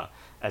the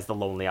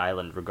Lonely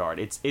Island regard.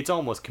 It's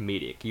almost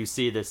comedic. You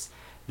see this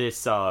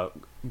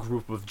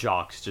group of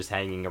jocks just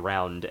hanging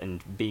around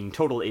and being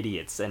total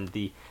idiots, and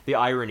the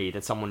irony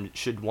that someone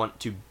should want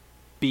to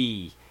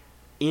be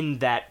in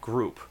that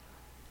group.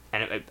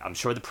 And I'm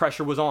sure the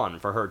pressure was on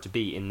for her to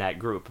be in that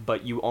group,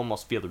 but you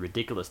almost feel the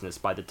ridiculousness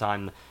by the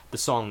time the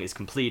song is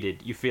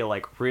completed. You feel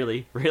like,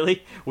 really?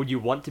 Really? Would you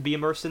want to be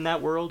immersed in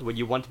that world? Would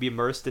you want to be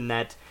immersed in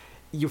that?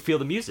 You feel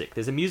the music.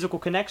 There's a musical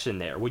connection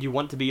there. Would you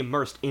want to be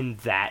immersed in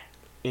that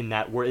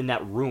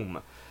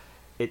room?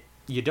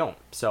 You don't.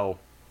 So,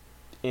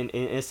 in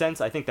a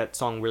sense, I think that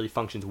song really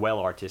functions well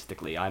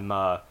artistically.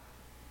 I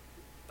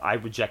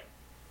reject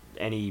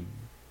any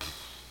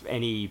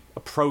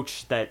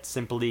approach that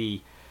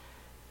simply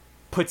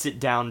puts it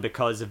down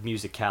because of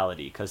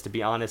musicality, because to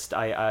be honest,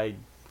 I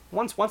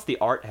once the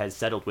art has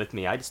settled with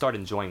me, I start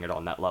enjoying it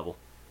on that level.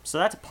 So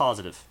that's a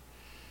positive.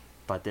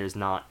 but there's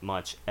not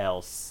much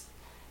else.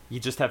 You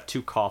just have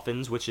two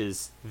coffins, which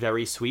is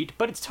very sweet,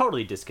 but it's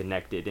totally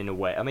disconnected in a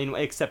way. I mean,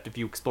 except if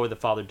you explore the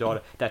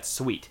father-daughter, that's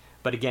sweet.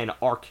 But again,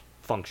 arc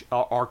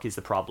is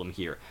the problem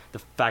here. The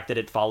fact that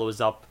it follows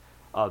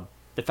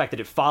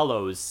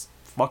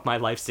Fuck My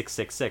Life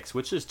 666,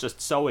 which is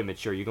just so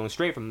immature. You're going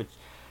straight from...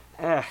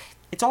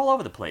 it's all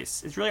over the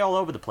place. It's really all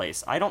over the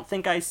place. I don't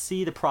think I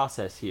see the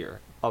process here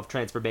of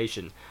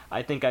transformation.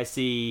 I think I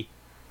see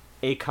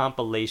a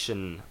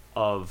compilation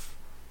of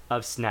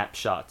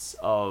snapshots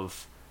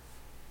of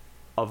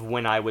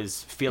when I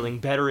was feeling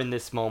better in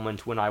this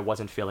moment, when I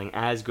wasn't feeling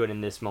as good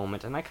in this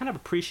moment, and I kind of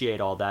appreciate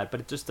all that, but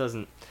it just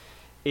doesn't...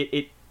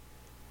 It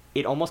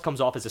almost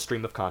comes off as a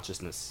stream of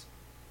consciousness.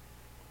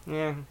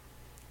 Yeah,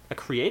 a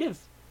creative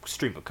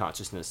stream of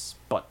consciousness,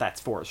 but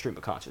that's for a stream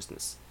of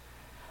consciousness.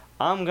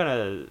 I'm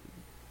gonna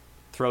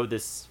throw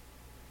this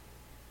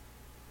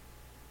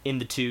in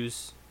the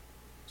 2s,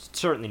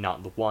 certainly not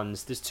in the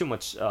 1s. There's too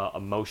much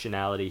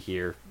emotionality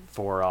here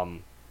for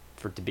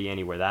it to be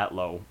anywhere that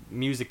low.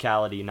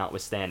 Musicality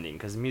notwithstanding,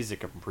 because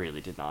music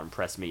really did not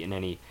impress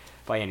me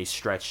by any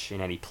stretch in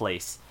any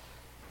place.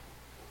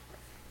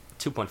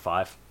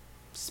 2.5,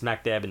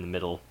 smack dab in the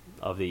middle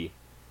of the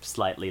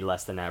slightly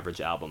less than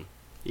average album.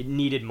 It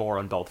needed more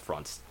on both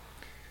fronts.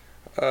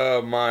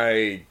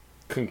 My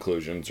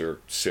conclusions are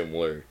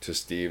similar to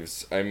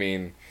Steve's. I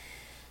mean,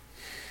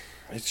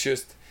 it's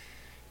just,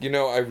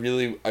 I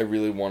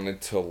really wanted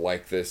to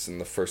like this,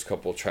 and the first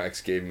couple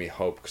tracks gave me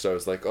hope, because I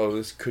was like, oh,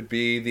 this could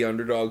be the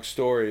underdog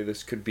story,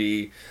 this could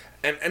be...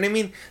 And I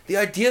mean, the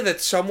idea that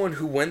someone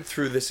who went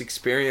through this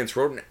experience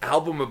wrote an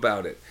album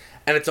about it,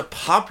 and it's a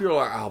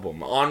popular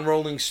album on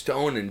Rolling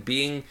Stone and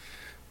being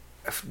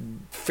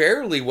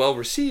fairly well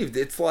received,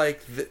 it's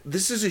like,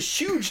 this is a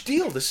huge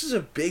deal, this is a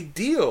big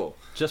deal.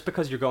 Just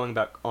because you're going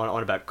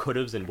on about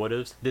could'ves and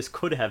would'ves, this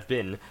could have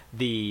been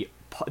the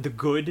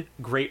good,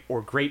 great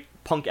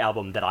punk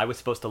album that I was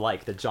supposed to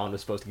like, that John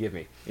was supposed to give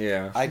me.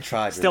 Yeah. I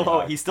tried really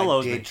hard. He still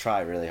owes me. I did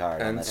try really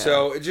hard. And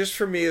so, just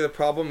for me, the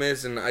problem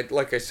is, and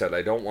like I said,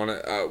 I don't want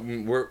to,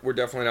 we're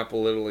definitely not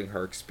belittling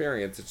her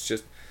experience, it's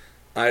just,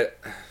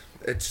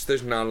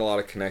 there's not a lot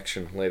of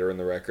connection later in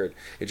the record.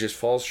 It just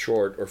falls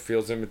short or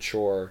feels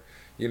immature,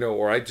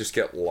 or I just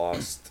get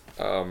lost.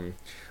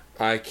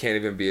 I can't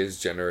even be as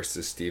generous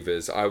as Steve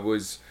is. I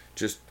was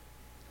just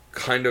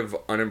kind of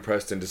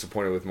unimpressed and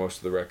disappointed with most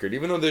of the record.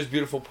 Even though there's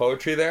beautiful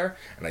poetry there,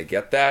 and I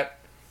get that,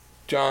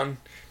 John,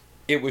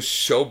 it was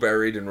so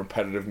buried in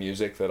repetitive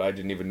music that I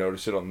didn't even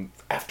notice it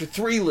after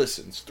 3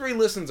 listens. 3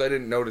 listens, I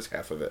didn't notice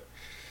half of it.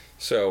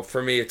 So,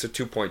 for me, it's a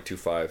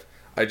 2.25.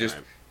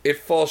 It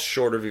falls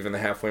short of even the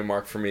halfway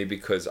mark for me,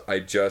 because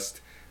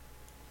there's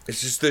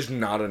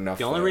not enough.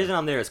 The only reason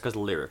I'm there is because of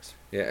the lyrics.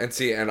 Yeah,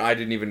 and I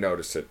didn't even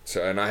notice it,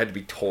 and I had to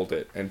be told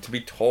it. And to be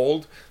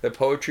told that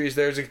poetry is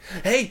there is like,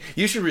 hey,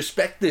 you should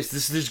respect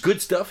this. There's good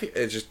stuff here.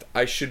 It's just,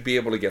 I should be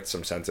able to get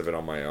some sense of it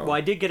on my own. Well,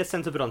 I did get a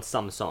sense of it on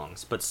some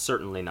songs, but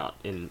certainly not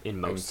in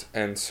most.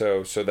 And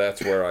so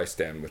that's where I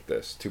stand with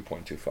this,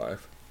 2.25.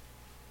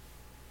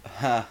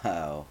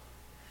 Oh.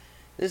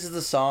 This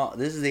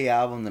is the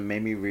album that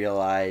made me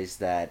realize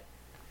that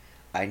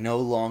I no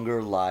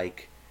longer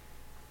like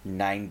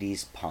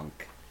 90s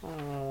punk.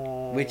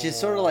 Which is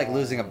sort of like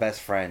losing a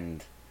best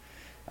friend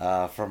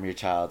from your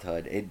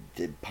childhood.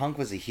 Punk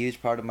was a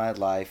huge part of my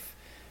life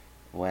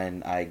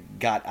when I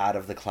got out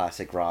of the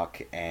classic rock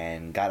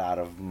and got out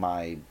of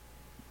my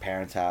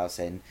parents' house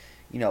and,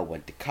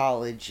 went to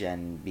college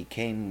and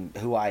became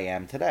who I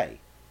am today.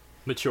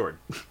 Matured.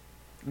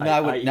 I'm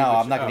not going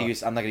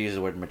to use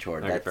the word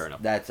matured. Okay, fair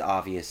enough. That's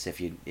obvious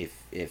if you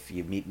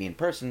meet me in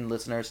person,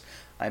 listeners.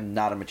 I'm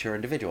not a mature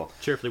individual.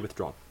 Cheerfully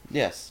withdrawn.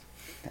 Yes.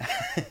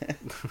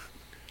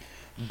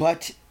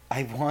 But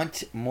I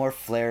want more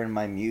flair in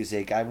my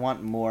music. I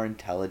want more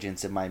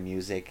intelligence in my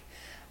music.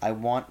 I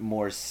want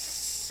more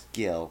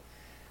skill.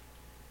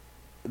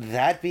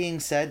 That being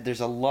said,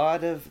 there's a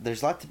lot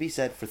to be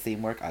said for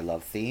theme work. I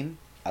love theme.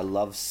 I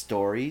love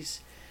stories.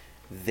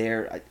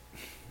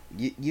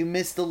 You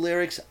missed the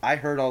lyrics. I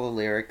heard all the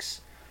lyrics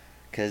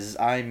because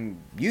I'm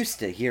used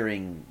to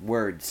hearing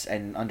words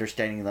and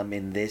understanding them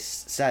in this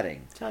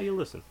setting. That's how you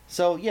listen.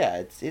 So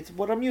yeah, it's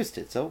what I'm used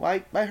to. So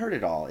I heard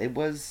it all.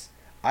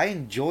 I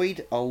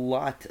enjoyed a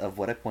lot of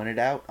what I pointed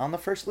out on the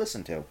first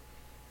listen to.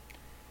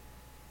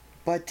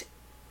 But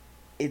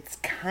it's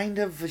kind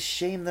of a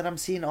shame that I'm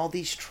seeing all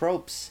these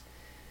tropes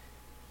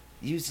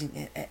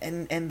using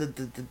and the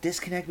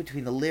disconnect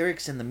between the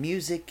lyrics and the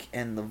music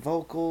and the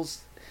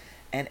vocals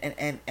and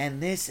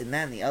this and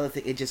that and the other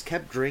thing. It just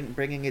kept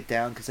bringing it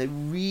down because I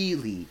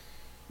really,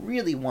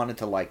 really wanted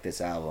to like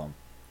this album.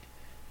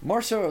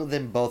 More so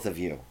than both of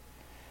you.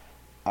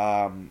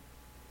 I'm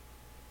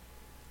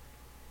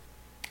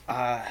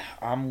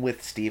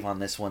with Steve on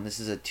this one. This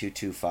is a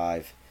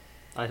 2.25.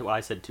 I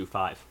said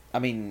 2.5. I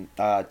mean,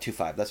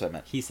 2.5. That's what I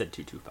meant. He said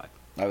 2.25.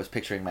 I was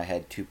picturing in my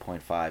head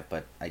 2.5,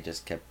 but I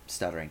just kept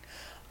stuttering.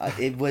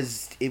 It's a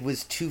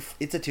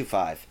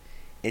 2.5.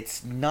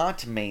 It's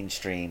not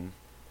mainstream.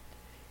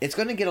 It's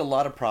going to get a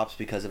lot of props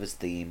because of its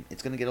theme.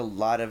 It's going to get a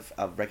lot of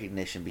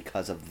recognition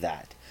because of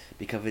that,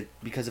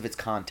 because of its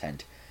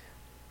content.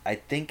 I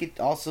think it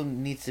also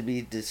needs to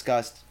be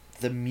discussed,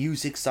 the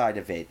music side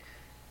of it.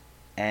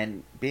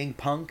 And being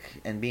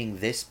punk and being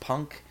this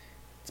punk,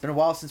 it's been a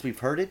while since we've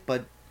heard it,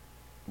 but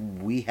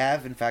we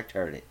have in fact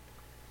heard it.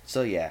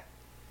 So yeah,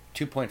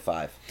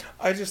 2.5.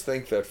 I just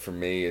think that for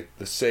me,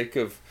 the sake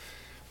of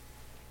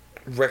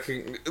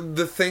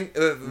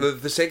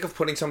the sake of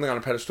putting something on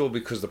a pedestal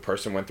because the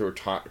person went through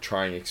a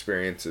trying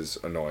experience is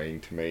annoying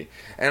to me,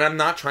 and I'm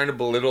not trying to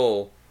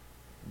belittle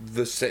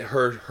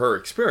her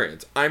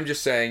experience. I'm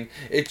just saying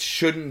it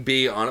shouldn't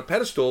be on a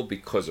pedestal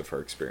because of her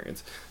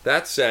experience.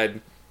 That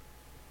said,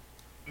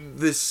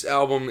 this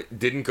album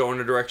didn't go in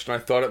a direction I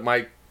thought it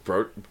might,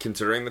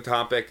 considering the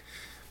topic.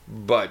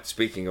 But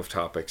speaking of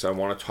topics, I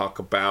want to talk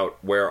about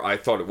where I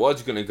thought it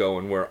was going to go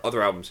and where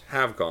other albums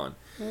have gone.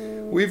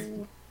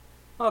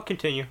 I'll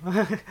continue.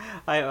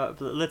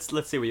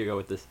 Let's see where you go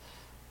with this.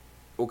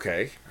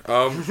 Okay.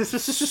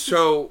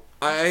 So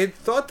I had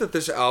thought that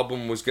this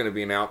album was going to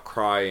be an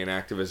outcry and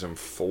activism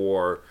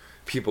for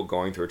people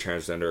going through a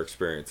transgender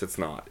experience. It's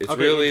not. It's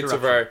okay, really, it's a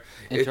very...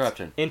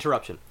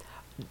 Interruption.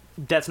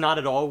 That's not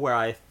at all where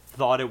I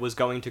thought it was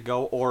going to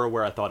go or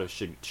where I thought it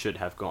should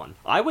have gone.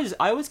 I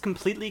was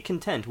completely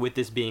content with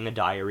this being a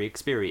diary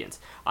experience.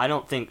 I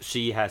don't think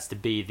she has to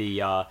be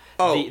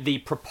the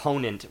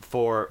proponent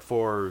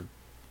for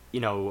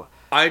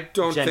I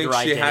don't gender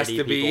think she has to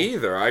identity be people.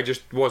 either. I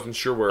just wasn't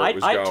sure where it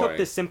was I going. took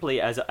this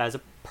simply as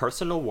a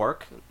personal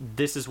work.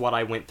 This is what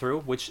I went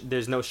through, which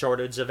there's no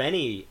shortage of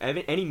any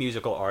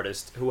musical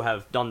artist who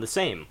have done the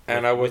same.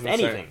 And I wasn't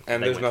saying,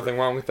 and there's nothing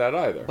wrong with that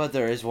either. But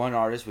there is one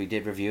artist we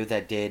did review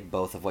that did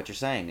both of what you're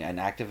saying, an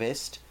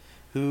activist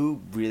who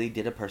really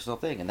did a personal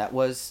thing, and that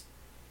was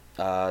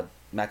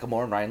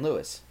Macklemore and Ryan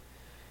Lewis.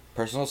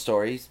 Personal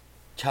stories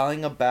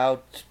telling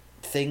about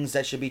things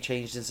that should be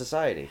changed in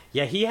society.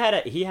 Yeah, he had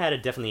a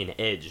definitely an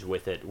edge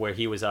with it, where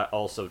he was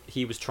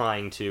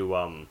trying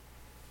to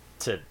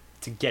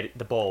get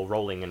the ball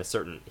rolling in a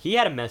certain. He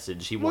had a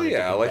message he wanted. Well,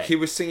 yeah, to like he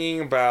was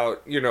singing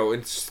about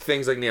in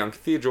things like Neon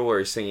Cathedral, where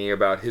he's singing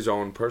about his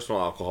own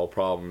personal alcohol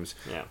problems.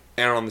 Yeah,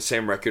 and on the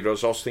same record, I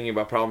was also thinking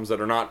about problems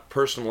that are not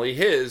personally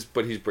his,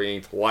 but he's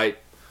bringing to light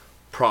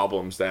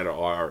problems that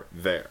are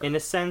there. In a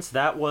sense,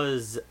 that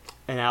was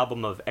an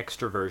album of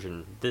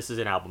extroversion. This is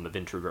an album of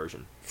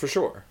introversion. For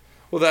sure.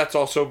 Well, that's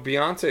also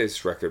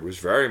Beyonce's record was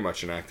very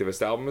much an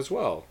activist album as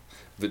well.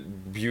 The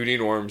beauty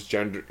norms,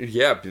 gender,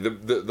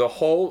 the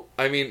whole.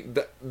 I mean,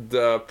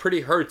 the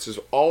Pretty Hurts is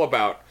all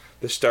about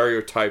the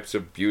stereotypes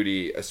of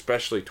beauty,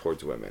 especially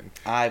towards women.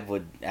 I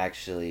would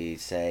actually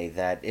say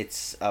that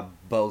it's a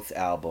both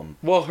album.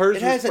 Well, hers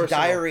it has was a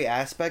diary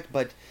aspect,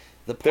 but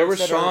there were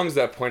songs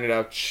that pointed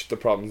out the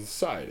problems in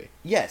society.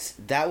 Yes,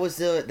 that was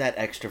that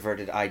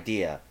extroverted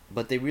idea,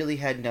 but they really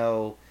had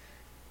no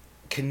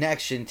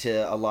connection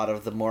to a lot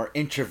of the more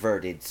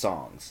introverted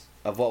songs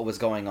of what was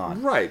going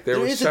on. Right.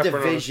 There is a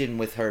division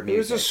with her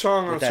music. There's a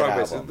song on a song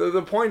basis.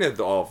 The point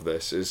of all of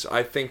this is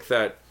I think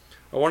that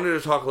I wanted to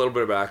talk a little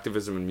bit about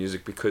activism in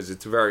music because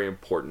it's very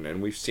important,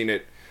 and we've seen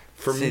it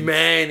for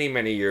many,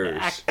 many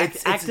years.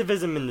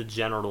 Activism in the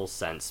general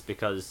sense,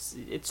 because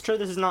it's true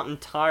this is not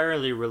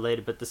entirely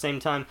related, but at the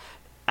same time,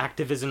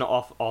 activism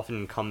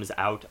often comes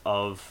out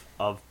of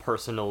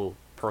personal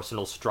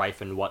strife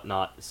and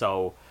whatnot.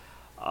 So,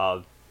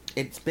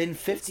 it's been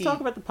 50... Let's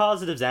talk about the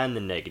positives and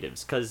the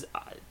negatives, because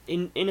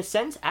in a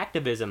sense,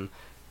 activism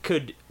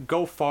could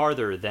go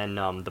farther than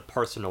the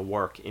personal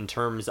work in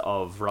terms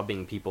of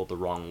rubbing people the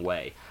wrong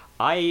way.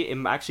 I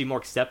am actually more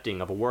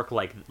accepting of a work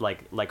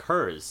like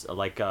hers,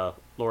 like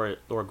Laura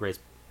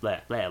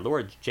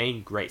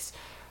Jane Grace,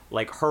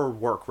 like her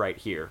work right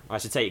here. I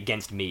should say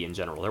against me in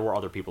general. There were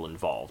other people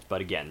involved,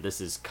 but again,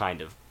 this is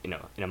kind of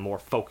in a more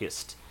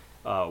focused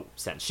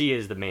sense. She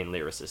is the main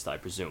lyricist, I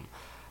presume,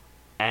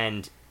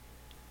 and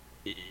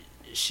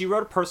she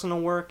wrote a personal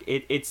work.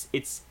 It's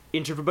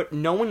introvert, but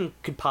no one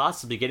could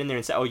possibly get in there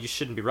and say, "Oh, you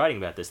shouldn't be writing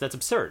about this." That's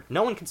absurd.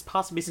 No one can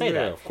possibly say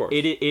that. Of course.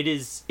 It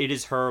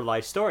is her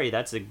life story.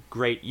 That's a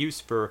great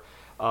use for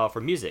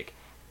music.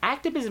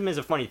 Activism is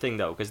a funny thing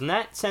though, because in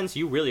that sense,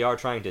 you really are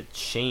trying to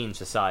change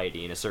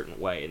society in a certain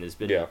way, and there's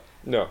been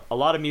a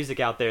lot of music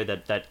out there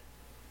that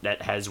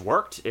has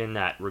worked in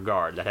that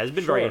regard. That has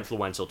been very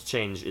influential to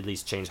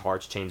change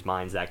hearts, change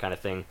minds, that kind of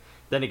thing.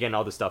 Then again,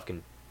 other stuff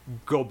can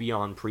go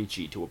beyond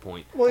preachy to a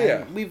point. Well,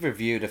 yeah. And we've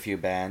reviewed a few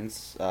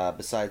bands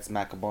besides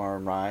Macklemore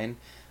and Ryan.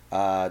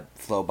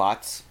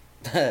 Flowbots.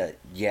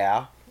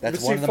 Yeah.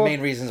 That's one of the main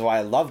reasons why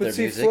I love their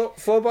music.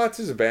 Flowbots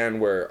is a band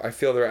where I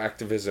feel their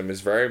activism is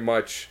very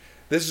much,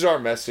 this is our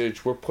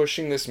message, we're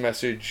pushing this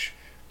message,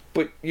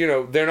 but,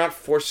 they're not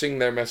forcing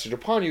their message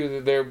upon you.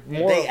 They're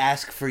more... They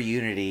ask for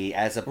unity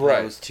as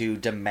opposed to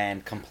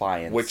demand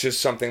compliance. Which is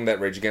something that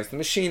Rage Against the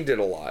Machine did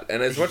a lot.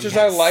 And as much as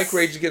I like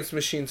Rage Against the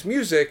Machine's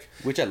music...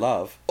 Which I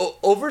love.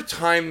 Over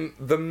time,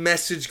 the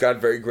message got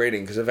very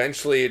grating, because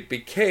eventually it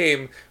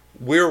became,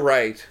 we're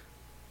right,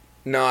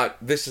 not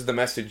this is the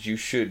message you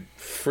should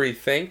free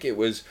think. It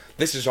was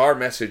this is our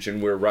message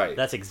and we're right.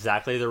 That's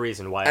exactly the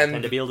reason why I And-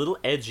 tend to be a little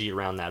edgy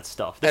around that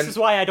stuff. This and- is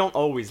why I don't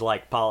always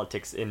like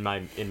politics in my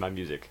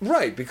music.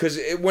 Right, because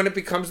when it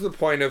becomes to the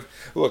point of,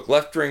 look,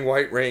 left ring,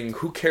 white ring,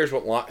 who cares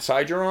what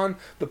side you're on?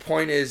 The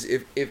point is,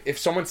 if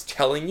someone's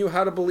telling you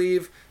how to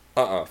believe,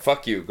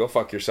 fuck you, go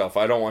fuck yourself.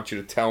 I don't want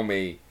you to tell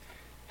me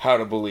how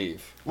to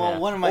believe. Well, Yeah.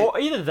 one of my Or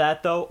either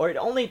that though, or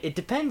it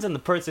depends on the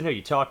person who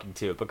you're talking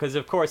to, because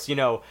of course,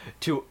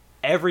 to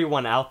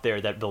everyone out there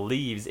that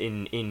believes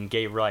in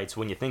gay rights,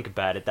 when you think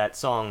about it, that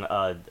song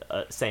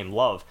Same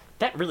Love,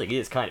 that really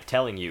is kind of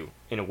telling you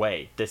in a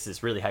way this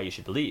is really how you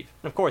should believe.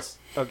 And of course,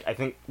 I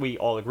think we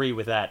all agree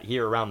with that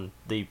here around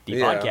the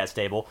Yeah. podcast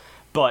table.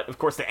 But of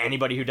course, to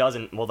anybody who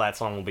doesn't, well, that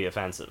song will be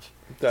offensive.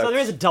 So That's- there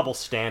is a double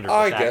standard with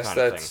I that guess kind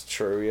of that's thing.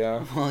 true,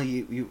 yeah. Well,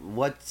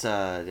 what's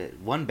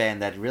one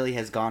band that really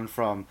has gone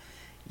from,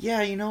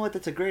 yeah, you know what,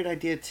 that's a great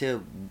idea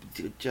to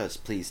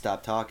just please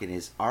stop talking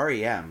is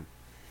REM.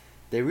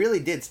 They really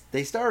did.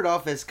 They started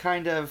off as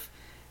kind of,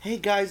 hey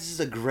guys, this is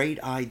a great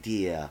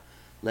idea.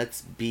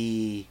 Let's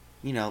be,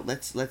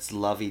 let's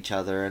love each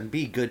other and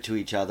be good to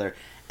each other.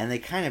 And they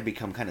kind of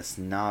become kind of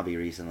snobby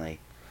recently.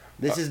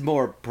 This is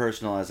more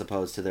personal as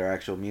opposed to their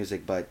actual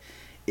music, but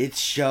it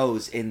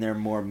shows in their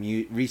more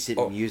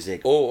recent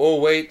music.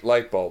 Wait,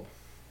 light bulb.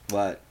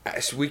 What?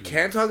 So we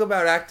can't talk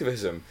about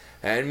activism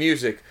and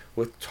music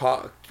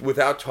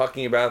without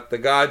talking about the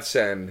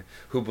godsend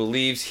who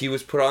believes he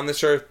was put on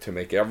this earth to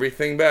make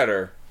everything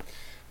better,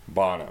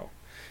 Bono.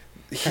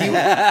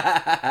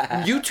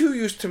 You two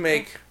used to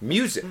make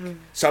music.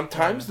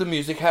 Sometimes the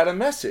music had a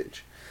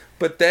message.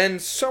 But then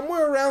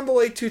somewhere around the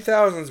late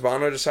 2000s,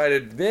 Bono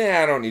decided,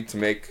 I don't need to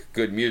make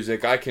good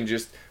music. I can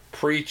just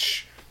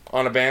preach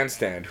on a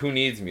bandstand. Who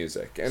needs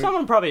music? And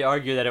Someone probably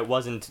argue that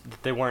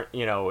they weren't,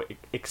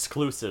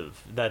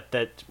 exclusive. That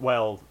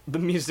the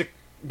music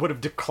would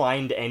have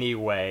declined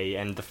anyway,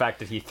 and the fact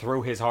that he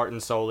threw his heart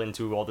and soul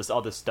into all this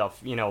other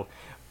stuff,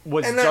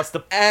 was And just a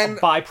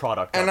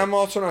byproduct. And of I'm it.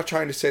 also not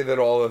trying to say that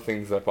all the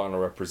things that Bono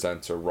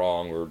represents are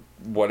wrong or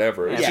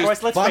whatever. Yeah, It's of just,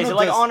 course, let's Bono face it.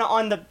 Like does-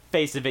 on the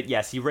face of it,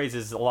 yes, he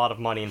raises a lot of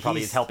money and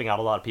probably is helping out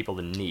a lot of people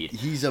in need.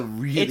 He's a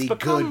really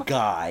good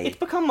guy. It's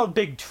become a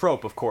big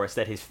trope, of course,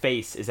 that his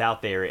face is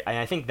out there, and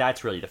I think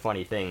that's really the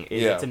funny thing.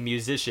 Is Yeah. It's a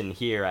musician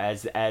here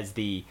as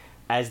the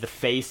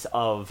face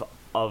of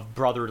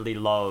brotherly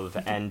love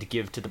and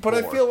give to the but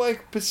poor. I feel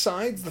like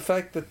besides the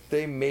fact that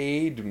they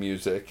made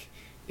music,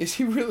 is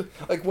he really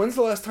like? When's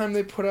the last time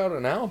they put out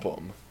an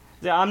album?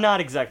 Yeah, I'm not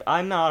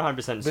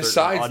 100% certain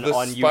Besides on, the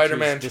on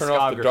Spider-Man YouTube's Turn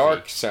Off the discography.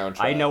 Dark soundtrack.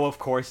 I know, of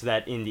course,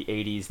 that in the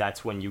 80s,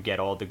 that's when you get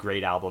all the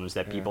great albums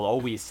that people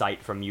always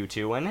cite from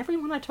U2, and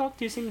everyone I talk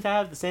to seems to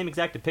have the same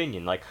exact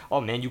opinion. Like, oh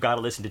man, you gotta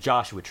listen to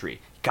Joshua Tree.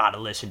 Gotta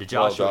listen to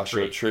Joshua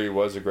Tree. Tree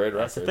was a great record.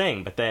 That's the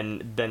thing, but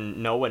then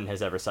no one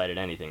has ever cited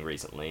anything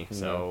recently.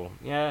 So,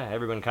 yeah,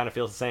 everyone kind of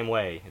feels the same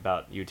way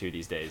about U2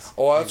 these days.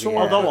 Oh, I also Yeah.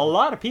 want Although a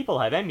lot of people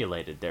have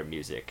emulated their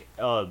music,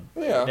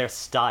 their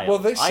style. Well,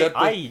 they said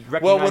I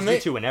recognize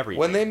U2 in everything.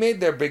 When they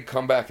made their big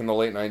comeback in the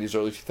late 90s,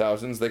 early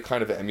 2000s, they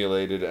kind of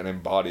emulated and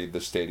embodied the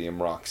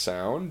stadium rock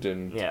sound,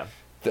 and Yeah.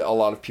 a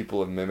lot of people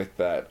have mimicked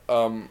that.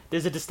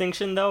 There's a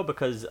distinction, though,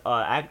 because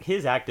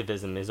his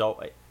activism is...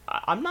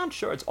 I'm not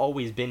sure it's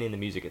always been in the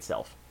music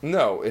itself.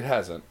 No, it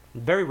hasn't.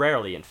 Very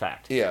rarely, in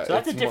fact. Yeah, So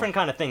that's a it's different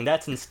kind of thing.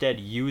 That's instead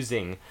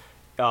using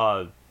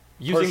the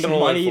Personal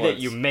money that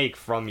influence. you make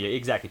from you.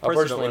 Exactly. A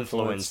Personal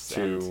influence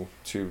to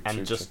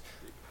just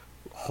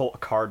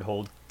card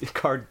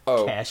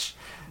Oh. cash.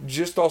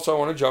 Just also, I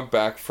want to jump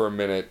back for a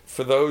minute.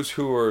 For those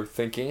who are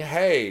thinking,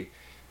 hey,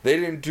 they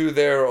didn't do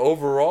their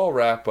overall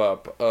wrap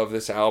up of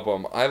this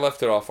album, I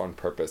left it off on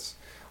purpose.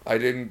 I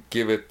didn't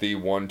give it the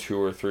 1,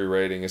 2, or 3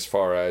 rating as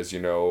far as,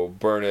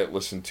 burn it,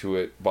 listen to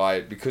it, buy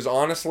it. Because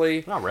honestly,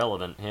 It's not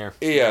relevant here.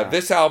 yeah,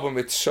 this album,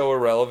 it's so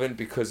irrelevant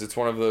because it's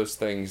one of those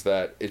things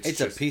that it's It's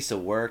just... a piece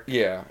of work.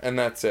 Yeah, and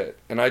that's it.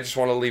 And I just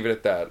want to leave it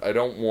at that. I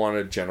don't want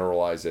to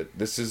generalize it.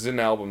 This is an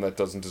album that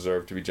doesn't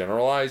deserve to be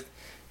generalized.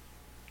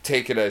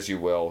 Take it as you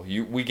will.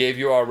 We gave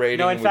you our rating.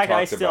 No, in and fact, we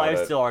I talked about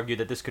it. still argue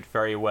that this could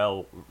very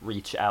well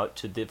reach out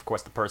to, of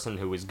course, the person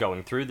who is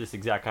going through this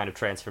exact kind of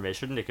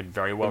transformation. It could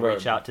very well Right.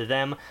 reach out to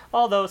them.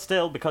 Although,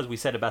 still, because we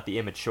said about the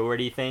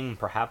immaturity thing,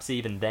 perhaps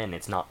even then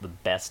it's not the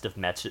best of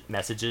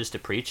messages to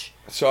preach.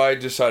 So I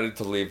decided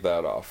to leave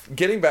that off.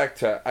 Getting back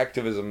to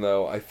activism,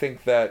 though, I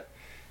think that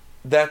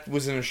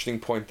was an interesting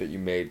point that you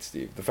made,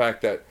 Steve. The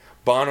fact that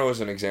Bono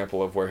is an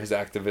example of where his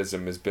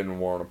activism has been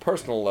more on a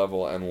personal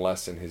level and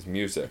less in his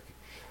music.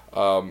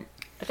 I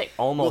think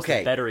almost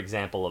Okay. a better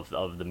example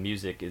of the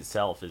music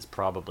itself is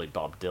probably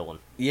Bob Dylan.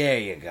 There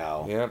you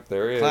go. Yep,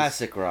 there he is.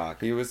 Classic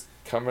rock. He was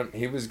going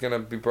to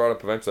be brought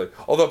up eventually.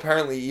 Although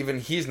apparently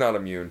even he's not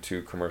immune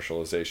to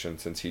commercialization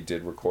since he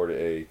did record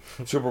a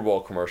Super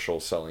Bowl commercial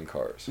selling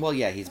cars. Well,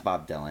 yeah, he's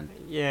Bob Dylan.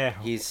 Yeah.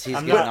 He's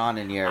I'm getting not- on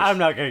in years. I'm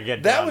not going to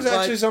get That down. was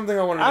actually something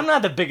I wanted I'm to...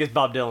 not the biggest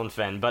Bob Dylan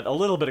fan, but a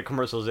little bit of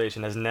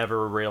commercialization has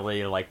never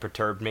really,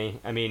 perturbed me.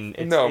 I mean,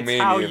 it's, No, it's me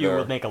how neither. you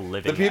would make a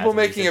living The people as a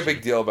making a musician.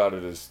 big deal about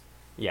it is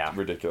Yeah.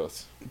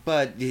 ridiculous.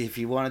 But if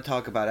you want to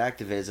talk about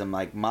activism,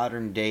 like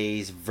modern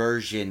day's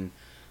version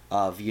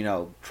of,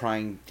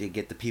 trying to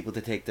get the people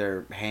to take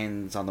their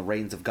hands on the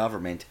reins of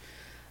government,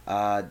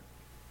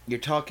 you're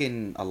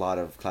talking a lot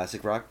of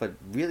classic rock, but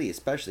really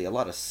especially a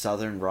lot of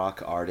southern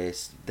rock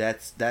artists.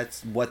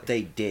 That's what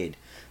they did.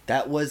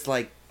 That was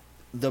like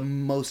the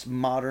most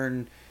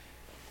modern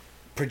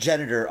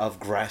progenitor of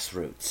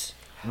grassroots.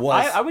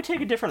 I would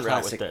take a different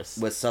route with Classic this.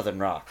 was southern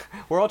rock.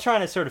 We're all trying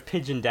to sort of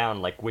pigeon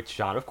down, like, which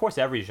genre. Of course,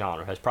 every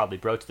genre has probably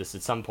broached this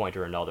at some point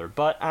or another,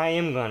 but I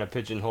am going to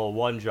pigeonhole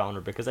one genre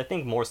because I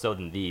think more so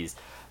than these,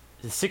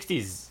 the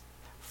 60s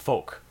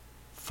folk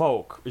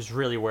is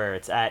really where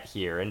it's at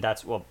here, and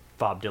that's, well,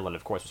 Bob Dylan,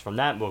 of course, was from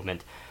that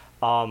movement.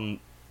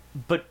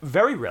 But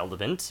very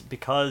relevant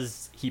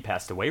because he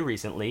passed away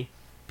recently,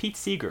 Pete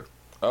Seeger.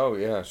 Oh,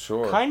 yeah,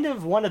 sure. Kind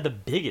of one of the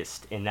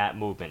biggest in that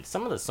movement.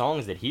 Some of the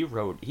songs that he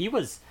wrote,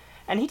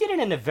 and he did it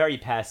in a very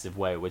passive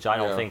way, which I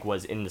don't think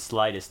was in the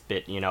slightest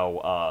bit,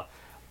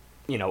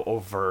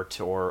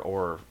 overt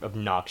or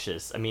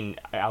obnoxious. I mean,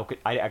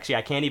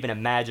 I can't even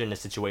imagine a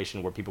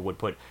situation where people would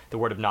put the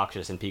word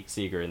obnoxious and Pete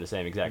Seeger in the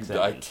same exact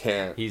sentence. I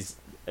can't. He's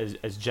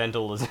as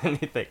gentle as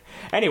anything.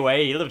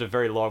 Anyway, he lived a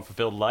very long,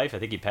 fulfilled life. I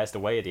think he passed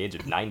away at the age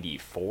of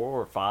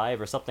 94 or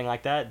 5 or something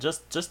like that,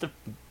 just a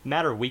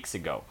matter of weeks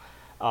ago.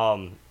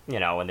 And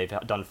they've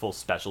done full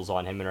specials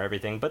on him and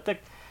everything, but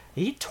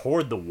he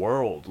toured the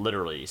world,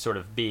 literally, sort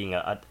of being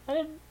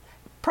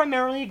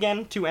primarily,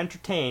 again, to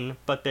entertain,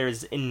 but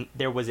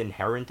there was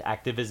inherent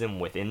activism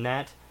within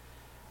that.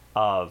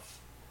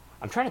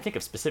 I'm trying to think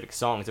of specific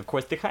songs. Of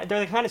course, they're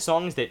the kind of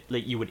songs that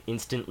you would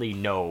instantly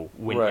know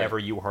whenever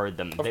you heard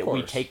them. Of that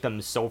course. we take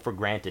them so for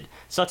granted,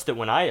 such that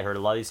when I heard a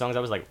lot of these songs, I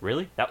was like,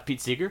 "Really? That was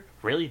Pete Seeger?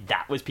 Really?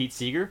 That was Pete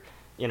Seeger?"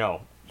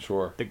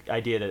 Sure. The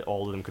idea that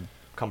all of them could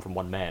come from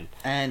one man.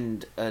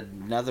 And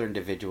another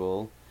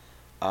individual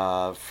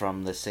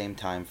from the same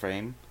time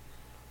frame,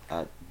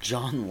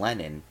 John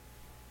Lennon.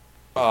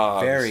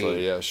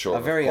 Obviously, yeah, sure. A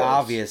of very course.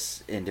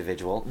 obvious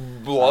individual.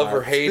 Love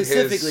or hate his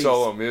specifically-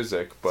 solo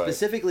music, but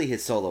Specifically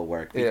his solo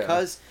work. Yeah.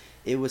 Because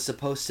it was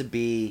supposed to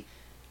be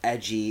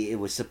edgy, it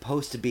was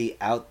supposed to be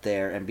out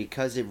there, and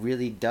because it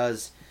really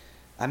does...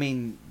 I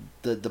mean,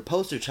 the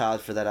poster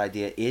child for that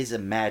idea is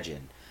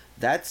Imagine.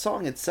 That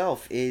song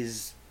itself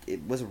was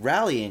a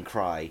rallying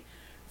cry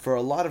for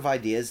a lot of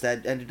ideas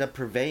that ended up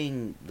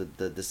purveying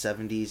the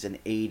 70s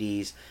and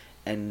 80s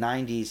and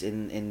 90s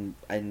in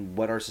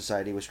what our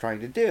society was trying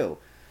to do.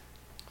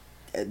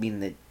 I mean,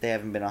 they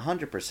haven't been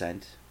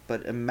 100%,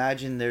 but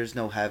Imagine There's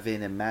No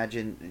Heaven,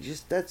 Imagine...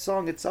 Just that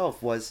song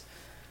itself was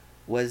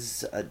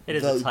It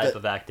is a type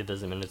of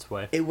activism in its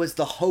way. It was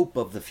the hope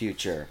of the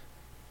future.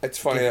 it's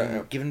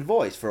funny. Given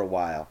voice for a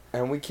while.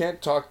 And we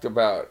can't talk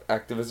about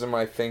activism,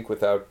 I think,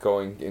 without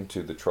going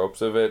into the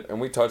tropes of it.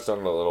 And we touched on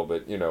it a little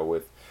bit,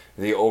 with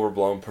the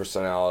overblown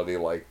personality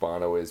like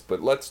Bono is.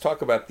 But let's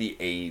talk about the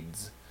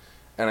AIDS.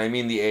 And I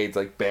mean the AIDS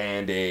like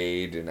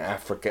Band-Aid and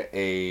Africa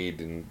Aid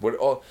and what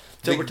all.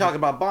 So we're talking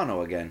about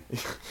Bono again.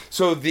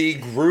 So the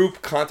group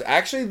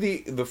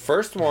actually the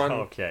first one.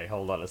 Okay,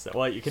 hold on a second.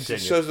 Well, you continue.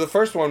 So the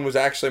first one was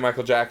actually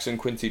Michael Jackson,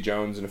 Quincy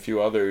Jones, and a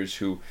few others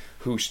who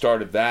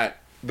started that.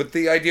 But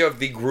the idea of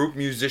the group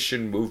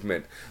musician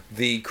movement,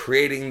 the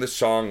creating the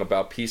song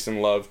about peace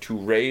and love to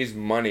raise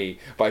money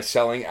by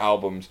selling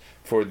albums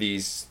for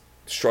these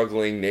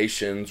struggling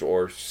nations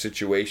or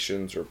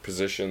situations or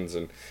positions,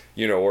 and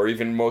or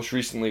even most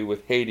recently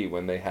with Haiti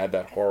when they had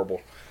that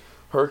horrible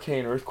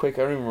hurricane, earthquake.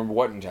 I don't even remember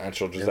what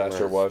natural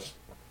disaster it was.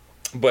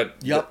 But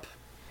Yup.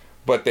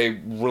 But they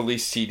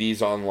released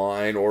CDs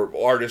online, or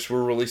artists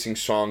were releasing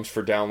songs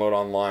for download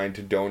online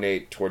to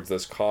donate towards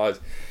this cause.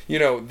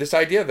 This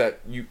idea that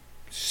you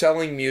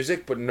selling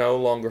music, but no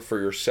longer for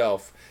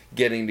yourself,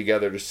 getting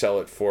together to sell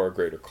it for a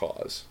greater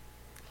cause.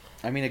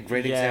 I mean, a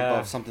great example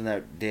of something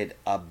that did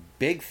a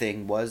big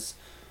thing was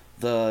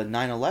the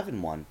 9/11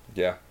 one.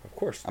 Yeah, of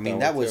course. I mean,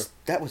 that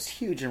was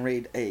huge and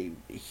raised a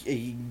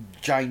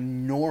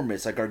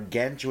ginormous, a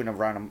gargantuan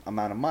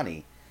amount of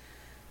money.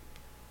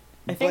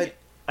 I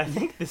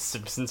think The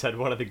Simpsons had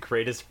one of the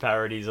greatest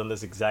parodies on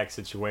this exact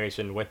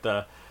situation with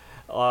there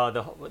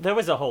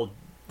was a whole.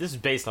 This is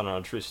based on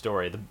a true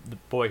story. The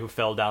boy who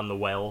fell down the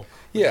well.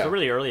 Yeah. It was a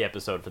really early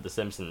episode for The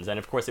Simpsons, and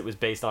of course it was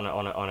based on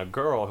a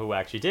girl who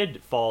actually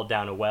did fall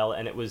down a well,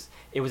 and it was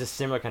a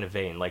similar kind of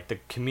vein. Like the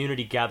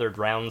community gathered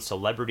round,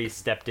 celebrities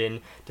stepped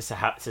in to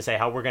say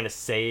how we're going to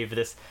save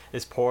this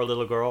poor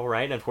little girl,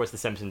 right? And of course The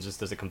Simpsons just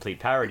does a complete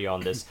parody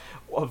on this,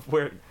 of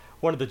where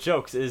one of the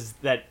jokes is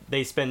that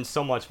they spend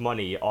so much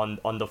money on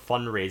the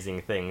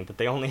fundraising thing that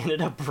they only ended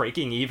up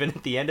breaking even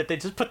at the end. If they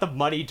just put the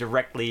money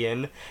directly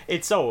in,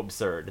 it's so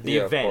absurd. The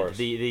event,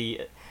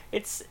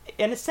 it's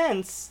in a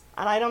sense,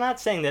 and I'm not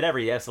saying that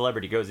every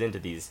celebrity goes into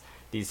these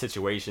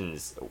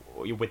situations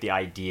with the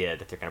idea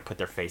that they're going to put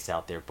their face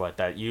out there, but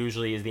that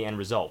usually is the end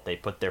result. They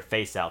put their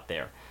face out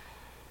there.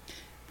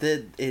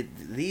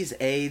 These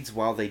aids,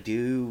 while they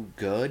do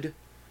good,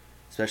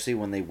 especially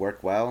when they work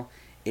well,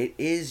 it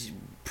is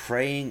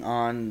preying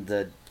on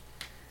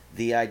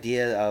the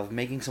idea of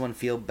making someone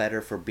feel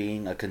better for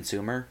being a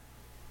consumer.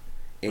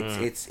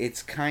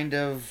 It's kind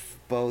of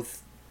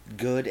both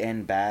good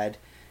and bad,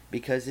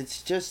 because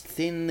it's just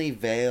thinly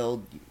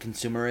veiled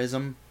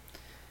consumerism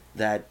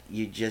that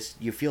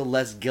you feel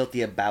less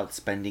guilty about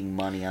spending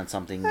money on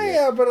something but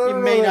I you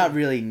don't may know not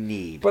really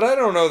need. But I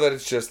don't know that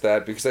it's just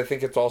that, because I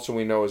think it's also,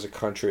 we know as a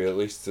country, at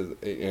least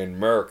in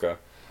America,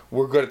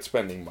 we're good at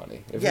spending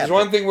money. If there's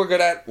one thing we're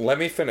good at, let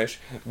me finish,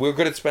 we're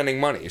good at spending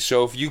money.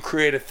 So if you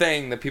create a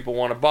thing that people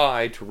want to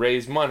buy to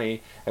raise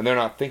money, and they're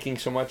not thinking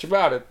so much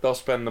about it, they'll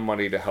spend the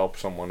money to help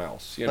someone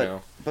else, you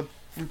know? But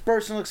from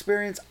personal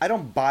experience, I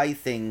don't buy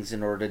things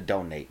in order to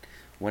donate.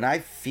 When I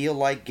feel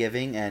like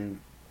giving, and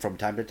from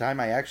time to time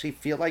I actually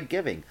feel like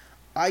giving,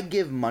 I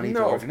give money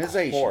to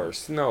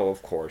organizations. No,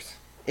 of course.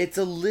 It's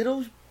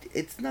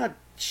not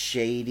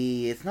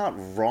shady, it's not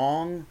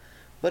wrong,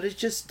 but it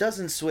just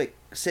doesn't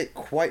sit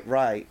quite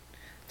right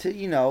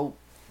to,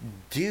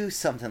 do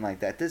something like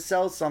that, to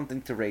sell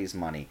something to raise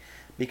money.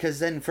 Because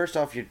then, first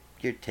off,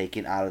 you're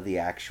taking out of the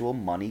actual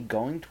money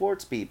going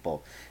towards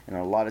people. And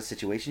in a lot of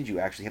situations, you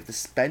actually have to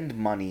spend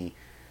money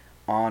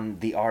on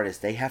the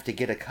artist. They have to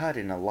get a cut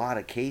in a lot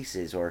of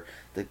cases, or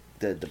the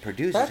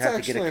producers have to get a cut.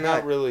 That's actually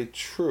not really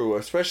true,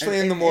 especially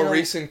in the more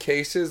recent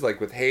cases, like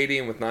with Haiti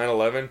and with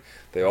 9/11.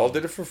 They all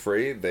did it for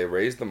free. They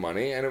raised the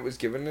money, and it was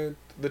given to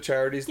the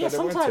charities that it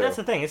went to. Sometimes that's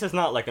the thing. This is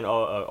not like an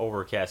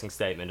overcasting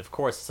statement. Of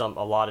course, a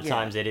lot of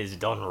times it is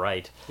done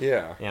right.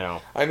 Yeah.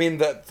 I mean,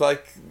 that's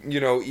like,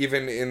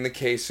 even in the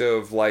case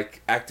of,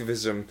 like,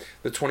 activism,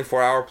 the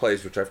 24-hour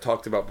plays, which I've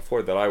talked about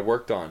before, that I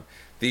worked on.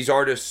 These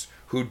artists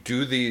who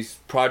do these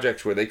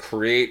projects where they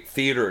create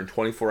theater in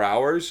 24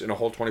 hours, in a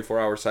whole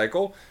 24-hour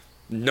cycle,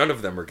 none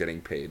of them are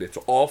getting paid. It's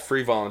all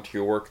free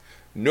volunteer work.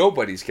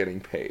 Nobody's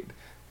getting paid.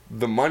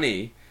 The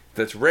money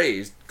that's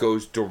raised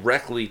goes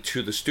directly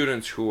to the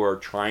students who are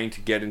trying to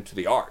get into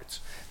the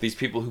arts. These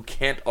people who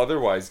can't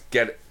otherwise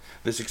get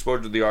this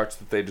exposure to the arts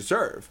that they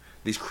deserve.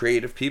 These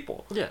creative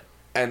people. Yeah.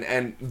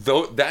 And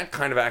though that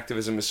kind of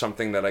activism is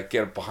something that I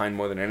get behind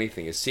more than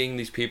anything, is seeing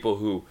these people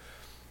who,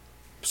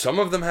 some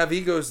of them have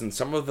egos and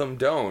some of them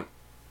don't,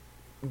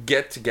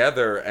 get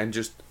together and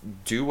just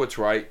do what's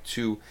right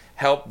to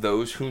help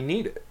those who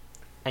need it.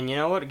 And you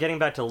know what? Getting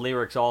back to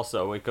lyrics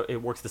also,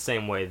 it works the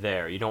same way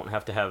there. You don't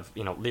have to have,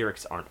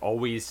 lyrics aren't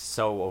always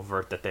so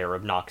overt that they're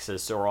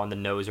obnoxious or on the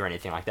nose or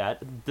anything like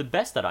that. The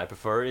best that I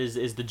prefer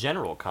is the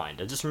general kind.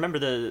 And just remember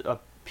the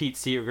Pete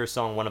Seeger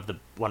song, one of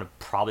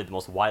probably the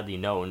most widely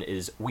known,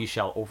 is "We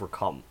Shall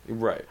Overcome."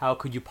 Right. How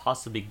could you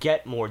possibly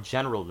get more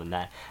general than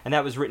that? And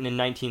that was written in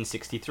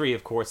 1963,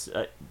 of course,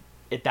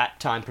 at that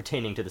time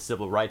pertaining to the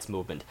civil rights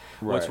movement,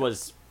 which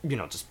was,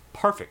 just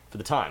perfect for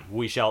the time.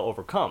 "We Shall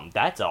Overcome."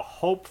 That's a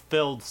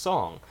hope-filled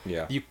song.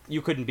 Yeah.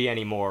 You couldn't be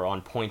any more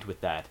on point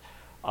with that.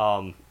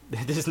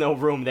 There's no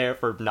room there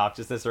for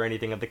obnoxiousness or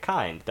anything of the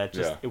kind.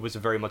 It was a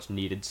very much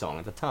needed song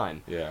at the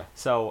time. Yeah.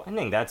 So I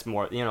think that's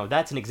more,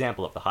 that's an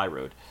example of the high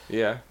road.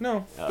 Yeah.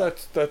 No,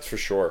 that's for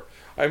sure.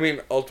 I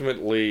mean,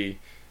 ultimately,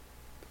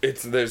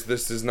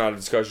 this is not a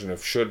discussion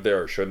of should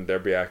there or shouldn't there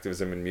be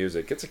activism in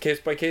music. It's a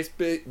case-by-case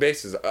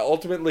basis.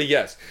 Ultimately,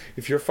 yes.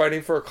 If you're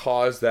fighting for a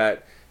cause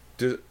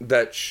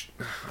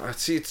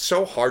see, it's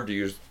so hard to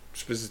use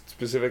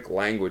specific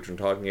language when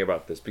talking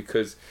about this,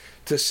 because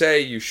to say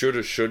you should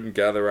or shouldn't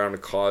gather around a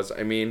cause,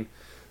 I mean,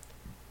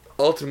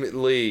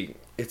 ultimately,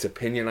 it's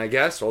opinion, I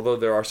guess, although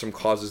there are some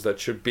causes that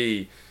should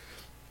be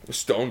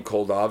stone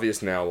cold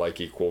obvious now,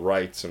 like equal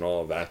rights and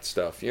all of that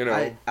stuff,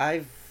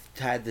 I've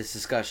had this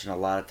discussion a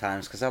lot of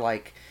times, because I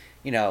like,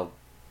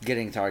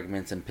 getting into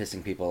arguments and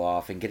pissing people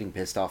off and getting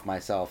pissed off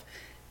myself.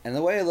 And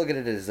the way I look at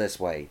it is this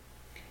way.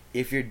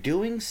 If you're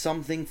doing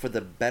something for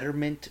the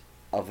betterment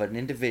of an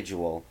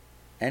individual,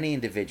 any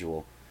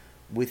individual,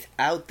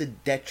 without the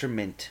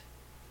detriment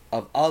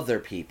of other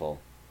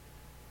people,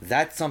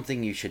 that's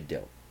something you should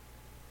do.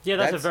 Yeah,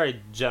 that's a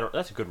very general.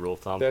 That's a good rule of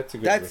thumb. That's a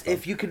good rule of thumb.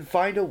 If you can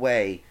find a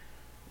way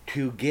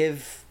to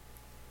give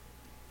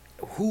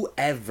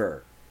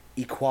whoever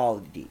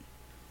equality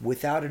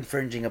without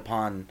infringing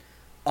upon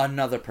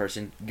another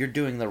person, you're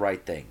doing the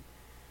right thing.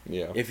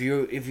 Yeah. If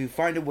you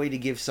find a way to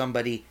give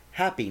somebody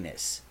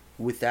happiness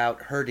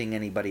without hurting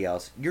anybody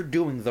else, you're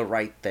doing the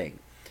right thing.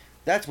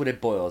 That's what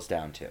it boils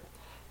down to.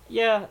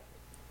 Yeah.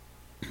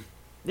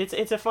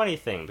 It's a funny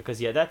thing, because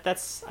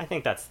that's I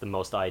think that's the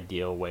most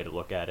ideal way to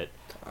look at it.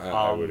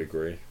 I would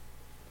agree.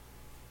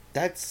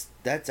 That's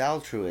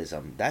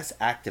altruism. That's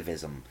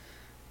activism.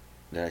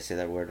 Did I say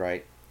that word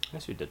right?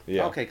 Yes, you did.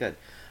 Yeah. Okay, good.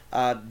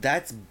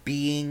 That's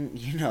being,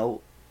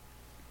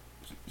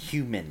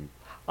 human.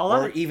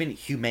 Or even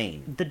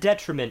humane. The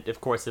detriment,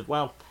 of course,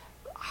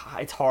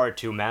 it's hard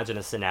to imagine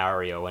a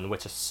scenario in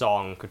which a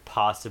song could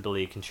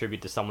possibly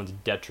contribute to someone's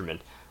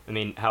detriment. I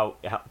mean, how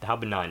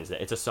benign is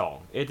that? It's a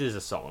song. It is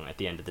a song at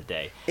the end of the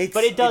day. It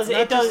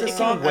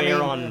can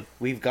wear on.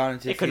 We've gone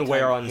into. It can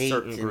wear on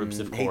certain groups,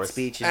 of course.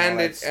 Hate speech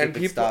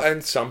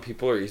and some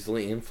people are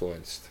easily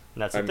influenced.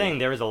 And that's the thing.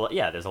 There's a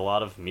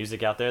lot of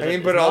music out there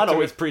that but is not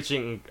always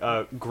preaching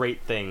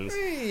great things.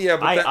 Yeah,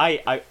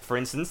 but for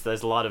instance,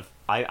 there's a lot of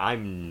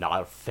I'm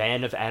not a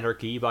fan of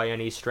anarchy by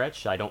any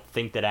stretch. I don't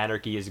think that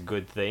anarchy is a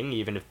good thing,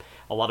 even if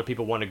a lot of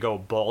people want to go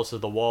balls to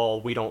the wall,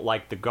 we don't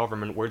like the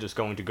government, we're just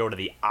going to go to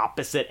the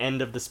opposite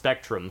end of the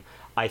spectrum.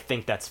 I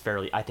think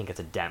it's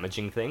a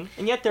damaging thing.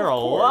 And yet there are a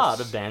lot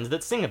of bands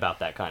that sing about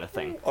that kind of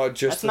thing.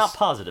 That's not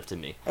positive to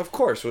me. Of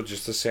course, well,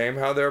 just the same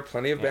how there are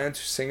plenty of bands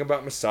who sing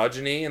about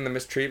misogyny and the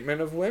mistreatment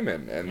of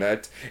women, and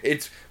that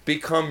it's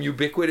become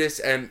ubiquitous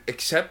and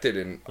accepted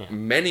in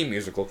many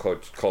musical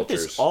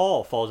cultures. This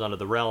all falls under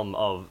the realm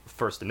of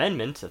First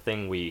Amendment, a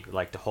thing we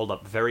like to hold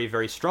up very,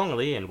 very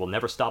strongly, and we'll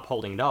never stop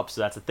holding it up, so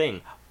that's the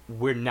thing.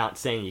 We're not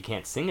saying you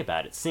can't sing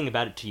about it. Sing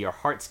about it to your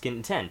heart's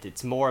content.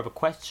 It's more of a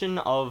question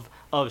of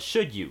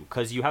should you,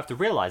 because you have to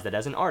realize that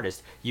as an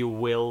artist, you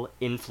will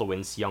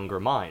influence younger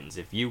minds.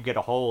 If you get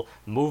a whole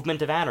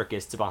movement of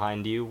anarchists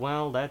behind you,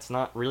 well, that's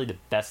not really the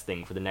best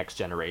thing for the next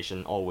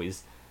generation,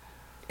 always.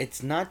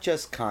 It's not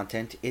just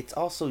content, it's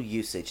also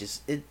usage.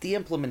 It's the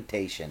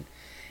implementation.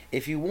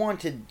 If you want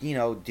to,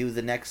 do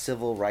the next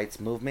civil rights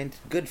movement,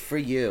 good for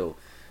you.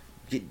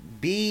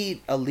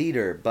 Be a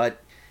leader,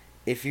 but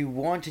if you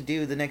want to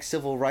do the next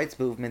civil rights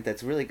movement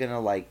that's really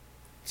gonna,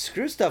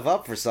 screw stuff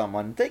up for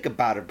someone, think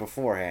about it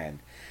beforehand.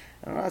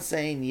 I'm not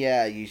saying,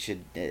 you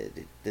should,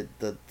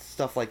 the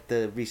stuff like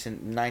the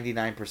recent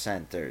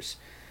 99%ers.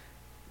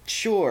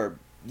 Sure,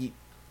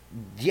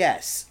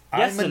 yes,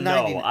 I'm a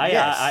 90.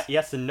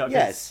 Yes and no.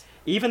 Yes.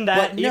 Even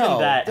that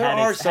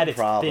had its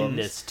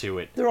thinness to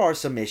it. There are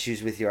some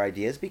issues with your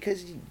ideas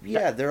because,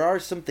 there are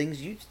some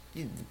things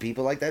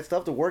people like that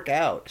stuff to work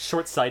out.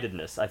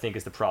 Short-sightedness, I think,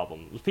 is the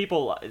problem.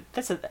 People,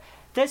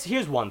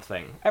 here's one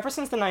thing. Ever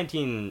since the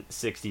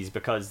 1960s,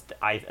 because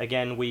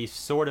we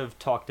sort of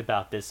talked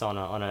about this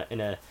in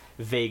a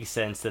vague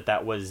sense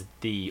that was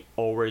the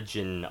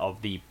origin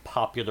of the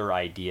popular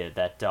idea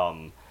that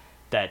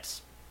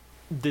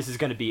this is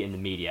going to be in the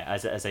media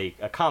as a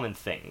common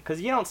thing,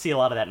 because you don't see a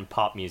lot of that in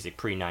pop music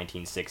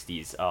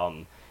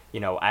pre-1960s.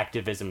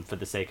 Activism for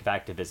the sake of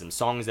activism,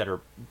 songs that are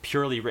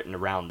purely written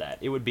around that.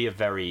 It would be a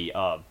very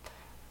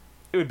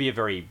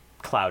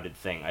clouded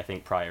thing, I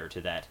think, prior to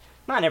that.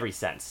 Not in every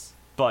sense,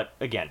 but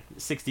again,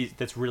 60s,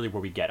 that's really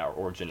where we get our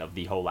origin of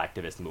the whole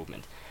activist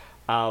movement.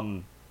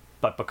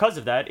 But because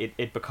of that,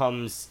 it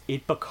becomes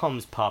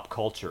pop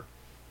culture.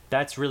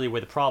 That's really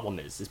where the problem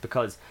is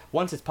because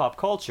once it's pop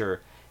culture,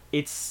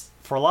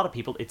 for a lot of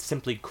people, it's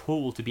simply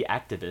cool to be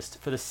activist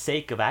for the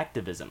sake of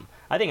activism.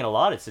 I think in a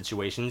lot of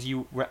situations,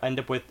 you end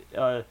up with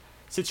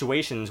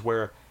situations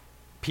where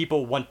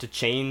people want to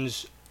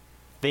change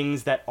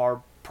things that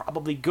are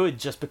probably good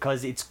just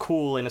because it's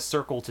cool in a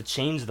circle to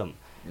change them.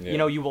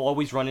 Yeah. You will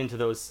always run into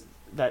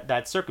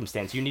that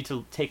circumstance. You need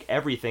to take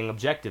everything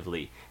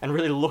objectively and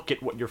really look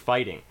at what you're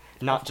fighting,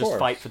 not just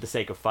fight for the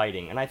sake of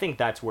fighting. And I think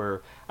that's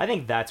where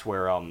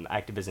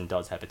activism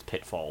does have its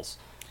pitfalls.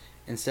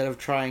 Instead of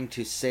trying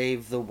to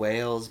save the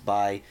whales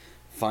by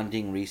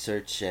funding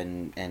research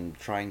and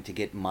trying to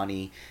get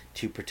money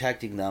to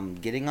protecting them,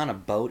 getting on a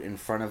boat in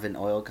front of an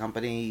oil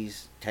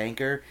company's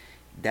tanker,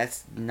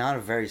 that's not a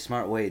very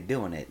smart way of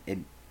doing it. It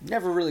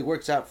never really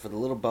works out for the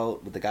little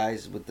boat with the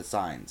guys with the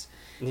signs.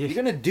 If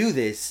you're going to do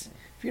this,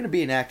 if you're going to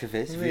be an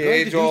activist, if you're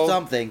going to do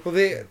something,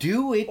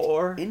 do it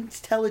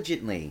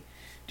intelligently.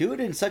 Do it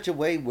in such a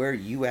way where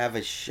you have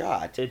a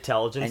shot.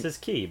 Intelligence is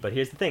key, but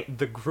here's the thing.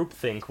 The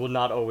groupthink will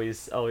not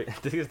always...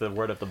 this is the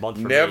word of the month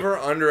for me. Never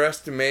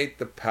underestimate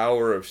the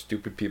power of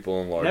stupid people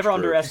in large Never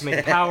groups. Underestimate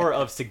the power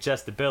of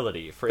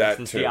suggestibility. For That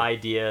instance, too. the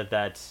idea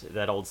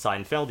that old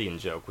Seinfeldian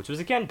joke, which was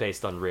again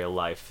based on real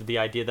life, the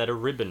idea that a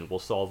ribbon will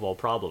solve all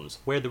problems.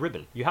 Wear the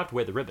ribbon. You have to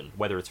wear the ribbon.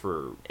 Whether it's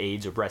for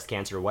AIDS or breast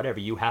cancer or whatever,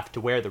 you have to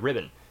wear the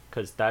ribbon.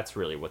 Because that's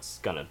really what's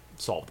going to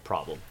solve the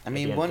problem. I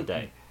mean,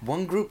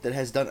 one group that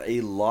has done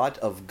a lot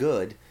of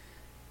good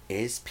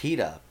is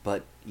PETA.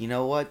 But you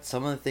know what?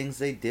 Some of the things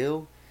they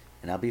do,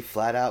 and I'll be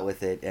flat out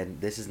with it,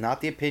 and this is not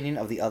the opinion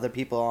of the other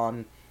people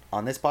on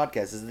this podcast.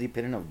 This is the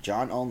opinion of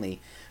John only.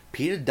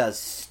 PETA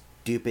does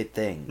stupid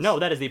things. No,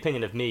 that is the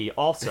opinion of me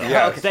also.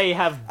 Yeah. They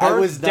have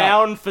burnt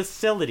down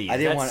facilities.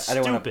 That's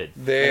stupid.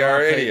 They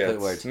are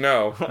idiots.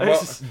 No.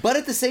 Well, but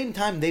at the same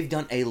time, they've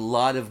done a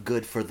lot of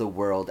good for the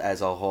world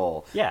as a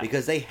whole. Yeah.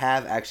 Because they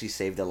have actually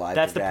saved the lives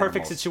That's of the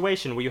perfect animals.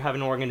 situation where you have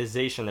an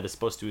organization that is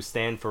supposed to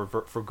stand for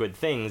good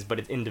things, but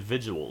it's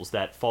individuals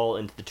that fall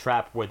into the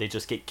trap where they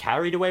just get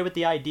carried away with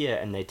the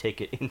idea and they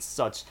take it in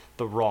such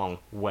the wrong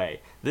way.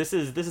 This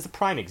is a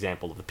prime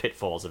example of the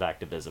pitfalls of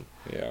activism.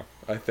 yeah.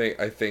 I think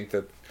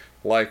that,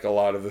 like a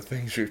lot of the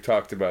things we've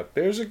talked about,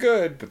 there's a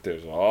good, but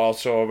there's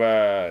also a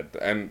bad.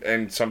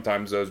 And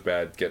sometimes those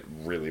bad get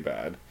really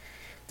bad,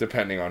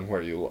 depending on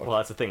where you look. Well,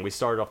 that's the thing. We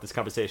started off this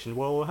conversation,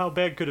 well, how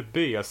bad could it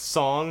be? A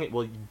song?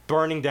 Well,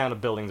 burning down a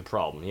building's a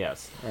problem,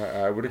 yes.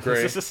 I would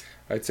agree.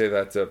 I'd say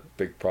that's a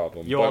big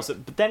problem.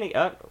 But then,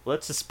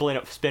 let's just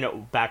spin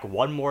it back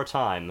one more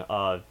time.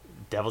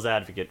 Devil's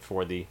advocate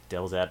for the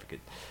devil's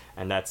advocate.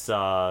 And that's,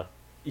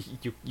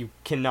 you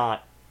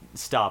cannot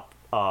stop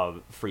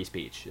free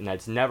speech, and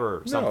that's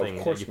never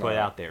something that you put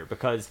out there,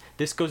 because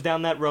this goes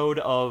down that road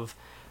of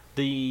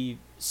the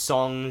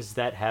songs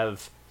that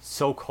have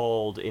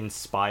so-called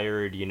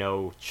inspired,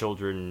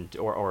 children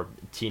or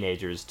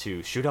teenagers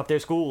to shoot up their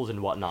schools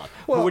and whatnot.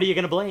 Well- What are you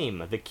gonna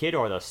blame, the kid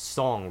or the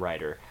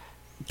songwriter?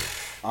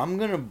 I'm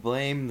gonna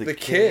blame The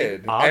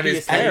kid and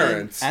his Obviously.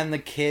 parents. and the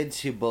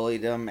kids who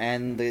bullied him,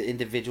 and the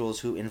individuals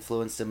who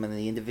influenced him, and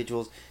the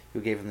individuals who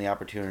gave him the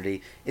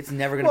opportunity. It's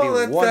never gonna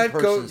Well, be one that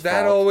person's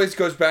that fault. always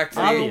goes back to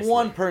It's never the Obviously.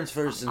 one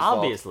person's fault.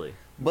 Obviously.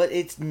 But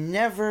it's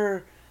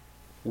never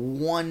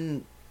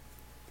one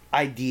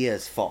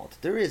idea's fault.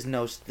 There is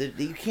no.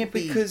 You can't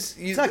be. Because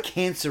it's not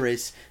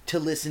cancerous to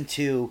listen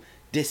to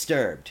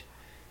Disturbed.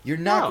 You're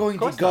not No, going of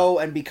to course go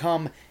and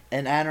become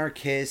an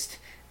anarchist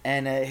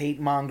and a hate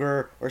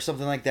monger or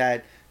something like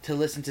that to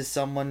listen to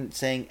someone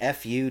saying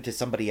F you to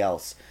somebody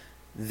else.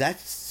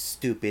 That's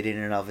stupid in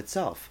and of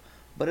itself.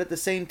 But at the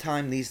same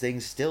time, these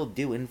things still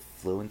do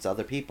influence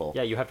other people.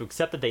 Yeah, you have to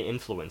accept that they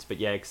influence,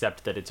 but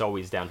accept that it's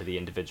always down to the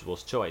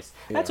individual's choice.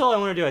 That's all I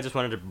want to do. I just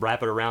wanted to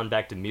wrap it around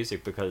back to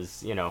music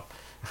because,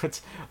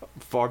 it's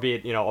far be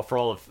it, for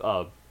all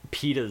of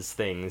PETA's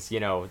things,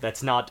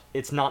 it's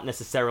not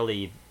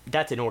necessarily,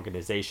 that's an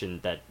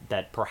organization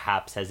that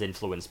perhaps has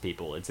influenced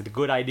people. It's the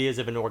good ideas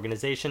of an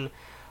organization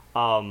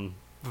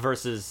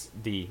versus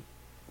the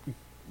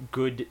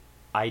good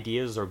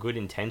ideas or good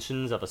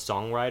intentions of a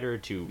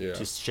songwriter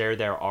to share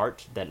their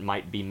art that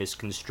might be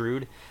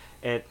misconstrued.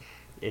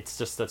 It's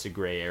just such a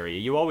gray area.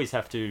 You always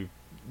have to,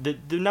 the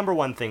number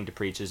one thing to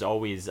preach is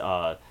always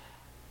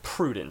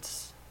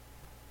prudence.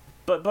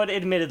 But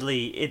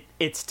admittedly,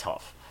 it's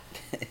tough.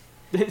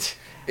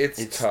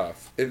 It's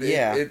tough.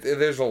 Yeah.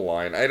 There's a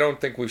line. I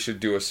don't think we should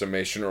do a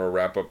summation or a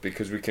wrap up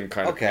because we can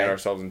kind of Okay. paint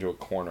ourselves into a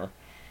corner.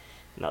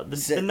 No,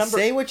 the number.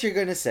 Say what you're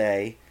gonna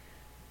say,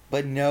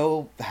 but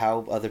know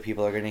how other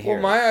people are gonna hear.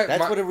 Well,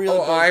 That's what it really.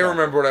 boils I down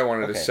remember what I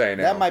wanted to Okay, say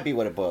now. That might be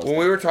what it boils. When down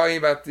we were to. talking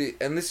about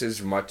and this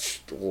is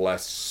much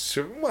less,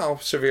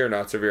 severe,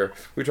 not severe.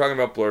 We were talking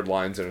about blurred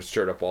lines and it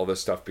stirred up all this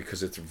stuff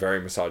because it's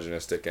very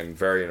misogynistic and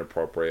very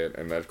inappropriate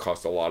and that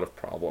caused a lot of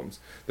problems,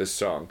 this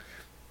song.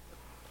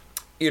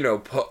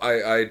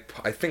 I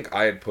think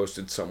I had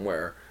posted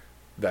somewhere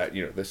that,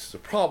 this is a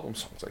problem,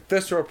 songs like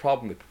this are a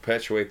problem, they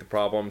perpetuate the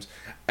problems,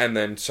 and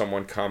then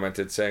someone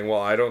commented saying, well,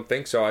 I don't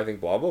think so, I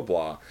think blah, blah,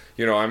 blah.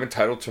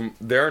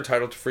 They're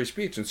entitled to free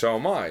speech, and so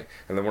am I.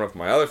 And then one of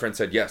my other friends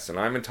said, yes, and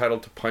I'm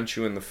entitled to punch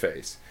you in the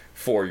face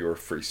for your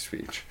free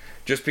speech.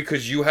 Just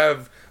because you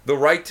have the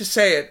right to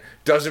say it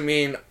doesn't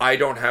mean I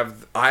don't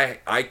have, I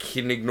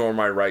can ignore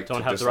my right don't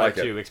to have the dislike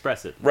right it. to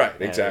express it. Right, Yeah,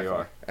 there exactly. you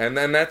are. And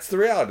then that's the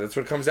reality. That's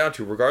what it comes down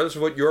to. Regardless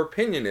of what your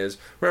opinion is,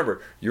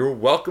 remember, you're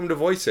welcome to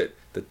voice it.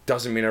 That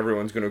doesn't mean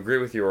everyone's going to agree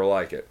with you or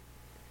like it.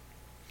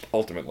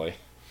 Ultimately.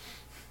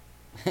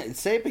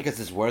 Say it because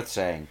it's worth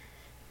saying,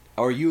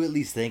 or you at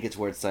least think it's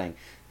worth saying.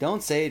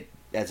 Don't say it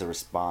as a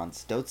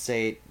response. Don't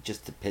say it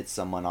just to piss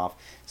someone off.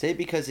 Say it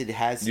because it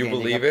has. You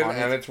standing believe it upon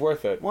and it's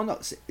worth it. Well, no,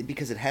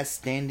 because it has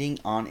standing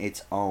on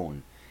its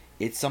own.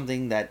 It's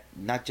something that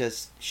not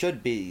just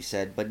should be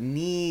said, but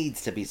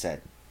needs to be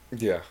said.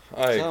 Yeah,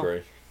 I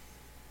agree.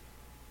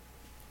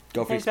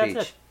 Go I free think that's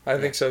speech. it. I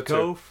think so too.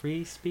 Go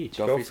free speech.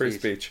 Go. Free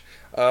speech.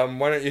 Why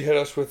don't you hit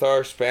us with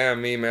our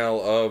spam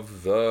email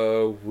of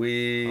the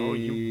week? Oh,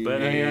 you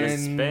bet I got a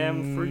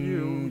spam for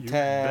you. You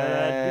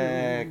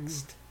bad dude.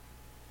 Text.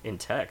 In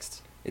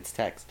text. It's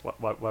text.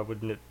 Why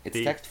wouldn't it It's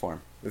be? text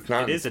form. It's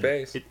not It in is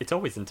space. it's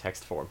always in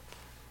text form.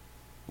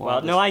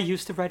 Well, No, I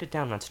used to write it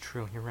down. That's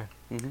true. You're right.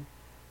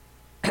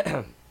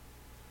 Mhm.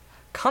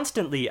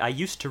 Constantly, I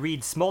used to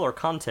read smaller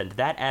content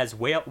that as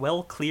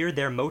well clear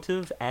their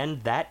motive,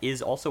 and that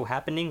is also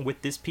happening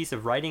with this piece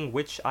of writing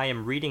which I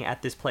am reading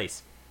at this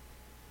place.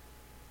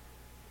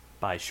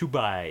 By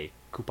Shubai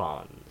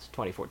Coupons,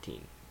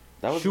 2014.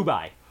 That was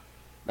Shubai.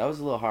 That was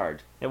a little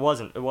hard. It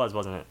wasn't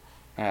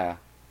it?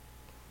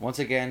 Once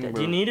again,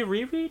 Do you need a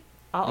reread?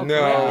 I'll No.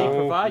 gladly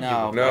provide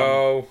No. you.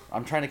 No,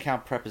 I'm trying to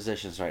count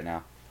prepositions right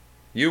now.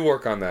 you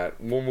work on that.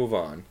 We'll move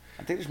on.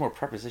 I think there's more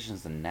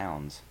prepositions than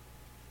nouns.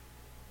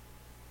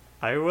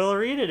 I will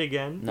read it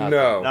again.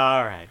 No.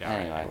 All right.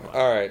 Anyway.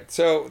 All right,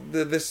 so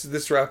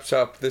this wraps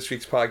up this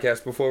week's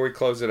podcast. Before we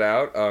close it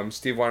out,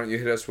 Steve, why don't you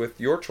hit us with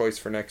your choice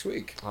for next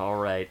week? All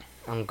right.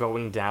 I'm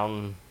going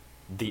down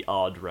the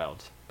odd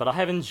route, but I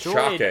have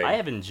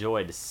Shocking.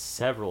 enjoyed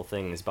several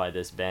things by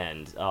this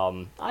band.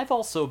 I've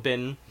also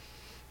been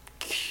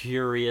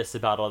curious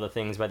about other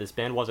things by this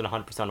band. Wasn't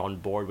 100% on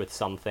board with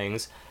some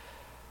things.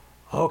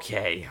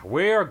 Okay,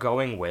 we're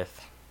going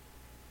with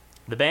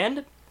the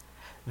band,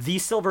 the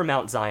Silver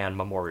Mount Zion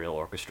Memorial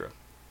Orchestra.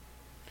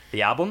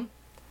 The album,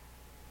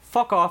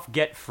 Fuck Off,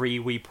 Get Free,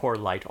 We Pour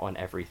Light on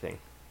Everything.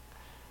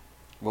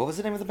 What was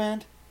the name of the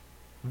band?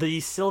 The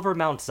Silver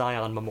Mount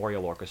Zion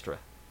Memorial Orchestra.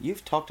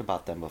 You've talked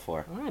about them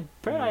before. I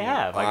bet I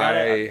have.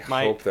 I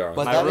my hope they're on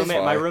But my that is roommate,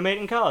 Spotify. my roommate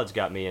in college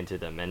got me into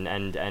them,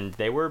 and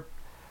they were.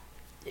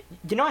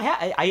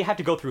 I have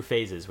to go through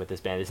phases with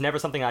this band. It's never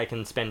something I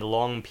can spend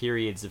long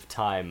periods of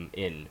time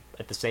in.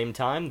 At the same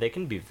time, they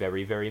can be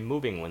very, very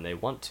moving when they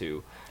want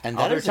to. And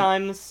that Other is a-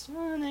 times,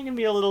 they can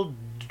be a little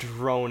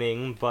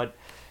droning, but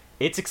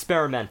it's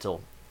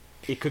experimental.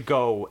 It could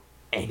go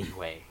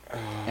anyway.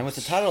 And with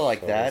a title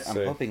like that, I'm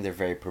say. hoping they're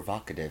very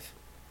provocative.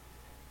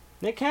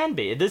 It can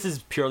be. This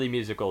is purely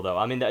musical, though.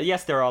 I mean,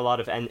 yes, there are a lot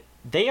of... And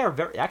they are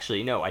very...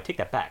 Actually, no, I take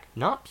that back.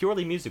 Not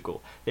purely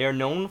musical. They are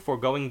known for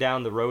going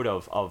down the road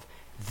of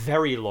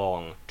very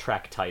long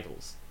track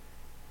titles.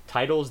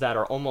 Titles that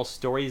are almost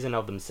stories in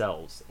of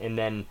themselves. And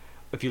then,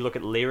 if you look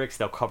at lyrics,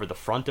 they'll cover the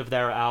front of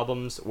their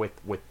albums with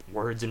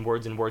words and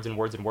words and words and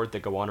words and words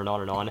that go on and on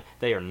and on.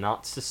 They are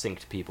not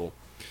succinct people.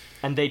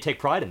 And they take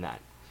pride in that.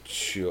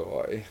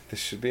 Joy. This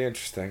should be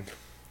interesting.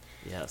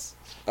 Yes.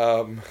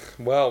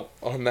 Well,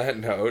 on that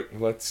note,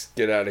 let's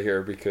get out of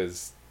here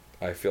because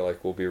I feel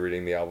like we'll be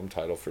reading the album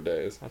title for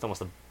days. That's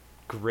almost a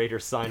greater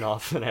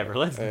sign-off than ever.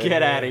 Let's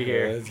get out of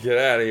here. Let's get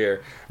out of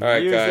here. All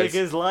right, Music guys.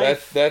 is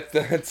life.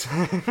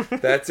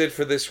 That's it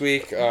for this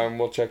week.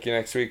 We'll check you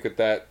next week with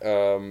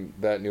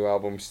that new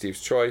album,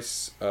 Steve's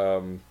Choice.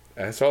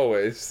 As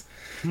always.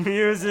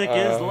 Music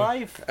is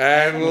life.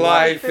 And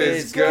life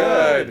is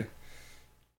good.